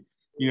actually,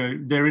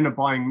 they're in a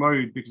buying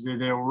mode because they're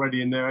there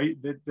already, and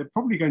they're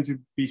probably going to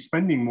be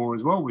spending more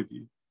as well with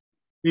you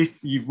if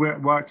you've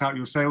worked out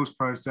your sales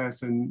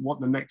process and what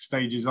the next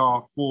stages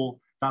are for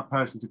that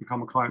person to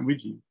become a client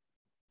with you.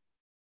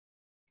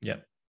 Yeah.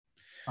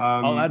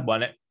 I'll add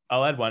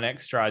one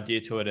extra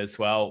idea to it as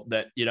well,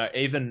 that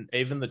even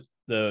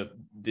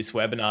this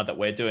webinar that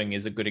we're doing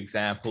is a good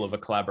example of a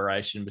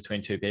collaboration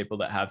between two people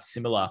that have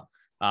similar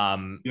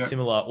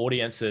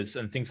audiences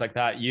and things like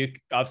that.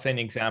 I've seen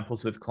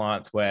examples with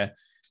clients where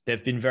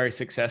they've been very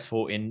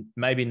successful in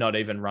maybe not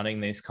even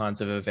running these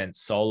kinds of events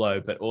solo,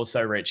 but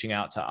also reaching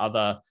out to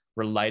other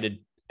related,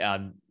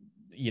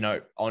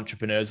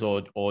 entrepreneurs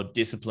or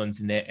disciplines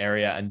in their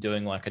area and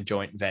doing like a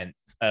joint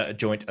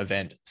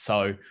event.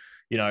 So,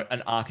 you know,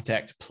 an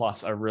architect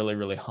plus a really,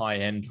 really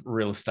high-end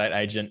real estate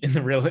agent in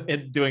the real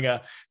doing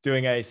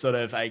a sort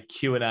of a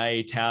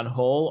Q&A town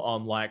hall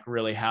on like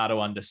really how to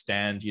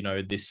understand, you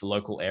know, this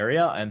local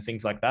area and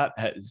things like that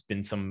has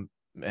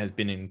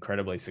been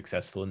incredibly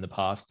successful in the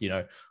past. You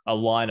know, a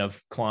line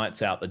of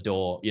clients out the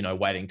door, you know,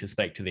 waiting to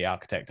speak to the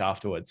architect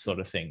afterwards,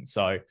 sort of thing.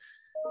 So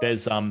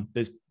there's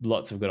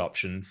lots of good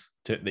options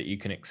that you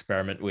can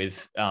experiment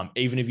with.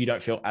 Even if you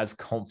don't feel as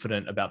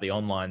confident about the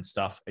online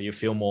stuff, or you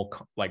feel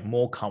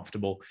more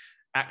comfortable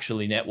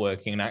actually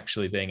networking and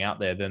actually being out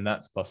there, then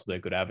that's possibly a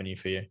good avenue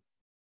for you.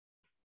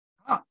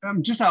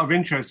 Just out of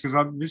interest,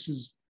 because this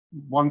is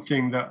one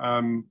thing that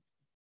I'm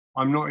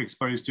not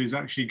exposed to, is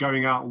actually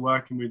going out and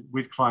working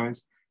with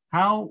clients.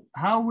 How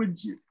would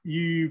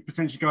you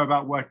potentially go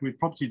about working with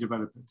property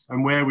developers,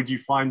 and where would you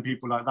find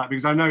people like that?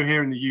 Because I know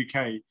here in the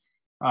UK,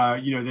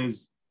 you know,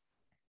 there's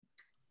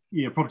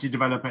property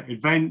developer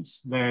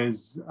events.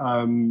 There's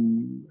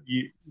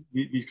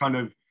these kind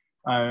of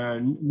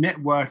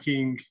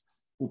networking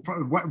or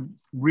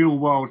real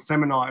world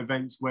seminar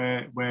events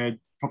where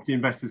property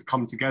investors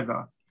come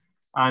together,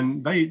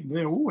 and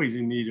they're always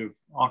in need of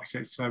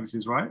architect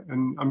services, right?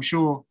 And I'm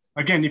sure,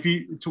 again, if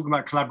you talk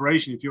about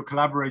collaboration, if you're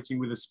collaborating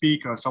with a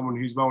speaker, someone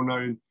who's well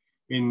known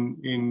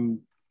in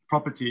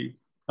property,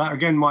 that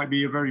again might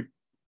be a very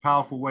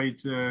powerful way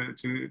to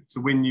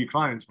win new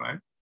clients, right?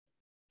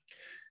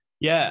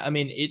 Yeah, I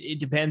mean, it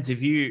depends.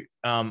 If you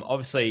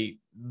obviously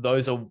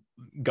those are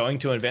going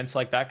to events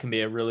like that can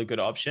be a really good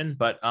option,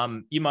 but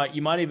you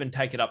might even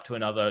take it up to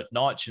another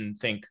notch and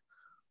think,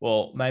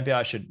 well, maybe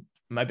I should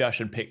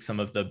pick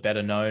some of the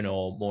better known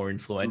or more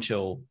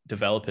influential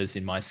developers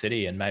in my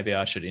city, and maybe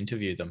I should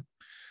interview them,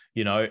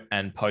 you know,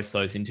 and post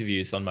those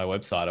interviews on my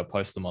website or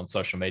post them on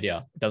social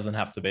media. It doesn't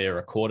have to be a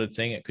recorded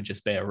thing. It could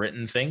just be a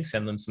written thing.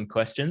 Send them some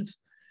questions.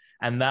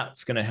 And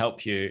that's going to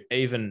help you.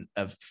 Even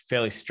a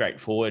fairly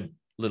straightforward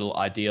little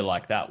idea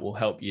like that will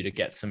help you to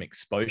get some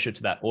exposure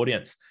to that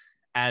audience,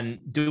 and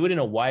do it in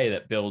a way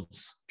that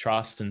builds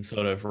trust and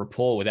sort of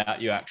rapport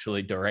without you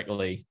actually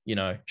directly, you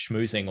know,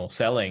 schmoozing or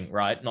selling,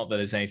 right? Not that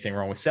there's anything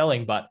wrong with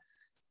selling, but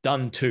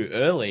done too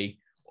early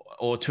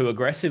or too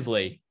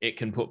aggressively, it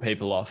can put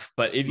people off.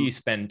 But if you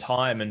spend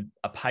time and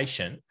are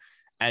patient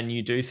and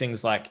you do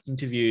things like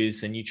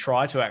interviews and you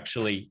try to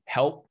actually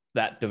help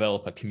that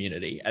developer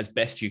community as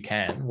best you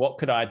can, what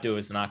could I do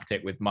as an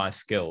architect with my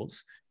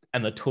skills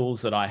and the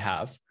tools that I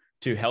have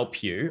to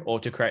help you, or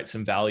to create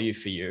some value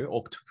for you,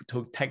 or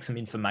to take some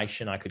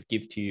information I could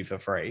give to you for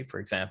free, for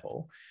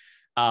example,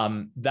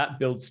 that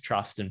builds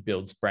trust and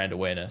builds brand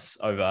awareness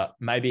over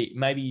maybe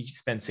you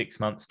spend 6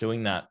 months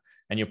doing that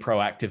and you're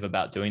proactive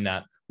about doing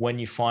that. When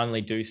you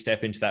finally do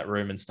step into that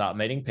room and start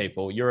meeting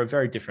people, you're a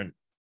very different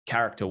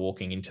character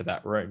walking into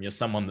that room. You're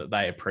someone that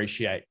they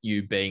appreciate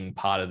you being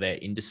part of their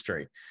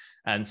industry.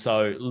 And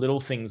so little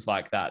things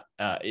like that,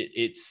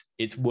 it's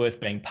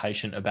worth being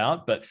patient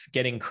about, but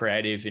getting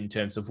creative in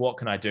terms of what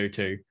can I do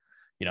to,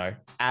 you know,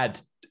 add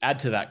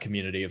to that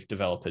community of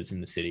developers in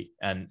the city,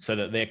 and so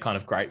that they're kind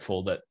of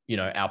grateful that, you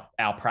know,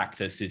 our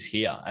practice is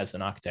here as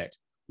an architect.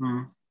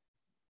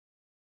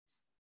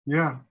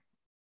 Yeah.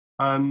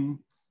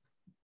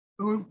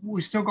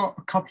 We still got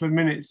a couple of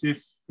minutes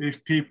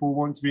if people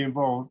want to be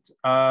involved.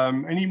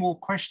 Any more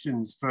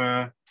questions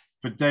for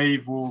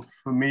Dave or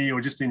for me,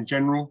 or just in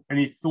general?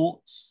 Any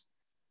thoughts?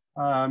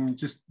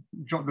 Just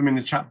drop them in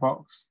the chat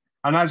box.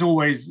 And as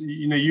always,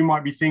 you know, you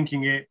might be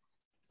thinking it,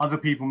 other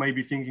people may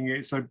be thinking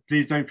it, so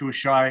please don't feel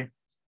shy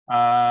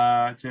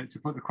to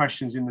put the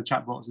questions in the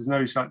chat box. There's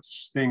no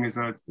such thing as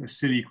a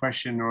silly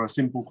question or a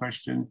simple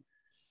question.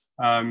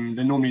 They're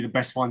normally the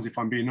best ones, if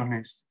I'm being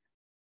honest.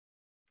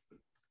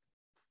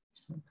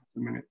 Just a couple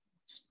of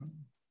minutes.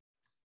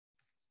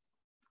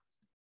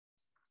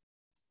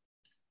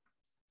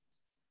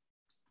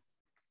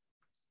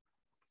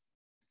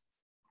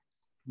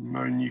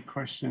 No new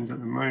questions at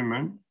the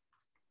moment.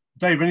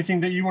 Dave,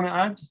 anything that you want to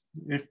add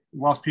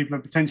whilst people are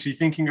potentially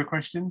thinking of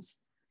questions?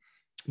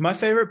 My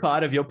favorite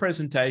part of your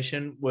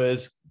presentation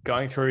was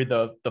going through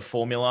the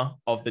formula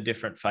of the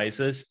different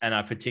phases. And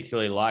I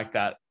particularly like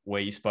that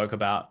where you spoke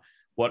about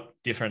what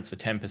difference a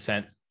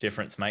 10%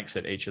 difference makes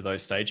at each of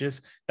those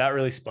stages. That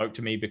really spoke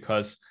to me,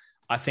 because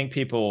I think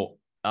people,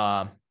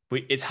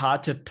 it's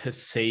hard to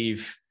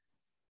perceive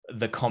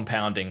the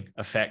compounding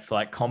effect.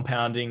 Like,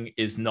 compounding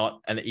is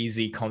not an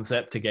easy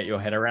concept to get your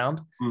head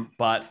around,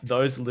 but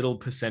those little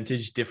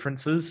percentage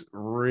differences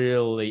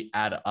really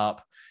add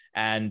up.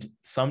 And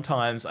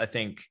sometimes I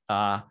think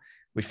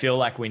we feel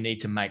like we need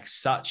to make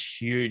such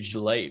huge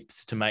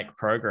leaps to make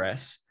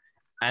progress.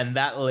 And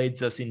that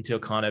leads us into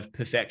kind of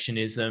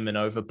perfectionism and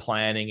over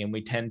planning. And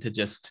we tend to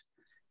just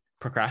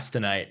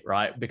procrastinate,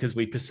 right? Because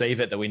we perceive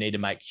it that we need to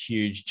make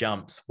huge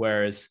jumps.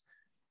 Whereas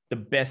the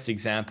best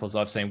examples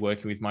I've seen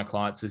working with my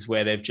clients is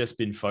where they've just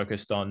been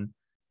focused on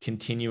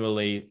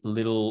continually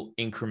little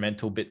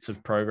incremental bits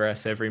of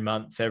progress every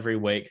month, every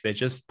week. They're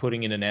just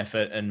putting in an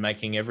effort and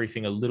making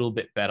everything a little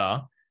bit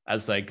better.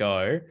 as they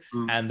go.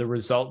 Mm. And the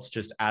results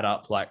just add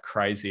up like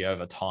crazy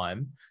over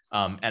time.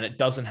 And it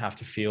doesn't have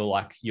to feel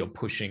like you're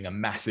pushing a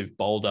massive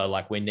boulder,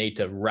 like we need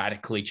to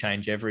radically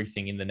change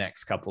everything in the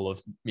next couple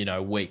of,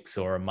 weeks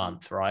or a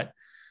month, right?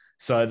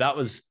 So that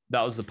was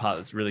the part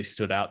that's really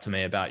stood out to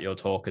me about your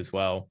talk as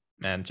well.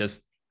 And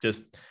just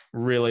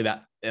really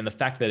that, and the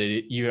fact that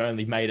you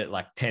only made it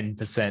like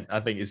 10%, I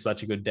think is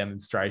such a good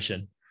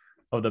demonstration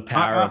of the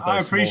power of those. I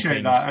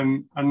appreciate that.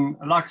 And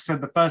like I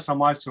said, the first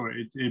time I saw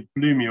it, it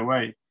blew me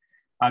away.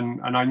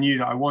 And I knew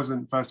that I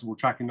wasn't, first of all,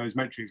 tracking those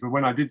metrics. But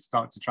when I did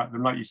start to track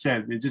them, like you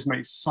said, it just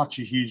makes such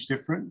a huge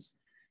difference,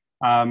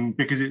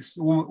 because it's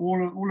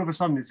all of a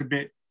sudden it's a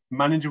bit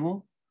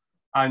manageable.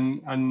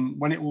 And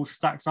when it all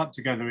stacks up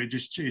together, it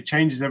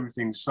changes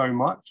everything so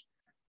much.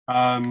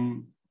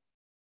 And,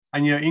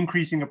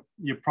 increasing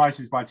your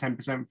prices by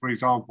 10%, for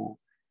example,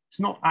 it's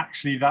not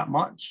actually that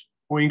much.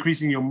 Or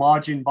increasing your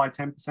margin by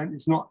 10%,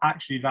 it's not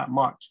actually that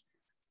much.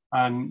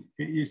 And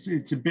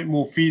it's a bit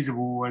more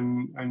feasible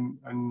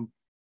and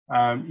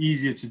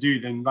easier to do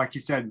than, like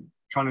you said,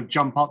 trying to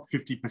jump up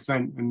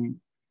 50% and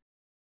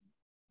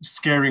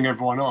scaring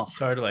everyone off.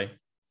 Totally.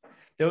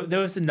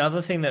 There was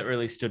another thing that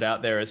really stood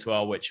out there as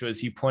well, which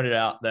was you pointed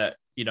out that,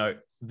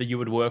 that you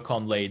would work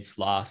on leads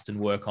last and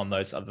work on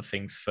those other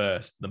things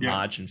first, the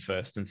margin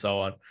first and so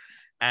on.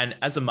 And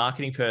as a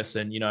marketing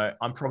person,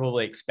 I'm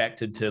probably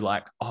expected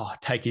to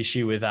take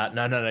issue with that.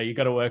 No, you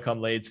got to work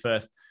on leads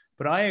first.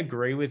 But I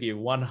agree with you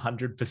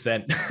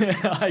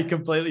 100%. I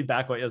completely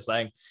back what you're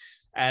saying.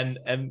 And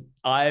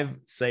I've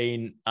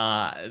seen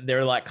there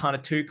are like kind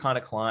of two kind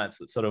of clients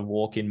that sort of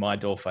walk in my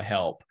door for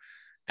help.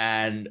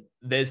 And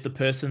there's the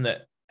person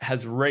that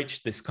has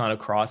reached this kind of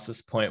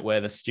crisis point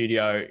where the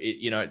studio,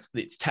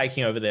 it's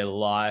taking over their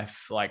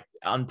life, like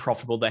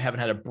unprofitable. They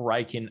haven't had a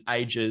break in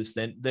ages.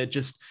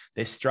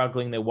 They're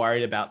struggling. They're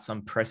worried about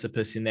some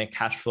precipice in their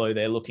cash flow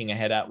they're looking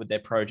ahead at with their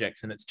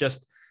projects. And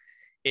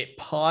it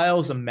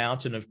piles a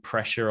mountain of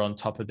pressure on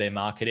top of their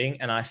marketing.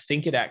 And I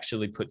think it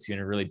actually puts you in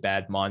a really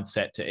bad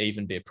mindset to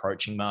even be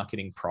approaching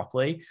marketing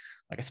properly.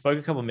 Like I spoke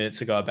a couple of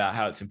minutes ago about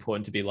how it's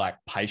important to be like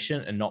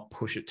patient and not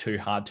push it too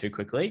hard too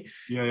quickly.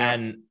 Yeah.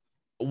 And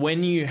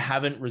when you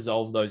haven't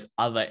resolved those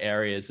other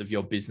areas of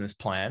your business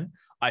plan,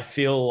 I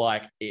feel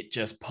like it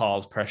just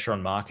piles pressure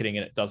on marketing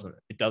and it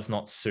does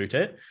not suit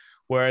it.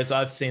 Whereas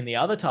I've seen the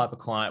other type of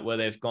client where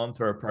they've gone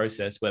through a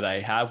process where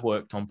they have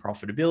worked on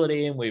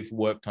profitability and we've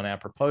worked on our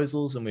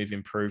proposals and we've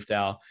improved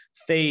our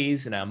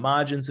fees and our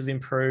margins have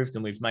improved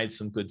and we've made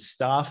some good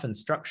staff and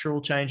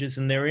structural changes.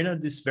 And they're in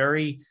this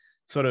very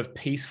sort of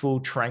peaceful,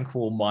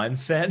 tranquil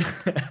mindset.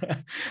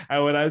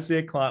 And when I see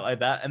a client like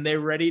that and they're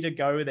ready to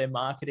go with their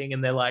marketing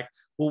and they're like,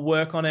 we'll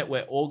work on it.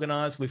 We're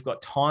organized. We've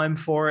got time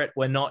for it.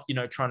 We're not,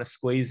 trying to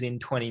squeeze in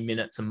 20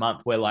 minutes a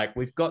month. We're like,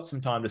 we've got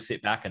some time to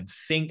sit back and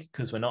think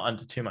because we're not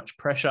under too much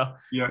pressure.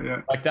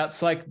 Yeah. Like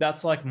that's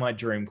like my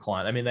dream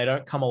client. I mean, they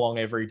don't come along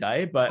every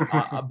day, but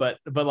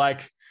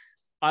like,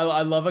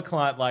 I love a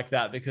client like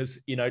that because,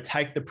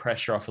 take the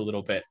pressure off a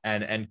little bit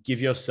and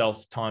give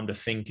yourself time to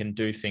think and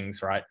do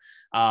things right.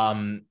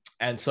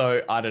 And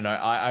so I don't know,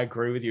 I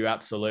agree with you.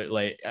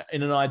 Absolutely.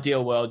 In an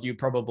ideal world,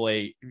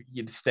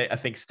 I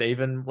think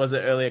Stephen was it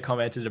earlier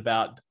commented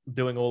about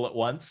doing all at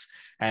once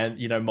and,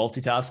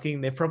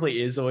 multitasking. There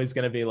probably is always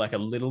going to be like a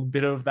little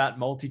bit of that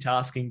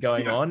multitasking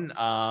going on.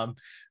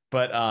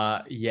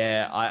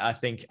 I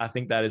think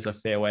that is a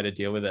fair way to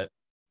deal with it.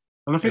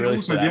 And I think really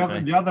also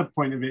the other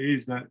point of it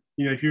is that,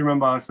 if you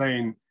remember I was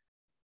saying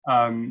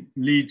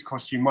leads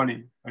cost you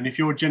money. And if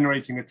you're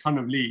generating a ton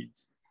of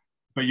leads,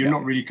 but you're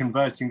not really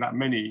converting that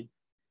many,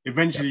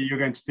 eventually you're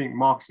going to think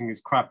marketing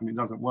is crap and it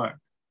doesn't work.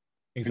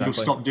 Exactly. And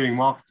you'll stop doing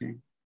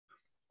marketing.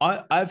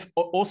 I've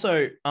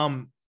also,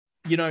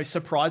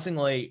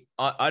 surprisingly,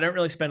 I don't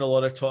really spend a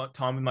lot of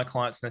time with my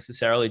clients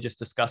necessarily just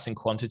discussing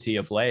quantity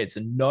of leads.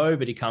 And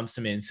nobody comes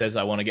to me and says,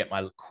 I want to get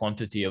my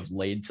quantity of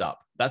leads up.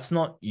 That's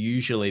not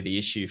usually the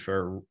issue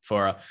for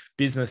a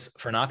business,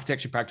 for an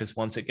architecture practice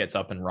once it gets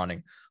up and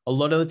running. A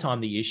lot of the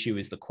time, the issue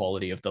is the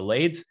quality of the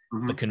leads,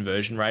 the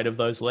conversion rate of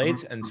those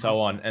leads, and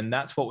so on. And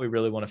that's what we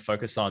really want to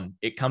focus on.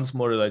 It comes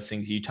more to those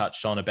things you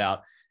touched on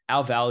about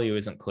our value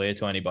isn't clear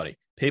to anybody.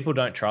 People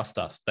don't trust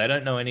us. They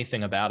don't know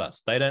anything about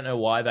us. They don't know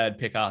why they'd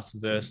pick us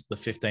versus the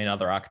 15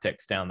 other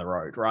architects down the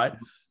road, right?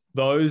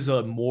 Those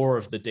are more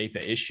of the deeper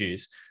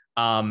issues.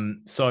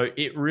 So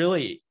it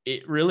really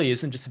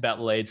isn't just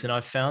about leads. And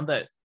I've found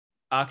that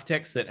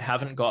architects that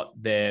haven't got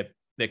their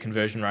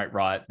conversion rate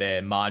right,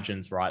 their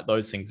margins right,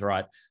 those things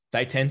right,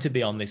 they tend to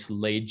be on this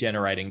lead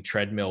generating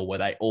treadmill where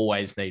they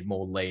always need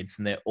more leads.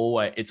 And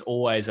it's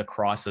always a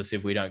crisis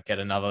if we don't get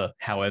another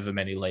however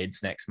many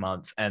leads next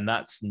month. And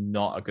that's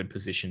not a good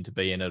position to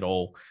be in at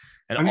all.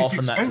 And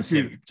often that's a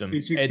symptom.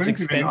 It's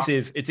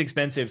expensive. It's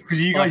expensive.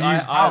 Because you guys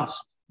use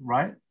house,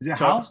 right? Is it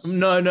house?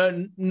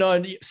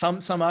 No.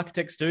 Some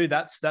architects do.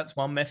 That's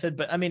one method.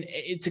 But I mean,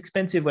 it's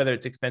expensive, whether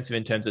it's expensive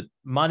in terms of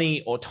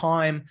money or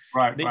time.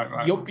 Right.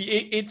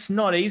 It's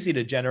not easy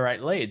to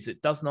generate leads.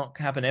 It does not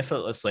happen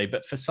effortlessly.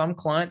 But for some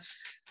clients,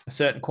 a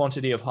certain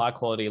quantity of high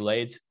quality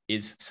leads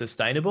is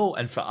sustainable.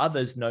 And for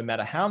others, no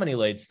matter how many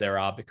leads there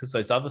are, because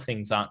those other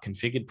things aren't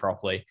configured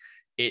properly,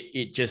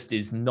 it just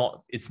is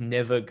not, it's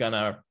never going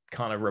to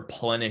kind of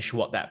replenish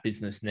what that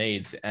business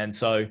needs. And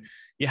so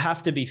you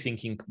have to be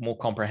thinking more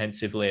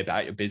comprehensively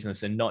about your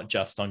business and not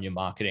just on your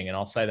marketing. And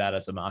I'll say that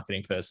as a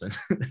marketing person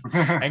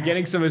and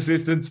getting some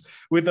assistance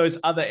with those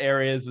other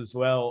areas as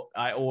well.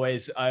 I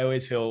always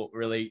feel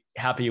really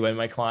happy when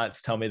my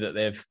clients tell me that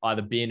they've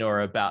either been or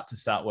are about to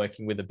start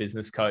working with a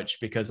business coach,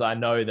 because I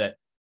know that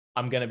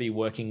I'm going to be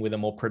working with a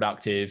more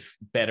productive,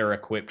 better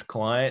equipped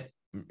client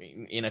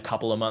in a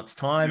couple of months'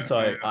 time.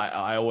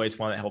 I always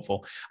find that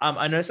helpful.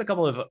 I noticed a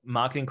couple of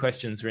marketing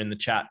questions were in the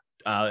chat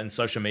and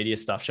social media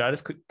stuff. Can I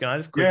just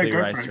quickly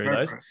race through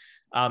those?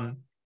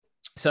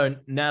 So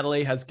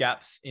Natalie has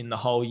gaps in the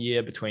whole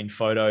year between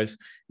photos.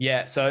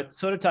 Yeah, so it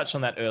sort of touched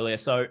on that earlier.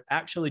 So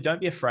actually don't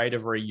be afraid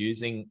of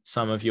reusing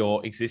some of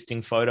your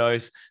existing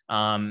photos.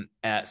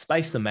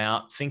 Space them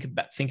out. Think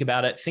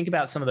about it. Think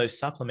about some of those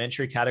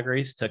supplementary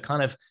categories to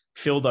kind of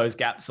fill those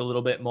gaps a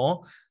little bit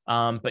more.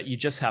 But you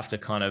just have to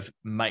kind of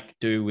make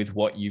do with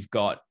what you've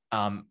got.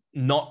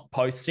 Not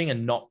posting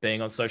and not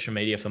being on social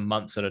media for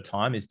months at a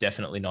time is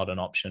definitely not an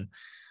option.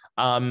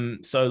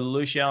 So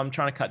Lucia, I'm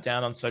trying to cut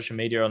down on social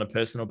media on a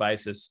personal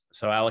basis.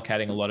 So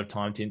allocating a lot of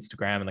time to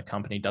Instagram and the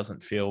company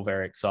doesn't feel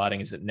very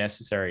exciting. Is it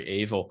necessary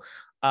evil?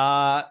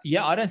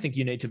 Yeah, I don't think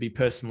you need to be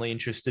personally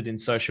interested in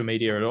social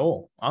media at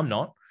all. I'm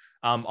not.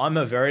 I'm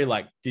a very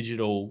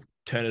digital,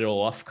 turn it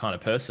all off kind of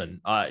person.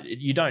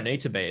 You don't need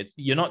to be.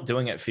 You're not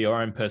doing it for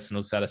your own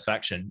personal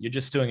satisfaction. You're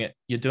just doing it.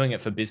 You're doing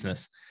it for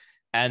business.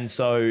 And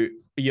so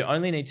you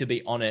only need to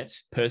be on it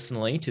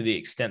personally to the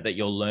extent that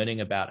you're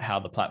learning about how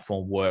the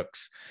platform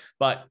works.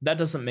 But that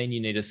doesn't mean you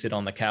need to sit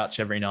on the couch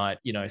every night,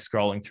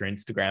 scrolling through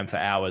Instagram for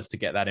hours to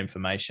get that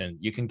information.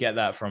 You can get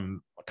that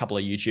from a couple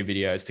of YouTube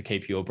videos to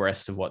keep you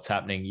abreast of what's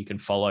happening. You can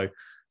follow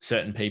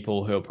certain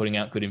people who are putting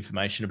out good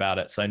information about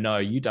it. So no,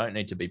 you don't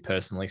need to be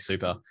personally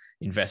super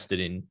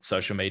invested in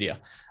social media.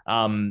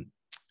 Can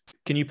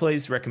you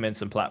please recommend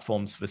some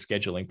platforms for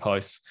scheduling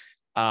posts?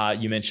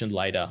 You mentioned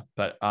Later,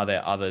 but are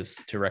there others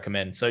to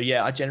recommend? So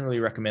yeah, I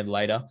generally recommend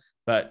Later,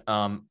 but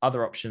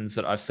other options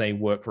that I've seen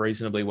work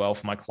reasonably well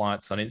for my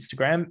clients on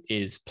Instagram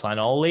is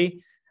Planoly.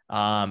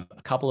 A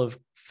couple of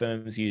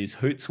firms use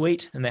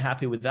Hootsuite and they're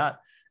happy with that.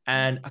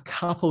 And a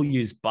couple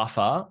use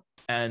Buffer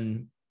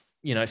and,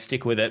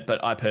 stick with it.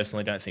 But I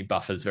personally don't think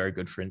Buffer is very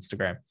good for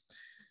Instagram.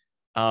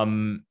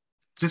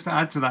 Just to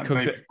add to that,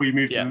 Dave, before we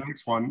move to the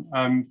next one,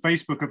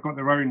 Facebook have got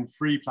their own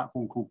free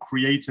platform called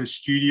Creator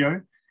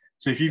Studio.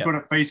 So if you've got a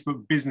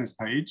Facebook business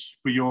page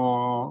for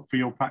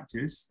your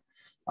practice,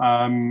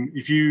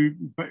 if you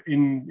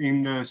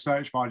in the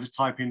search bar just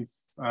type in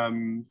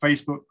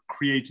Facebook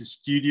Creator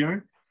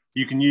Studio,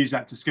 you can use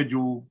that to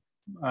schedule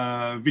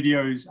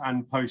videos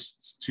and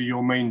posts to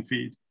your main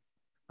feed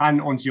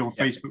and onto your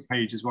Facebook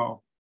page as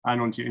well and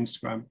onto your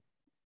Instagram.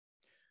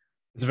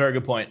 It's a very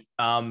good point.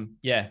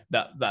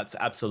 That's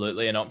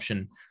absolutely an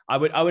option. I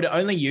would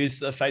only use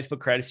the Facebook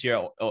Creator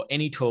Studio or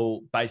any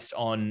tool based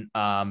on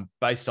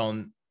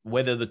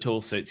whether the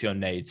tool suits your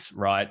needs,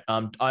 right?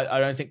 I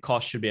don't think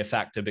cost should be a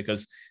factor,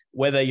 because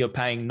whether you're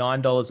paying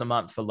 $9 a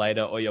month for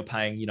Later or you're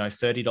paying,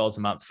 $30 a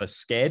month for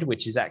Sked,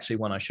 which is actually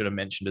one I should have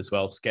mentioned as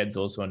well. Sked's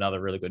also another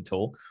really good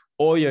tool,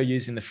 or you're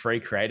using the free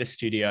Creator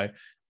Studio.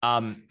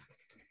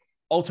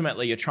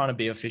 Ultimately, you're trying to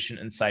be efficient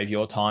and save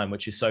your time,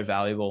 which is so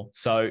valuable.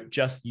 So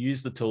just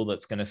use the tool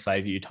that's going to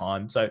save you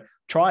time. So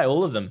try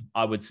all of them,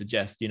 I would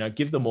suggest,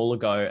 give them all a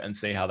go and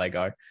see how they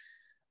go.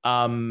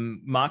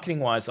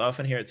 Marketing wise, I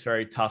often hear it's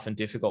very tough and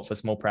difficult for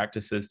small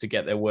practices to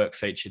get their work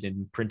featured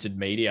in printed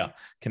media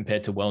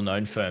compared to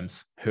well-known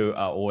firms who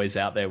are always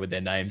out there with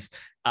their names.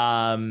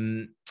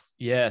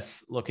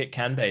 Yes, look, it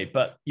can be,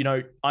 but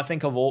I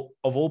think of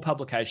all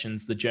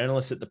publications, the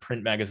journalists at the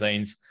print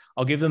magazines,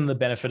 I'll give them the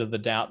benefit of the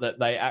doubt that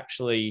they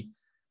actually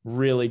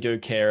really do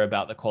care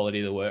about the quality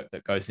of the work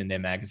that goes in their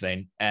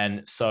magazine.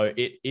 And so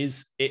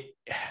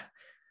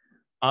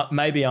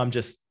maybe I'm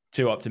just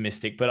too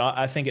optimistic, but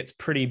I think it's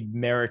pretty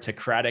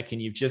meritocratic,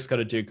 and you've just got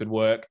to do good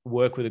work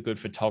with a good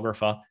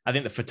photographer. I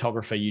think the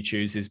photographer you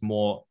choose is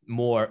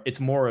it's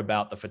more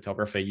about the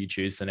photographer you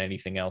choose than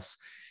anything else.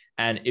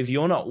 And if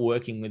you're not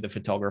working with a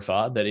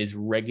photographer that is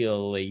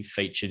regularly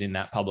featured in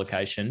that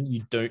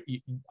publication,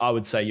 I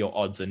would say your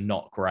odds are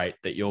not great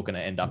that you're going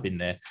to end up in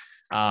there.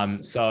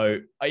 So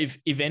if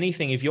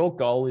anything, if your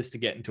goal is to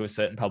get into a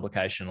certain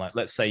publication, like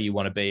let's say you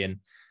want to be in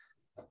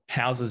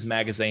Houses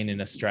magazine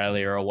in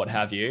Australia or what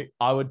have you,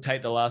 I would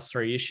take the last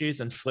 3 issues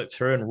and flip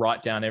through and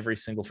write down every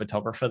single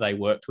photographer they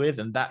worked with.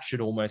 And that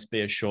should almost be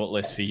a short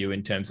list for you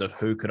in terms of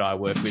who could I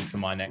work with for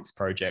my next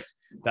project.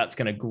 That's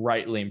going to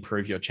greatly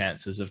improve your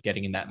chances of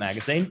getting in that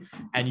magazine.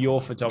 And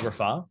your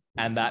photographer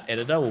and that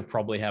editor will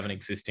probably have an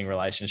existing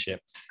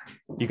relationship.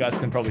 You guys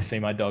can probably see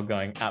my dog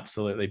going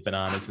absolutely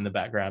bananas in the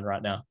background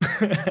right now.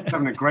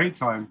 Having a great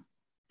time.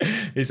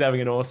 He's having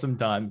an awesome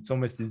time. It's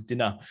almost his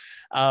dinner.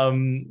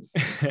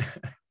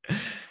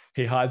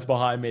 He hides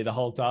behind me the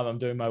whole time I'm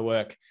doing my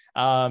work.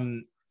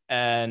 And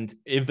And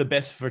if the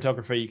best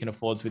photography you can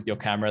afford is with your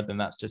camera, then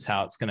that's just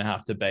how it's going to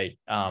have to be,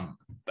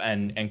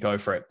 and go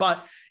for it.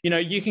 But,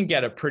 you can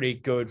get a pretty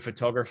good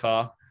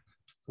photographer.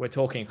 We're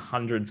talking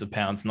hundreds of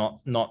pounds,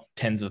 not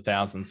tens of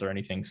thousands or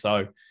anything.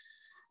 So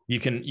you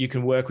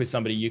can work with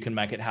somebody, you can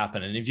make it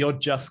happen. And if you're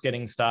just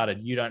getting started,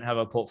 you don't have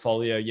a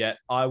portfolio yet,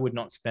 I would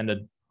not spend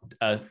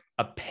a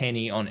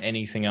penny on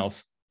anything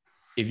else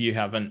if you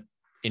haven't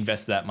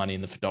invested that money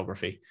in the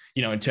photography.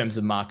 In terms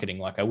of marketing,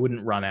 like I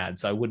wouldn't run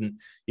ads. I wouldn't,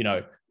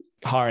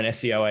 hire an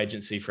SEO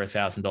agency for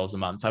 $1,000 a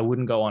month. I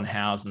wouldn't go on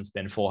House and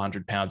spend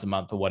 £400 a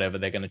month or whatever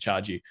they're going to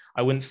charge you.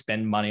 I wouldn't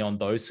spend money on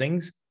those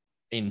things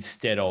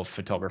instead of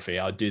photography.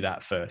 I'd do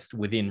that first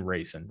within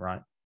reason,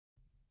 right?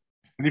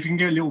 And if you can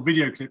get little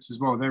video clips as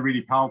well, they're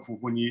really powerful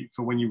when you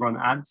run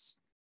ads.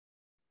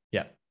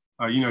 Yeah.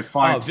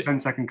 5 to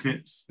 10-second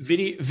clips.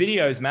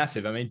 Video is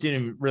massive. I mean,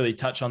 didn't really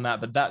touch on that,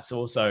 but that's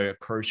also a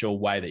crucial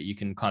way that you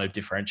can kind of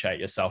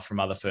differentiate yourself from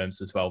other firms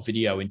as well,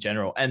 video in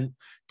general. And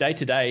day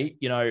to day,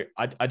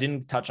 I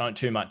didn't touch on it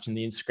too much in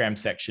the Instagram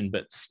section,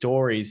 but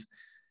stories,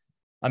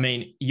 I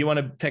mean, you want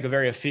to take a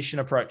very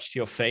efficient approach to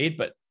your feed,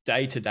 but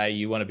day to day,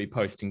 you want to be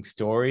posting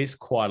stories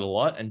quite a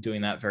lot and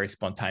doing that very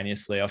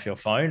spontaneously off your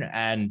phone,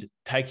 and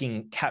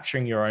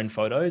capturing your own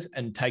photos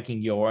and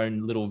taking your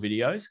own little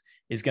videos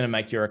is going to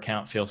make your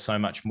account feel so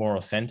much more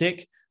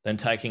authentic than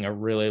taking a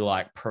really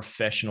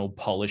professional,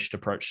 polished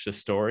approach to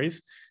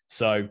stories.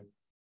 So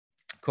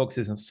Cooks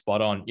isn't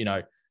spot on,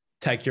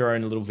 take your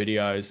own little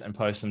videos and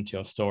post them to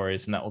your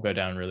stories, and that will go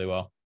down really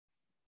well.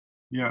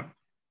 Yeah.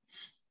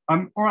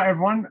 All right,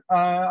 everyone.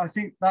 I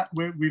think that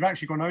we've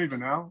actually gone over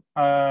now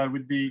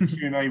with the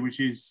Q&A, which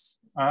is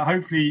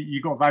hopefully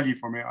you got value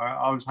from it.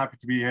 I was happy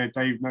to be here.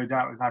 Dave, no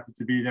doubt, was happy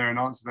to be there and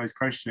answer those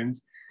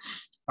questions.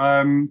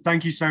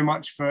 Thank you so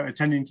much for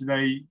attending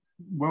today.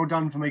 Well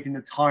done for making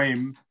the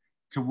time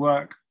to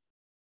work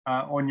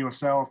on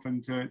yourself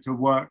and to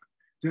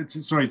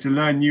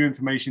learn new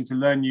information, to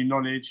learn new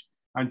knowledge,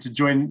 and to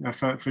join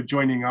for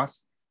joining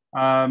us.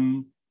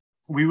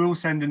 We will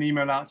send an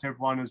email out to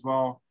everyone as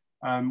well,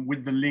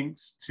 with the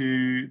links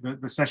to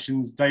the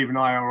sessions Dave and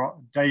I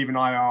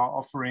are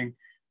offering.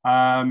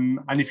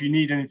 And if you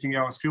need anything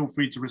else, feel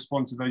free to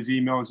respond to those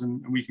emails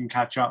and we can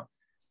catch up.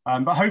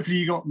 But hopefully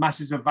you got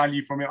masses of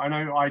value from it. I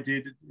know I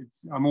did.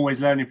 I'm always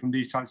learning from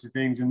these types of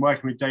things, and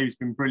working with Dave's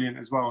been brilliant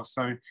as well.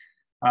 So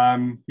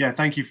yeah,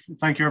 thank you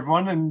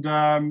everyone,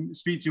 and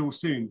speak to you all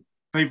soon.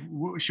 Dave,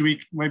 should we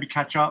maybe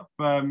catch up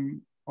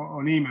on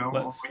email?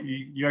 Or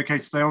you okay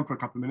to stay on for a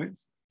couple of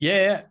minutes?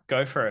 Yeah,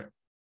 go for it.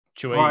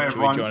 Should we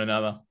join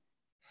another?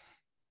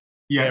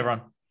 Yeah. See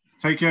everyone.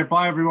 Take care.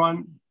 Bye,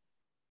 everyone.